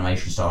writers, new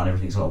animation style, and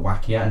everything's a lot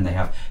wackier. And they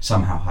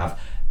somehow have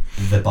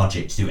the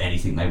budget to do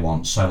anything they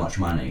want, so much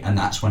money, and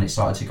that's when it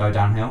started to go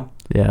downhill.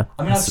 Yeah.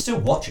 I mean, I'd still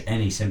watch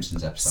any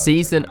Simpsons episode.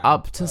 Season that come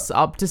out,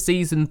 up to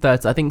season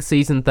 13. I think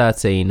season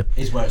 13.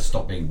 is where it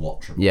stopped being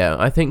watchable. Yeah,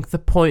 I think the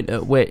point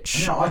at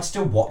which. You know, I'd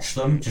still watch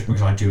them just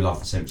because I do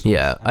love the Simpsons.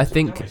 Yeah, And I it's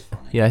think. always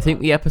funny, Yeah, I but- think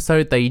the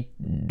episode they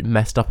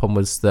messed up on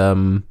was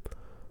the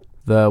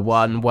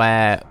one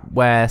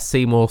where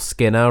Seymour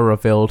Skinner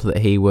revealed that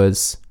he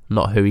was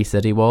not who he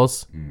said he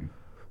was,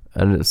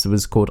 and it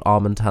was called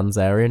Armin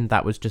Tanzarian.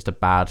 That was just a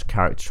bad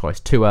character choice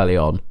too early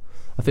on.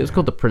 I think it's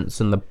called The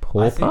Prince and the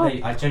Pauper.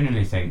 I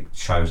genuinely think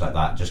shows like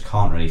that just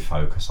can't really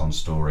focus on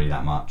story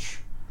that much.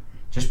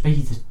 Just be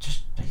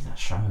that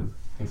show.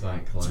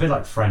 Exactly. It's a bit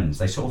like Friends.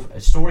 They sort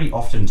of story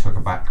often took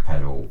a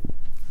backpedal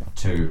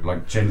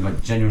to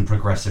genuine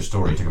progressive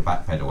story took a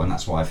backpedal, and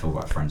that's what I feel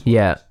about Friends.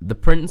 Yeah, The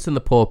Prince and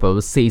the Pauper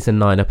was season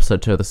 9,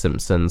 episode 2 of The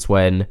Simpsons,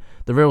 when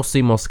the real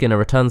Seymour Skinner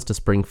returns to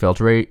Springfield,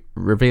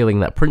 revealing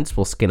that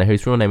Principal Skinner,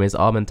 whose real name is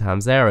Armin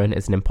Tamzarian,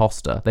 is an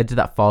imposter. They did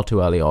that far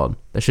too early on.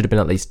 There should have been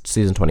at least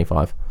season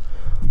 25.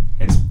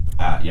 It's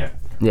yeah.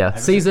 Yeah,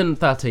 season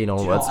 13 Do you know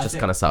onwards what I just think-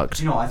 kind of sucked.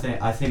 Do you know what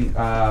I think?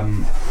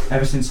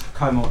 Ever since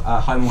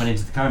Homer went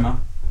into the coma,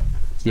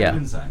 it's Yeah.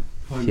 been the same.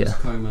 Homer's Yeah.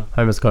 coma.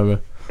 Homer's coma.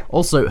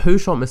 Also, Who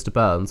Shot Mr.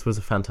 Burns was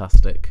a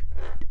fantastic.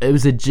 It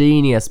was a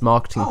genius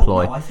marketing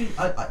ploy. No, I think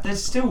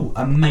there's still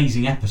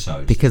amazing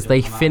episodes Because that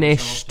they come out so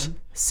finished often.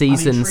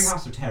 seasons.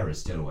 Treehouse of Terror is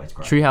still always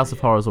great. Treehouse of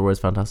Yeah. Horror is always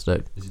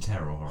fantastic. Is it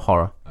terror or horror?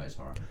 Horror. Oh, it's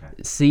horror.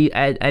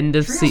 Okay. End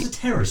of Treehouse of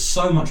Terror is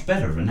so much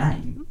better of a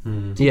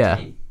name. Yeah,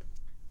 TT.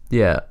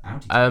 yeah.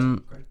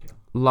 Audi great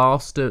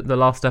girl. The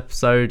last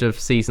episode of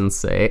season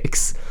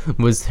 6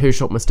 was Who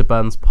Shot Mr.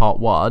 Burns Part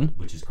 1,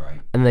 Which is great.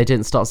 and they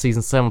didn't start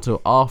season 7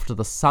 until after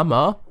the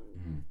summer,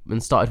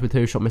 and started with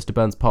Who Shot Mr.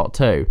 Burns Part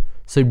 2.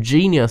 So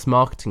genius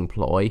marketing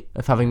ploy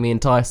of having the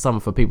entire summer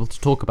for people to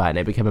talk about it, and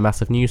it became a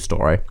massive news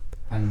story.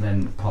 And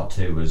then part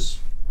 2 was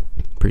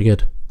Pretty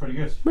good. Pretty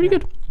good. Pretty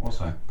good.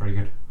 Also, pretty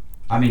good.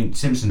 I mean,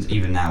 Simpsons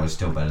even now is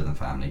still better than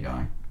Family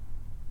Guy.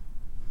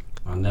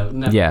 I never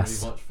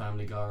Yes. really watched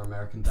Family Guy or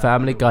American Dad.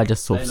 Family Guy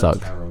just sort of They look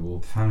suck.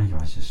 terrible. Family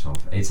Guy's just sort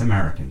of... It's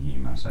American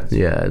humour, so it's...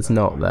 Yeah, it's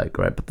not that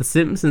great. But The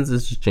Simpsons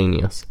is just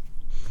genius.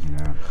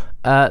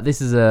 Yeah. This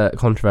is a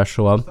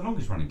controversial one. It's the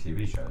longest running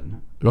TV show, isn't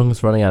it?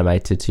 Longest running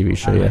animated TV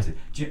show, yeah. Animated.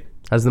 Do you-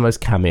 Has the most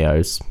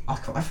cameos. I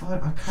can't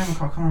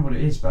remember what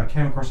it is, but I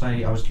came across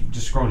I was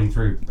just scrolling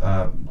through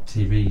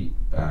TV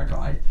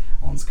guide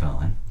on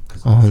Sky.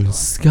 'Cause On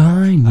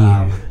Sky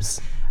News.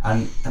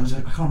 And there was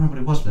I can't remember what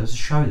it was, but there was a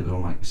show that was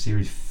on like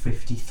series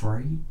 53.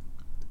 Where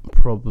the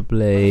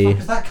Probably. fuck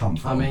has that come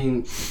from? I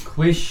mean,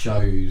 quiz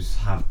shows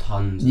have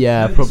tons.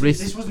 Yeah, No, probably.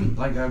 This wasn't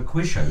like a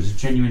quiz show. It was a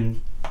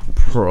genuine.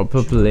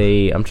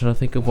 Probably. I'm trying to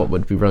think of what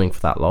would be running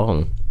for that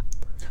long.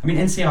 I mean,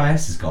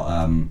 NCIS has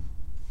got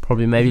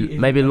Probably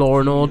maybe Law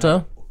and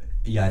Order.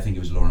 Yeah, I think it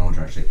was Law and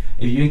Order actually.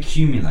 If you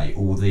accumulate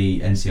all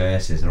the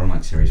NCISs, they're on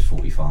like series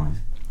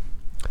 45.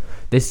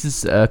 This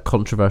is a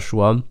controversial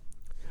one.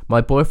 My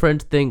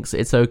boyfriend thinks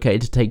it's okay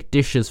to take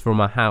dishes from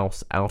our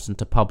house out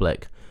into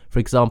public. For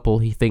example,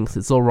 he thinks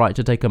it's alright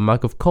to take a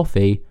mug of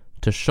coffee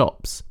to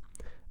shops.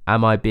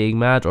 Am I being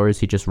mad or is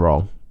he just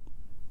wrong?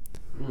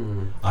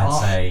 I'd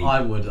say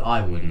I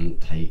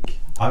wouldn't take.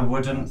 I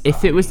wouldn't.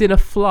 If it was in a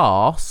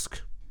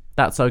flask,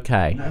 that's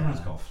okay. No, everyone's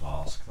got a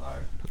flask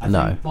though.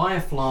 No. Buy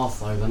a flask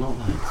though, they're not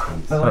that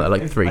expensive. But Oh,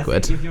 like if- £3. I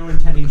think if you're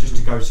intending just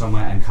to go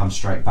somewhere and come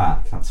straight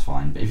back, that's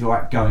fine. But if you're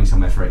like, going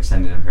somewhere for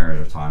extended a period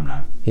of time,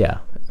 no. Yeah.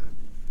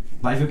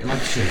 Like, if you're, like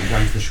you said, you're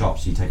going to the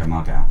shops, you take a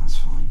mug out, that's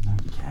fine.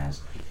 Nobody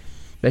cares.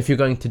 But if you're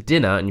going to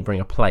dinner and you bring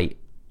a plate,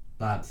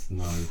 That's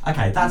no.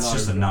 Okay, that's No.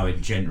 just a no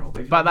in general.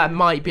 But, if but that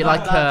might be No,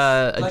 like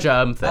that's a like,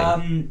 germ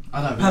thing.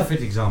 I don't know.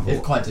 Perfect example.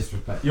 It's quite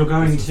disrespectful. You're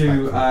going to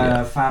Disrespectful.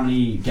 a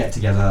family get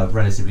together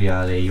relatively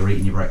early. You're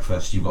eating your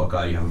breakfast. You've got to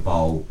go. You have a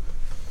bowl.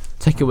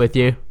 Take it with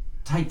you.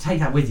 Take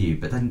that with you,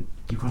 but then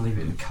you've got to leave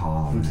it in the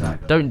car.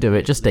 Exactly. Don't do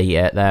it. Just eat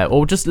it there,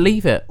 or just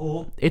leave it.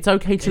 Or It's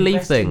okay to leave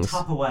invest in things.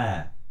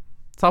 Tupperware.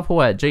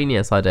 Tupperware,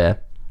 genius idea.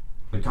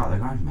 We got they're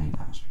going to make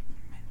that. Must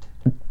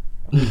be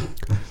mint.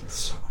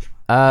 So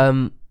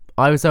much.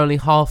 I was only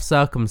half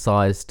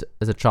circumcised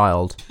as a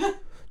child.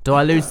 Do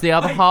I lose the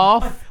other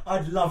half?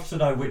 I'd love to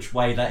know which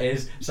way that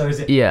is. So is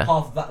it Yeah.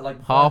 half that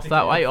like Half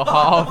that vertically? way or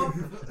half?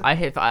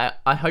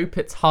 I hope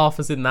it's half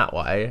as in that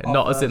way,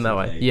 not as in that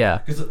way. Yeah.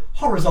 Because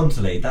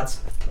horizontally, that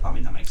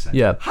makes sense.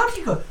 Yeah. How do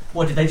you go?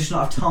 What, did they just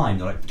not have time?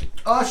 They're like,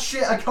 oh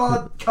shit, I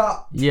can't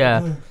cut.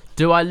 Yeah.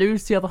 Do I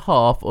lose the other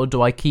half or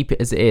do I keep it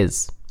as it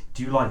is?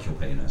 Do you like your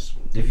penis?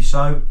 If you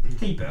so,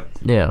 keep it.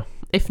 Yeah.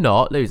 If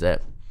not, lose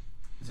it.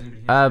 Is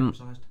anybody here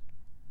circumcised?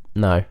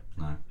 No.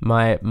 No.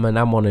 My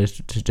nan wanted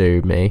to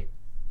do me.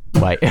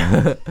 Wait.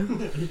 I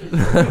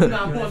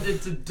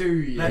wanted to do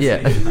you. Yeah.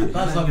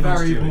 That's a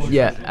very important.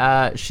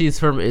 Yeah. She's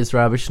from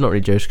Israel, but she's not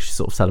really Jewish 'cause she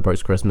sort of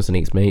celebrates Christmas and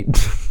eats meat.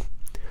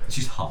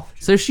 She's half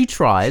Jewish. So she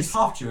tries. She's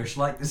half Jewish,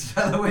 like this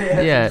fellow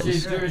here. Yeah.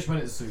 She's Jewish when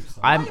it suits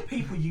her. Why are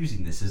people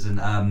using this as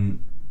an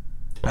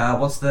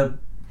what's the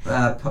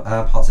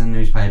parts in the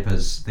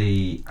newspapers?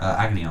 The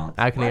agony aunt.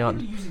 Agony Why are aunt.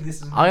 people using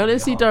this as an I agony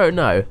honestly aunt? don't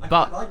know, I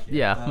but quite like it,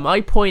 yeah, but-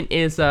 my point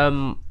is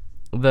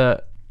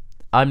that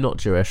I'm not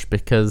Jewish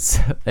because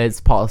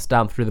it's passed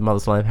down through the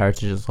mother's line of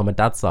heritage on my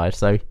dad's side.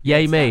 So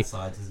yay It's me. that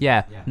side, isn't it?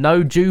 Yeah,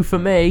 no Jew for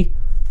me.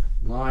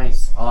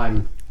 Nice.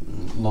 I'm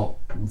not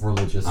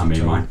religious. I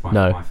mean, at all. my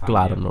No, family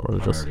glad I'm are not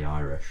religious.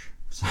 primarily Irish,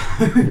 so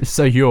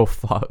So you're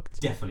fucked.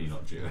 definitely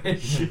not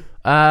Jewish.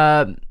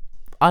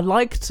 I'd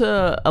like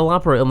to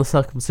elaborate on the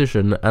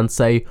circumcision and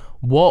say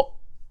what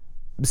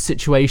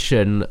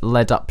situation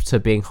led up to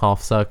being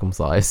half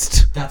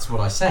circumcised. That's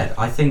what I said.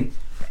 I think.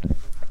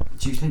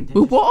 Do you think?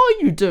 Well, what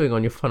are you doing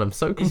on your phone? I'm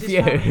so Is this family-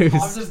 I'm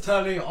confused. just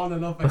turning it on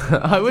and off.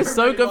 I was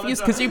so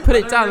confused 'cause you put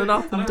it down and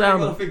up and down. I don't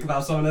really want to think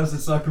about someone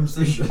else's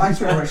circumcision. Thanks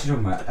for what we're actually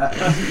talking about.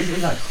 Is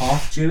it like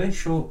half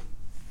Jewish or?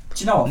 Do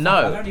you know what? No.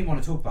 I don't even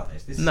want to talk about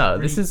this. No,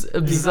 really- this is It's a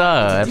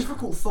absurd.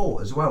 difficult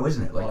thought as well,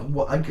 isn't it? Like,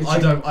 what? I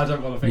don't want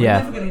to think.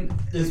 Yeah. about Never it. gonna,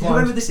 It's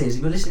whoever fine. this is,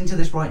 if you're listening to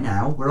this right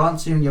now, we're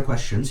answering your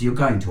questions. So you're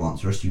going to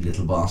answer us, you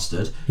little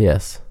bastard.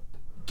 Yes.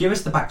 Give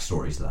us the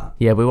backstory to that.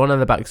 Yeah, we want to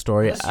know the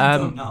backstory. Unless you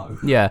don't know.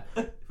 Yeah.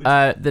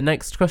 The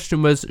next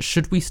question was,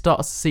 should we start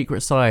a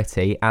secret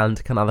society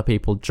and can other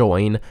people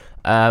join?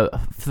 For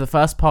the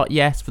first part,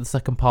 yes. For the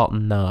second part,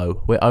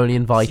 no. We're only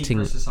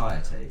inviting... Secret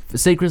society. For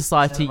Secret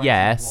Society, Celebrating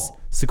yes. what?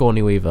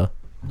 Sigourney Weaver.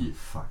 You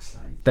fuck's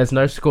sake. There's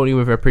no Sigourney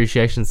Weaver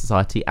Appreciation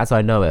Society, as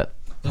I know it.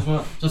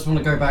 Just want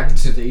to go back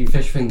to the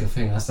fish finger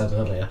thing I said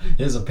earlier.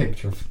 Here's a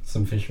picture of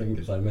some fish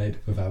fingers I made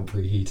without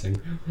preheating.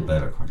 They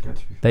look quite good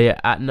to be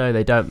fair. No,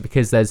 they don't,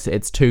 because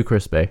it's too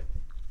crispy.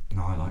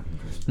 No, I like them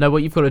crisp. No,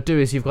 what you've got to do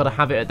is you've got to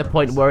have it at the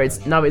point where it's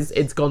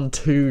gone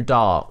too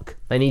dark.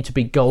 They need to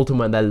be golden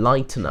when they're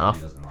light enough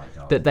He doesn't like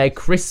dark. that they're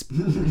crisp.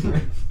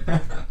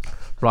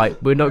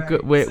 Right, we're not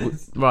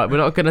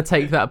going to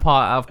take that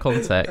part out of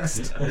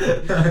context.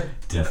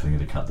 Definitely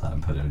gonna cut that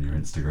and put it on your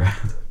Instagram.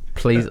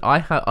 Please,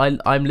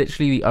 I'm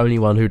literally the only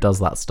one who does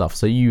that stuff,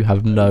 so you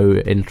have no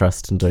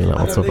interest in doing that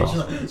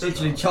whatsoever.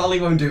 Literally, Charlie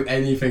won't do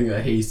anything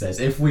that he says.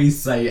 If we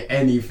say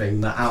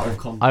anything that out of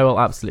context, I will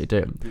absolutely do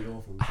it.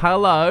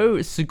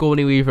 Hello,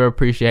 Sigourney Weaver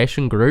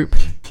Appreciation Group.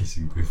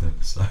 Kissing booth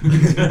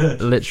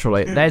episode.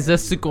 Literally, there's a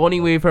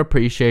Sigourney Weaver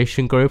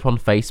Appreciation Group on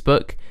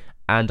Facebook,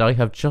 and I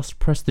have just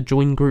pressed the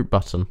join group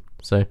button.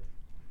 So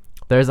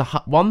there's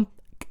one.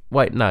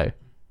 Wait, no,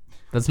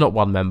 there's not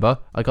one member.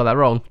 I got that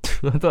wrong.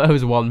 I thought it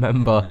was one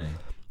member.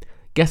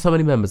 Guess how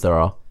many members there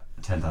are?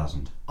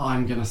 10,000.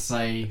 I'm gonna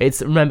say.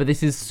 Remember,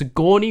 this is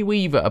Sigourney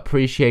Weaver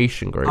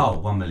Appreciation Group. Oh,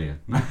 1 million.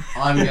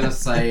 I'm gonna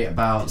say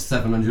about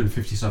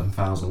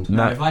 757,000.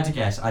 No. If I had to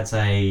guess, I'd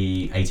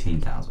say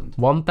 18,000.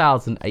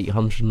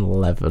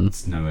 1,811.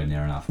 It's nowhere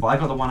near enough. But I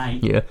got the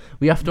 1.8. Yeah,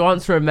 we have to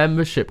answer a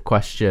membership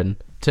question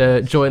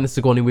to join the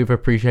Sigourney Weaver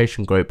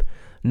Appreciation Group.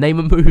 Name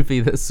a movie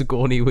that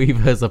Sigourney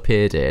Weaver has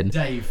appeared in.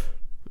 Dave.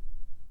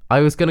 I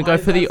was gonna go Why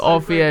for is the that so quick? Why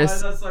obvious.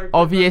 is that so quick?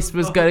 Obvious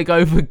was gonna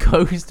go for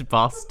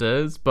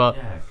Ghostbusters, but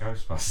Yeah,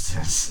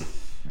 Ghostbusters.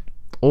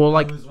 or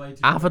like I was waiting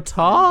for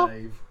Avatar.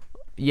 Dave.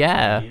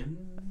 Yeah.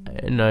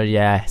 No.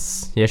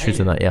 Yes. Yeah, she's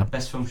in that. Yeah.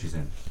 Best film she's in.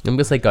 I'm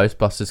gonna say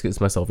Ghostbusters because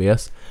it's most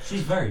obvious.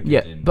 She's very good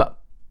Yeah, in. but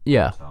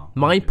yeah. Avatar.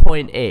 My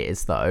point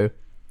is though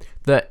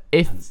that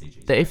And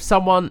CG. if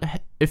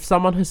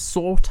someone has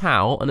sought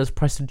out and has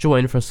pressed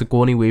join for a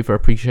Sigourney Weaver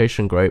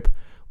Appreciation Group,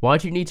 why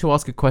do you need to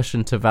ask a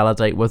question to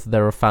validate whether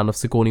they're a fan of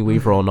Sigourney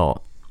Weaver or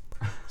not?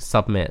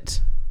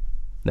 Submit.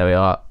 There we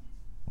are.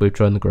 We've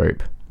joined the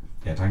group.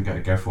 Yeah, don't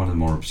go for one of the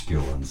more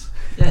obscure ones.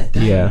 Yeah,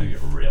 Dave. Yeah. You're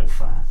a real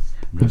fan.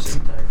 I've never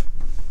seen Dave.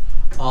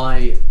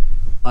 I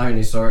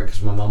only saw it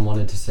because my mum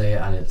wanted to see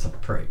it, and it's a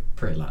pretty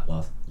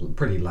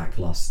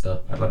lackluster.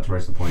 I'd like to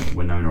raise the point that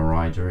Winona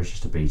Ryder is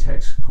just a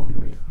B-Tex Courtney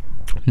Weaver.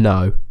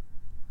 No.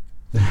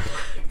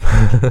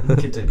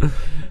 Continue.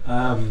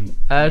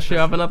 Should we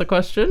have another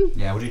question?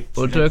 Yeah,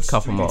 We'll do a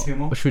couple should we more. do 2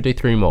 more? Or should we do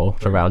 3 more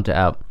to round it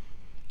out?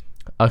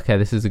 Okay,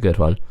 this is a good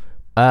one.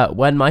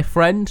 When my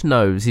friend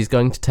knows he's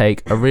going to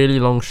take a really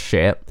long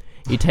shit,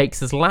 he takes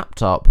his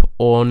laptop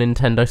or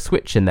Nintendo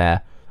Switch in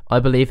there. I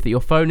believe that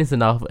your phone is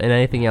enough and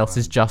anything else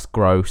is just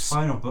gross.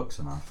 Phone or books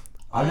enough?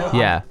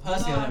 Yeah.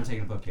 Personally, I've never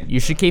taken a book in. You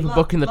should keep a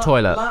book in the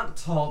toilet.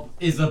 Laptop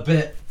is a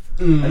bit.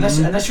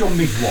 Unless you're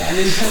mid-watch.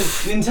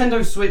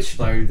 Nintendo Switch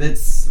though,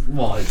 it's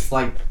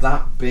like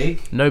that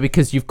big. No,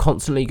 because you've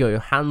constantly got your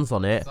hands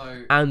on it.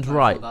 So and that's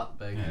right. not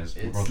that big.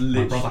 Yeah, It's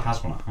my brother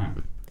has one at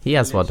home. He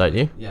has one, don't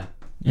you? Yeah.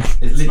 It's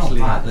It's not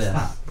literally bad, like it's this.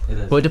 that. It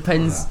is. Well, it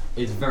depends.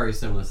 It's very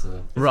similar to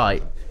the.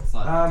 Right. It's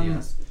like the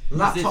DS.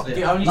 Laptop. Is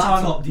The this only it?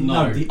 Laptop, time.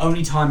 no. The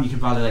only time you can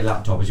validate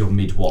laptop is your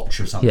mid-watch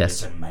of something.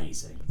 Yes. It's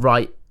amazing.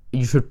 Right.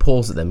 You should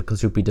pause it then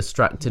because you'll be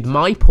distracted.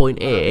 My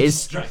point is,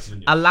 Distracted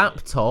and a you're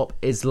laptop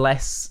is a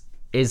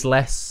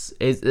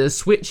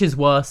Switch is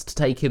worse to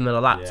take in than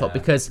a laptop Yeah,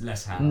 because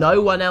less hands-on. no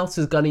one else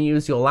is going to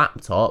use your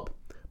laptop,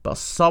 but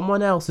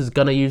someone else is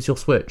going to use your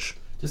Switch.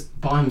 Just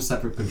buy them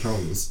separate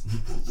controllers.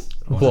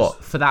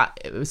 What for that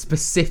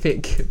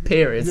specific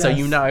period? So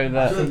you know I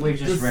that. think we've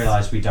just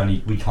realised we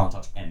can't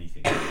touch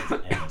anything that's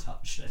ever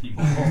touched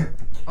anymore.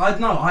 I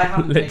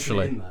haven't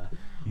Literally. taken it in there.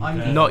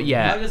 Not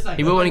yet. No, just like-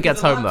 He will when he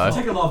gets home laptop-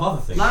 though. Take a lot of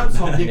other things.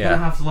 Laptop, you're Yeah.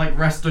 gonna have to like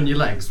rest on your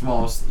legs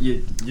whilst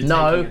you're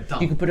No, taking a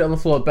dump. you can put it on the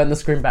floor, bend the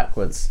screen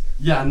backwards.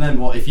 Yeah, and then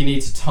what? If you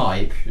need to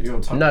type, you're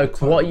typing. No,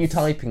 what are you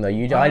typing though?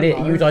 You'd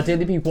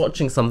ideally be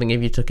watching something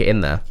if you took it in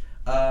there.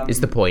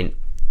 Is the point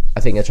I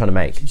think they're trying to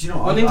make. Do you know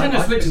what? Well,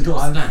 Nintendo Switch has got a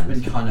I've stand.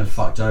 been kind of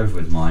fucked over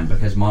with mine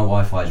because my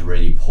Wi-Fi is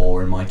really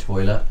poor in my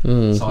toilet,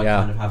 so I yeah.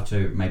 kind of have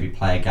to maybe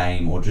play a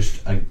game or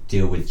just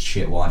deal with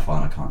shit Wi-Fi,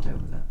 and I can't deal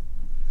with it.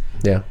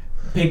 Yeah.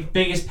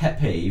 Biggest pet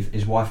peeve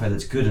is Wi-Fi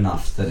that's good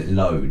enough that it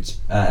loads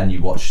and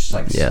you watch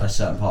like Yeah. a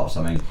certain part of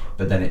something,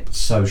 but then it's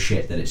so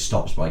shit that it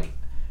stops like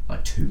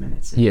 2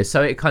 minutes. in. Yeah,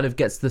 so it kind of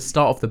gets the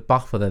start of the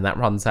buffer, then that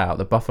runs out.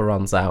 The buffer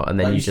runs out, and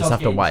then Like, you just start have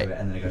to getting wait. into it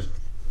and then it goes,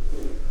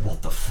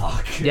 what the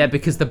fuck? Yeah,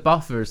 because the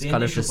buffer is The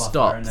kind of initial just buffer,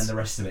 stopped. and then the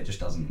rest of it just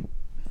doesn't.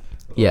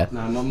 Yeah.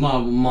 No,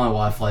 my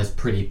Wi-Fi is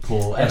pretty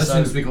poor. Yeah, Ever so-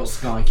 since we got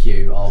Sky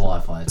Q, our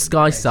Wi-Fi is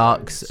Sky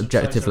sucks, So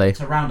objectively.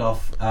 to round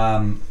off,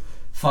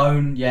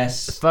 phone,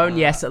 yes. Phone,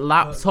 yes.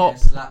 Laptop.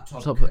 yes,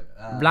 laptop.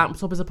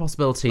 Laptop is a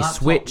possibility.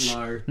 Laptop, Switch.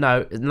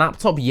 No.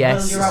 Laptop,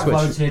 yes. Well, you're Switch.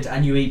 outvoted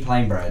and you eat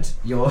plain bread.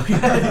 You're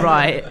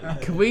Right.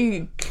 Can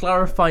we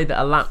clarify that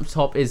a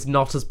laptop is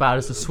not as bad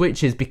as a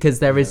Switch is because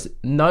there is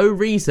no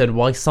reason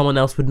why someone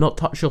else would not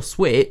touch your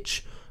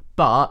Switch,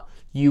 but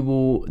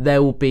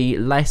there will be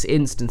less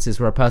instances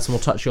where a person will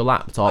touch your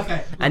laptop,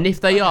 Okay, and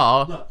if they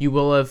are, look. you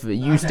will have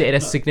used it in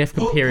a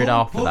significant period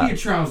after pull that. your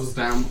trousers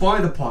down by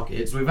the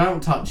pockets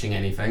without touching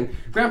anything.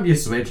 Grab your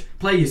Switch,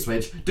 play your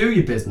Switch, do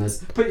your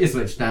business, put your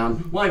Switch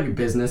down, wipe your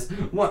business,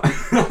 wash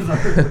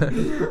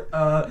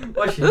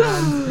your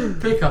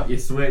hands, pick up your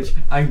Switch,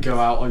 and go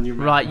out on your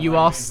Right, you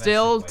are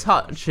still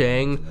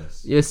touching.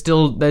 There's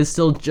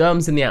still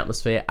germs in the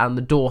atmosphere and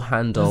the door There's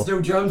handle.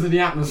 still germs in the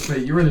atmosphere.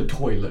 You're in a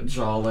toilet,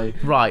 Charlie.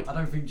 Right. I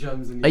don't think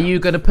germs in the Are you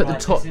gonna put the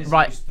This is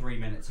right? just 3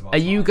 minutes of our Are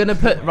you time. gonna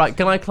put right?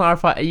 Can I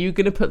clarify? Are you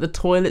gonna put the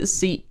toilet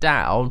seat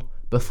down,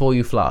 before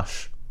you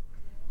flush.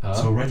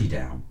 It's already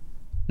down.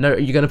 No,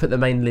 you're going to put the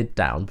main lid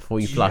down before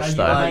you flush,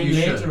 though. Are you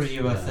You a lid should, or are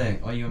you a yeah.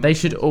 thing? Are you a They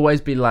should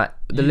always be like...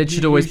 The lid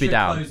should you always be should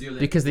down. close your lid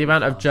Because the before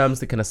amount you of flush. germs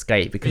that can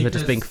escape, because they're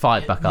just being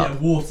fired back up. Yeah,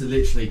 water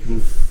literally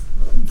can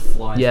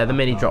fly. Yeah, the back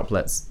mini up.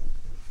 droplets.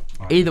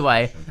 Right, Either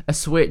way, question. a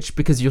switch,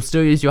 because you'll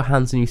still use your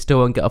hands and you still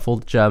won't get off all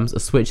the germs, a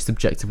switch is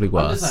objectively I'm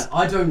worse. just saying,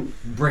 I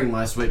don't bring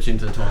my Switch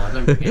into the toilet. I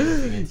don't bring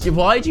anything into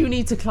Why do you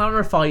need to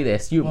clarify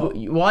this?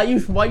 Why are you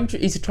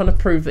is he trying to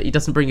prove that he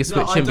doesn't bring a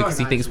switch I in don't because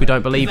he thinks actually. we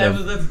don't believe there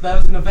him? there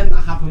was an event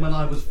that happened when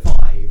I was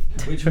 5,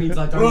 which means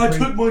I don't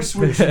bring... my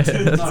Switch No,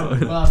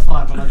 when I was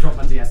 5 when I dropped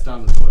my DS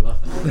down the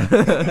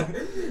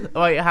toilet.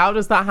 Wait, how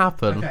does that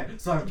happen? Okay,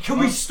 so... Can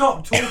we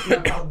stop talking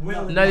about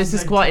Will? No, this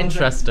is quite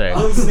interesting.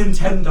 Those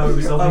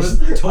Nintendos I on was,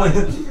 his toilet.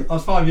 I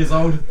was 5 years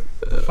old,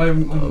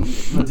 playing on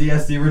the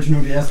DS, the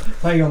original DS,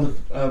 playing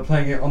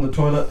it on the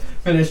toilet.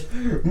 Finished.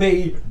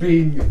 Me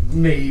being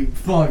me,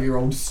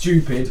 5-year-old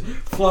stupid,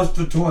 flushed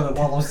the toilet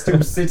while I was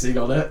still sitting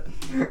on it,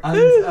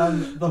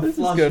 and the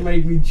flush good.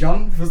 made me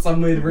jump for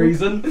some weird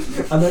reason,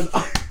 and then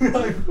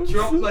I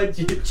dropped my.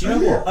 Do you know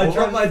what? I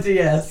dropped my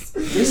DS.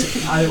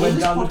 I What went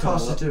this down the podcast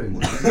toilet. are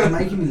doing is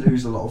making me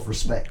lose a lot of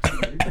respect.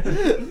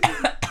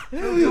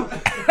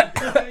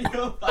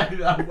 You're finding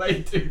that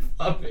way too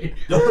funny.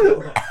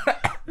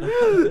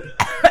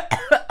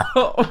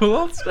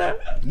 What's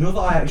that? Not that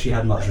I actually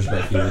had much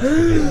respect for you to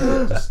begin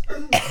with, just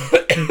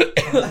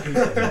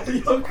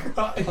You're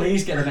crying.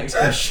 please get the next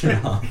question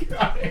up.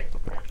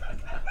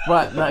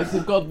 Right, Max,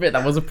 you've got to admit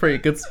that was a pretty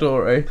good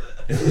story.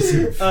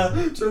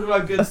 Talk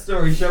about good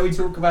stories. Shall we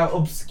talk about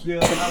obscure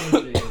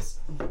allergies?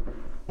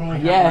 I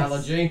had Yes. an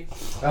allergy.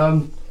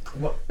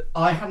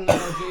 I had an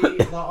allergy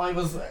that I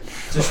was.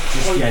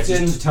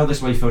 Just tell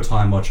this while you fill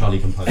time while Charlie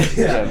composes.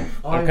 Yeah.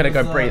 I'm gonna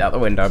go breathe out the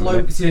window. a minute.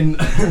 Cloaked in,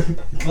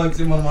 cloaked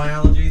in one of my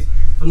allergies.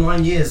 For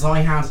 9 years, I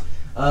had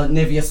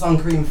Nivea sun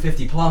cream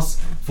 50 plus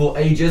for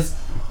ages.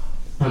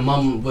 My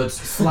mum would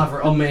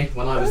slaver it on me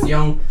when I was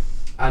young,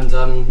 and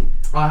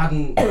I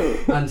hadn't,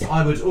 and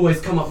I would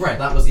always come up red.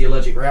 That was the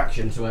allergic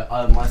reaction to it.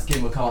 My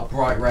skin would come up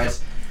bright red,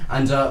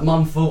 and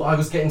Mum thought I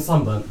was getting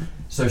sunburnt,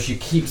 so she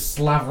keeps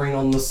slavering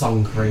on the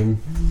sun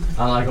cream,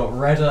 and I got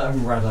redder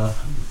and redder.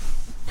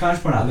 Can I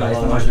just point out No, that it's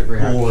the allergic most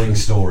reaction. boring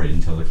story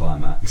until the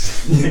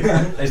climax.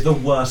 It's the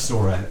worst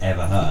story I've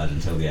ever heard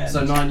until the end.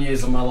 So 9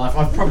 years of my life.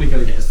 I'm probably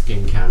going to get a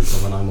skin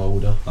cancer when I'm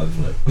older.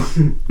 Hopefully.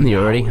 You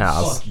already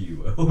have. Fuck you,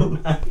 Will.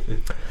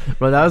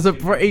 Well, that was a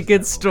pretty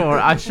good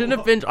story. I should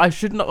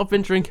not have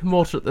been drinking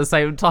water at the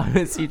same time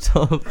as you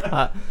told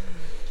that.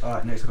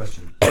 Alright, next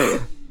question.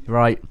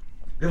 Right.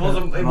 It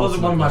wasn't one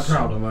of my question.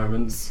 prouder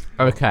moments.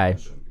 Okay.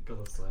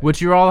 Gotta say. Would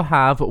you rather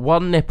have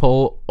one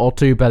nipple or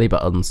two belly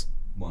buttons?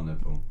 One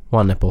nipple.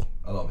 One nipple.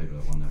 A lot of people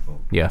have one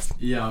nipple. Yes.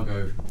 Yeah, I'll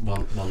go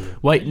one.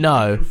 Wait, You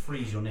no. can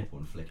freeze your nipple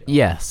and flick it.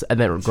 Yes, and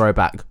then it'll grow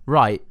back.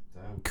 Right.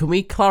 Damn. Can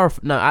we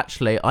clarify? No,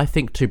 actually, I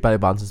think two belly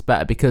buttons is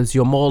better because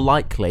you're more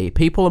likely.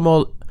 People are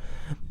more.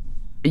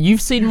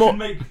 You've seen more.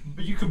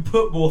 You can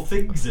put more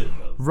things in them.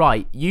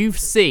 Right, you've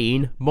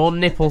seen more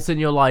nipples in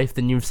your life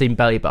than you've seen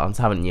belly buttons,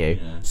 haven't you?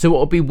 Yeah. So what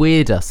would be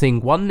weirder, seeing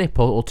one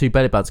nipple or two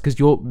belly buttons? Because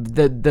you're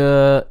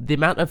the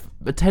amount of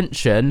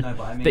attention No,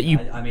 but I mean, that you.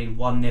 I mean,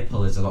 one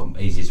nipple is a lot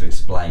easier to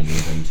explain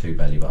than two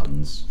belly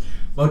buttons.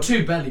 Well,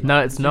 two belly buttons. No,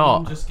 it's Your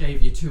mum not. just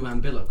gave you two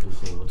umbilical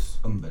cords.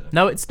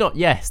 No, it's not.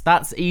 Yes,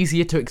 that's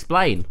easier to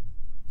explain.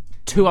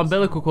 Two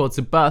umbilical cords,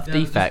 a birth Yeah,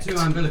 just defect. two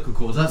umbilical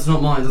cords. That's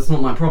not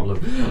my problem.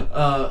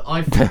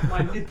 I flipped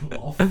my nipple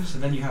off. So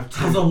then you have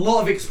There's a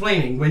lot of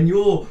explaining when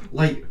you're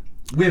like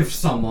with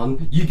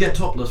someone. You get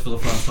topless for the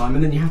first time,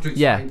 and then you have to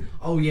explain. Yeah.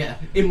 Oh yeah,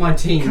 in my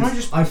teens, Can I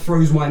just- I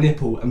froze my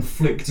nipple and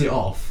flicked it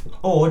off.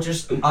 Or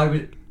just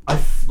I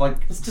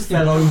just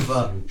fell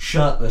over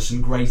shirtless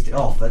and grazed it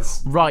off.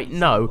 That's Right,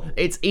 no,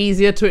 it's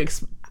easier to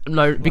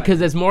no, because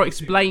there's more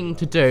explaining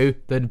to do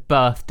than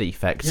birth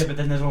defects. yeah, but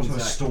then there's also a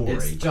Exactly. story.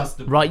 It's just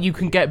a Right, you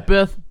can get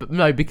birth.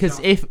 No, because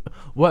if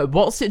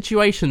what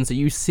situations are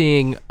you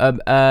seeing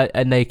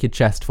a naked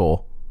chest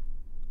for?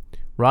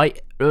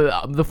 Right,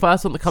 the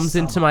first one that comes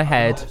into my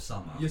head.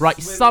 Summer. You're Right,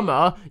 swimming-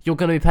 summer, you're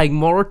going to be paying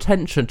more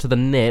attention to the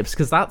nips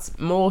because that's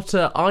more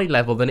to eye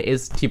level than it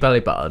is to your belly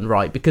button,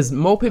 right? Because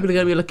more people are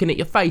going to be looking at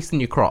your face than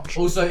your crotch.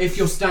 Also, if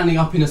you're standing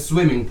up in a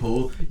swimming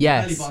pool,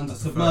 Yes. your belly buttons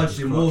are submerged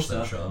in Crotch water,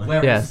 then, Charlie.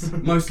 whereas Yes.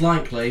 most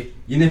likely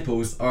your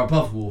nipples are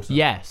above water.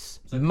 Yes,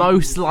 people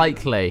most will see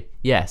likely,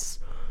 yes.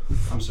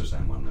 I'm still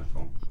saying one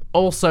nipple.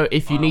 Also,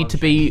 if you Oh, need to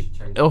be,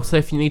 change. also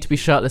if you need to be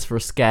shirtless for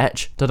a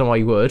sketch, don't know why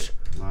you would.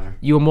 No.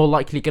 You're more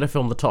likely going to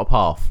film the top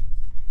half.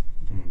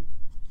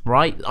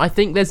 Right? I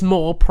think there's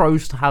more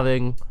pros to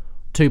having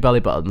two belly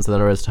buttons than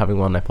there is to having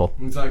one nipple.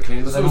 Exactly,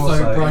 and it's Then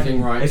also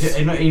bragging rights.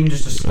 If not even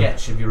just a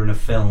sketch, if you're in a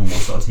film or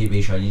sort of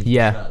TV show, and you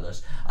Yeah.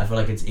 shirtless, I feel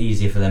like it's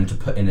easier for them to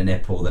put in a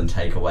nipple than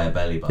take away a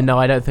belly button. No,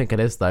 I don't think it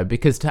is though,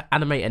 because to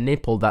animate a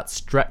nipple that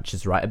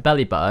stretches, right? A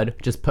belly button,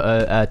 just put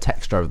a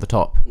texture over the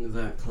top.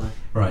 Exactly.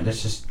 Right,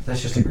 let's just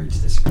agree to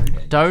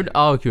disagree. Don't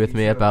argue with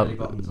me You put about belly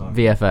buttons on.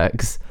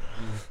 VFX.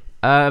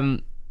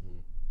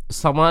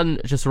 Someone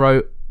just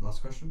wrote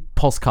Last question.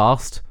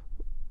 podcast.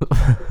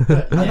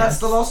 And that's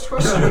the last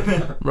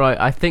question. Right,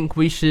 I think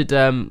we should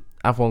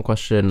have one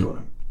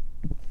question.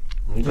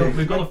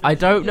 I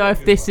don't know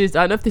if this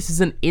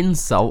is an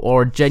insult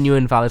or a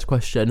genuine valid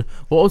question.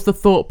 What was the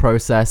thought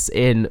process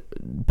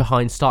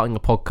behind starting a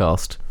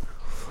podcast?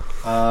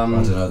 I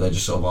don't know. They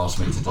just sort of asked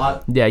me to do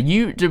it.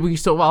 Yeah, we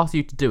sort of asked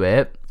you to do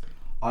it.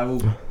 I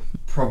will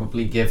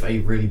probably give a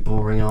really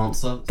boring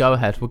answer. Go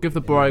ahead. We'll give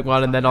the boring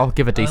one, and then I'll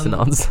give a decent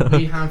answer.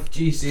 We have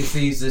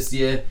GCSEs this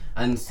year,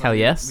 and so Hell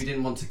yes. we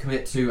didn't want to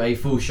commit to a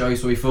full show,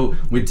 so we thought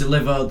we'd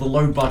deliver the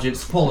low budget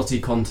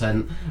quality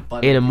content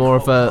In a more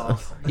of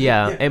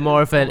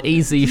an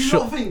easy Do you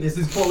short. not think this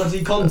is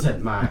quality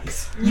content,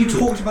 Max? You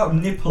talked about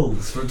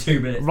nipples for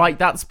 2 minutes. Right,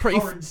 that's pretty.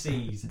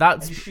 Currencies.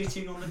 That's- and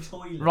shitting on the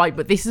toilet. Right,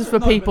 but this is for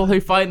people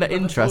who find that The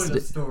interesting.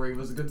 toilet story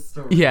was a good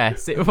story.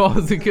 Yes, it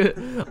was a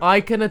good.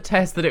 I can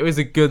attest that it was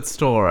a good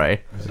story.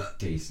 It was a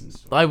decent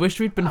story. I wish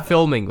we'd been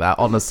filming that,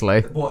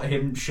 honestly. What,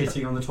 him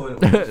shitting on the toilet?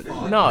 Was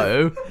fine.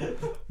 No,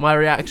 my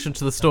reaction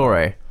to the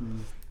story.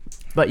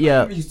 But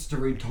yeah, You used to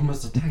read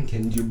Thomas the Tank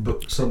Engine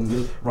books on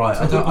the... Right,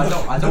 I don't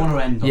want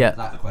to end on Yeah.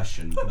 that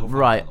question.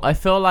 right. I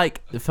feel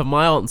like for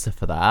my answer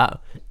for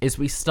that is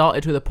we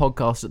started with a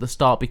podcast at the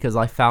start because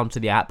I found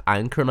the app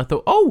Anchor and I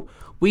thought, oh,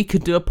 we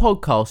could do a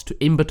podcast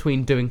in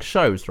between doing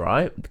shows,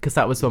 right? Because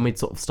that was when we'd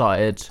sort of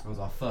started. That was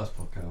our first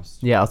podcast.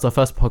 Yeah, it was our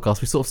first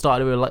podcast. We sort of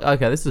started. We were like,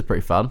 okay, this is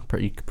pretty fun.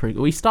 Pretty.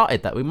 We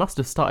started that. We must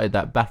have started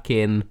that back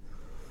in.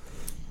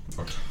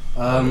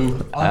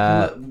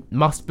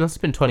 Must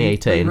have been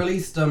 2018. We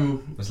released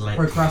was late.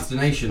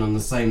 Procrastination on the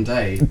same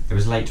day. It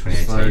was late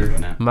 2018, So-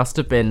 wasn't it? Must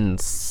have been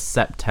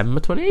September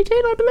 2018,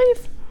 I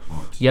believe.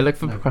 Yeah, look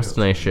for No,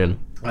 procrastination.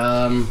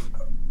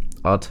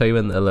 I'll tell you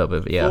in a little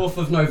bit. Yeah. 4th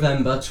of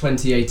November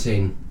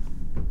 2018.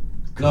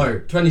 No,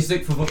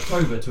 26th of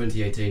October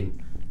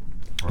 2018.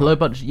 Low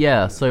budget.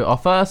 Yeah. So our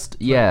first.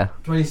 Yeah.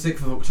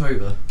 26th of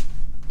October.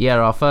 Yeah.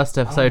 Our first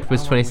episode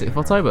was 26th of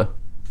October.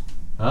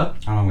 Huh?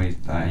 How long are we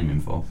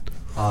aiming for?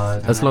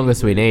 As long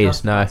as we need.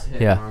 No.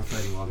 Yeah.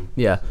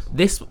 Yeah.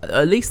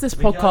 At least this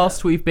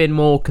podcast we've been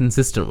more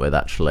consistent with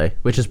actually,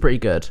 which is pretty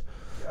good.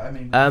 I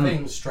mean, How many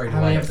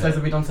episodes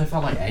have we done so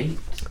far? Like 8?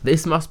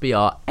 This must be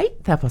our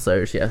 8th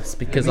episode, yes,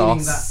 because Meaning our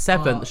that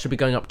 7th should be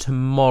going up We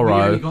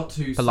tomorrow. only got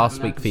to for last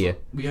 7 week for you.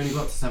 We only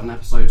got to 7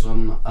 episodes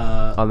on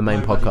the main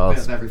low budget podcast.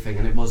 bit of everything,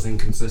 and it was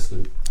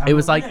inconsistent. It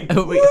was like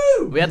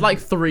we had like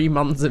 3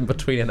 months in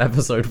between an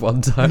episode one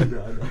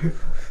time.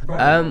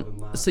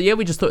 So yeah,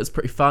 we just thought it's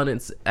pretty fun.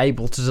 It's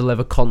able to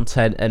deliver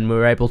content, and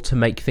we're able to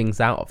make things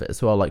out of it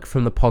as well. Like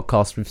from the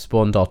podcast, we've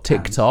spawned our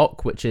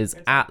TikTok, which is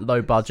at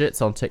Low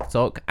Budgets on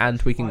TikTok,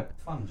 and we can. quite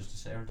fun just to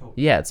sit here and talk.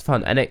 Yeah, it's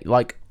fun, and it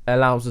like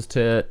allows us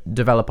to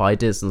develop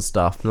ideas and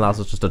stuff, and allows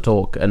us just to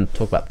talk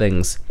about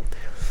things.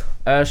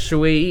 Shall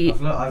we?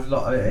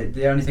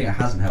 The only thing it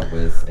hasn't helped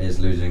with is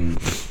losing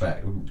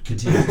respect.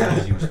 Continuously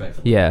losing respect.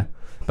 For Yeah,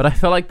 but I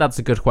feel like that's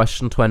a good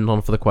question to end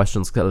on for the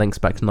questions because it links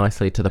back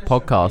nicely to the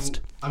podcast.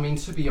 I mean,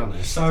 to be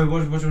honest. So, what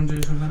do you want to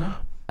do from there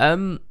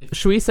now?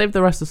 Should we save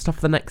the rest of the stuff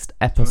for the next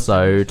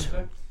episode?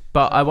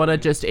 But I want to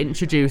just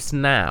introduce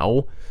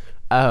now,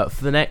 for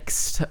the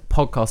next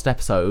podcast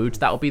episode,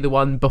 that'll be the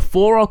one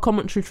before our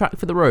commentary track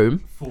for the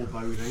room.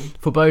 Foreboding.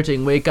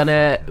 Foreboding, we're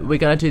gonna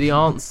do the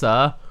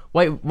answer.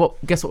 Wait, what?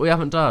 Guess what we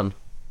haven't done?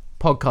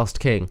 Podcast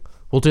King.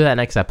 We'll do that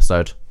next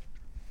episode.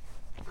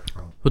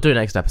 We'll do it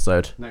next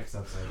episode. Next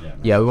episode, yeah.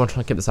 Yeah, we want to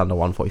try and keep this under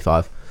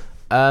 1:45.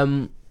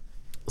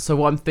 So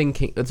what I'm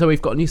thinking, so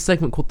we've got a new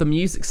segment called the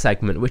music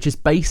segment, which is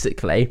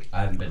basically,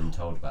 I haven't been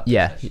told about this.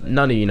 yeah, actually.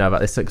 none of you know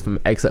about this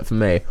except for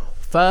me.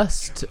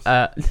 First,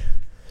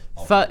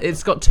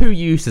 it's got 2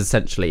 uses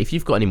essentially. If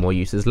you've got any more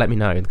uses, let me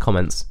know in the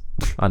comments.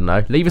 I don't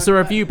know. Leave us a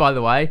review, by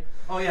the way.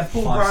 Oh yeah,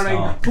 Paul 5 Browning.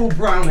 star. Paul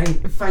Browning.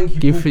 Thank you.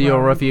 Give Paul for your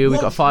Browning. review. We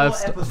got Watch 5 more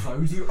stars.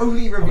 episodes. You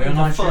only reviewed on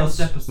the iTunes? first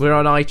episode. We're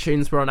on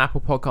iTunes. We're on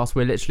Apple Podcasts.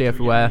 We're literally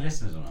Do we get any everywhere.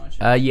 listeners on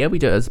iTunes? Yeah, we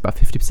do. It's about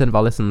 50% of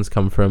our listeners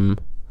come from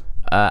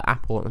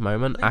Apple at the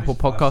moment. Leave us Apple a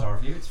 5-star Podcast.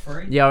 review, it's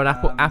free. Yeah, on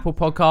Apple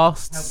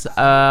Podcasts.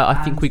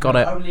 I think we got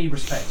we'll it. Only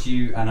respect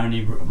you and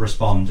only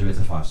respond to it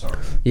a 5-star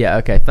review. Yeah.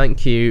 Okay.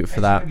 Thank you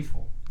for that. Maybe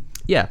 4.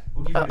 Yeah.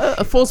 We'll give you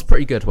A 4's a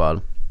pretty good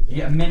one. You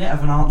get a minute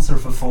of an answer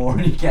for 4,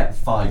 and you get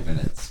 5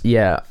 minutes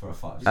Yeah. for a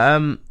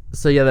 5.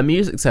 So yeah, the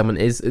music segment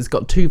is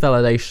got 2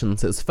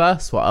 validations. Its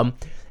first one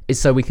is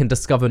so we can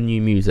discover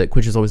new music,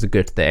 which is always a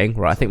good thing,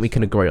 right? I think we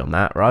can agree on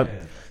that, right?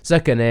 Yeah.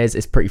 Second is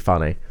it's pretty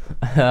funny.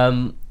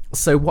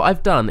 So what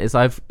I've done is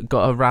I've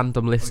got a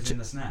random Are we list. doing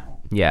this now?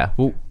 Yeah,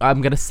 well,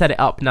 I'm gonna set it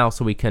up now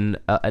so we can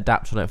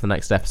adapt on it for the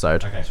next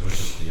episode. Okay, so we'll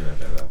just do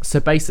it. So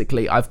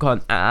basically, I've got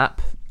an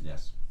app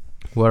Yes.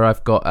 where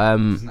I've got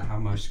Isn't that how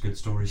most good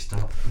stories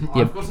start?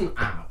 Yeah. I've got an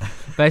app.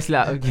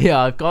 basically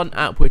I've got an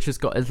app which has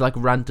got is like a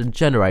random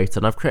generator,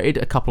 and I've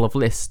created a couple of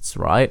lists,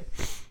 right?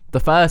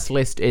 The first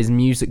list is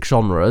music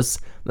genres.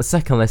 The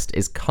second list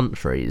is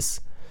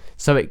countries.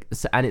 So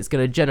it's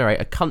going to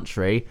generate a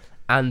country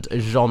and a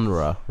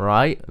genre,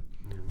 right?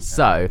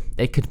 So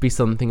it could be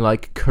something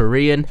like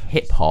Korean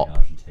hip hop.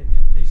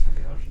 Argentinian, please don't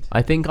be Argentinian.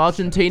 I think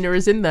Argentina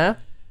is in there.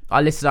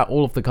 I listed out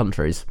all of the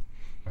countries.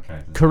 Okay.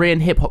 Korean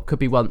hip hop could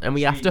be one, and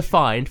we have to Sweet.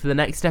 find for the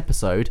next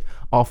episode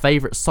our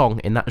favourite song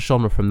in that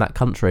genre from that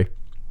country.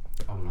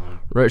 Oh no.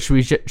 Right, should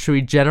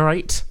we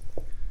generate?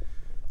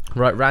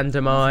 Right, Nothing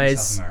randomise.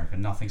 South America.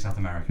 Nothing South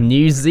America.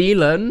 New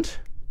Zealand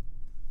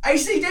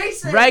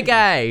AC/DC.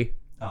 reggae.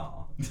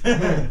 Oh.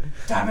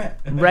 Damn it.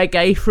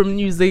 Reggae from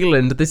New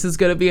Zealand. This is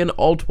going to be an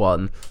odd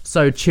one.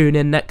 So tune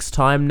in next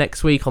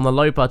week on the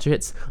Low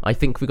Budgets. I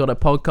think we got a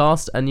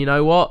podcast, and you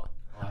know what?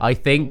 I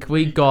think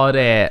we got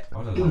it. I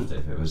would have loved it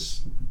if it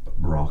was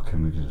rock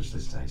and we could have just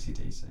listened to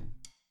AC/DC.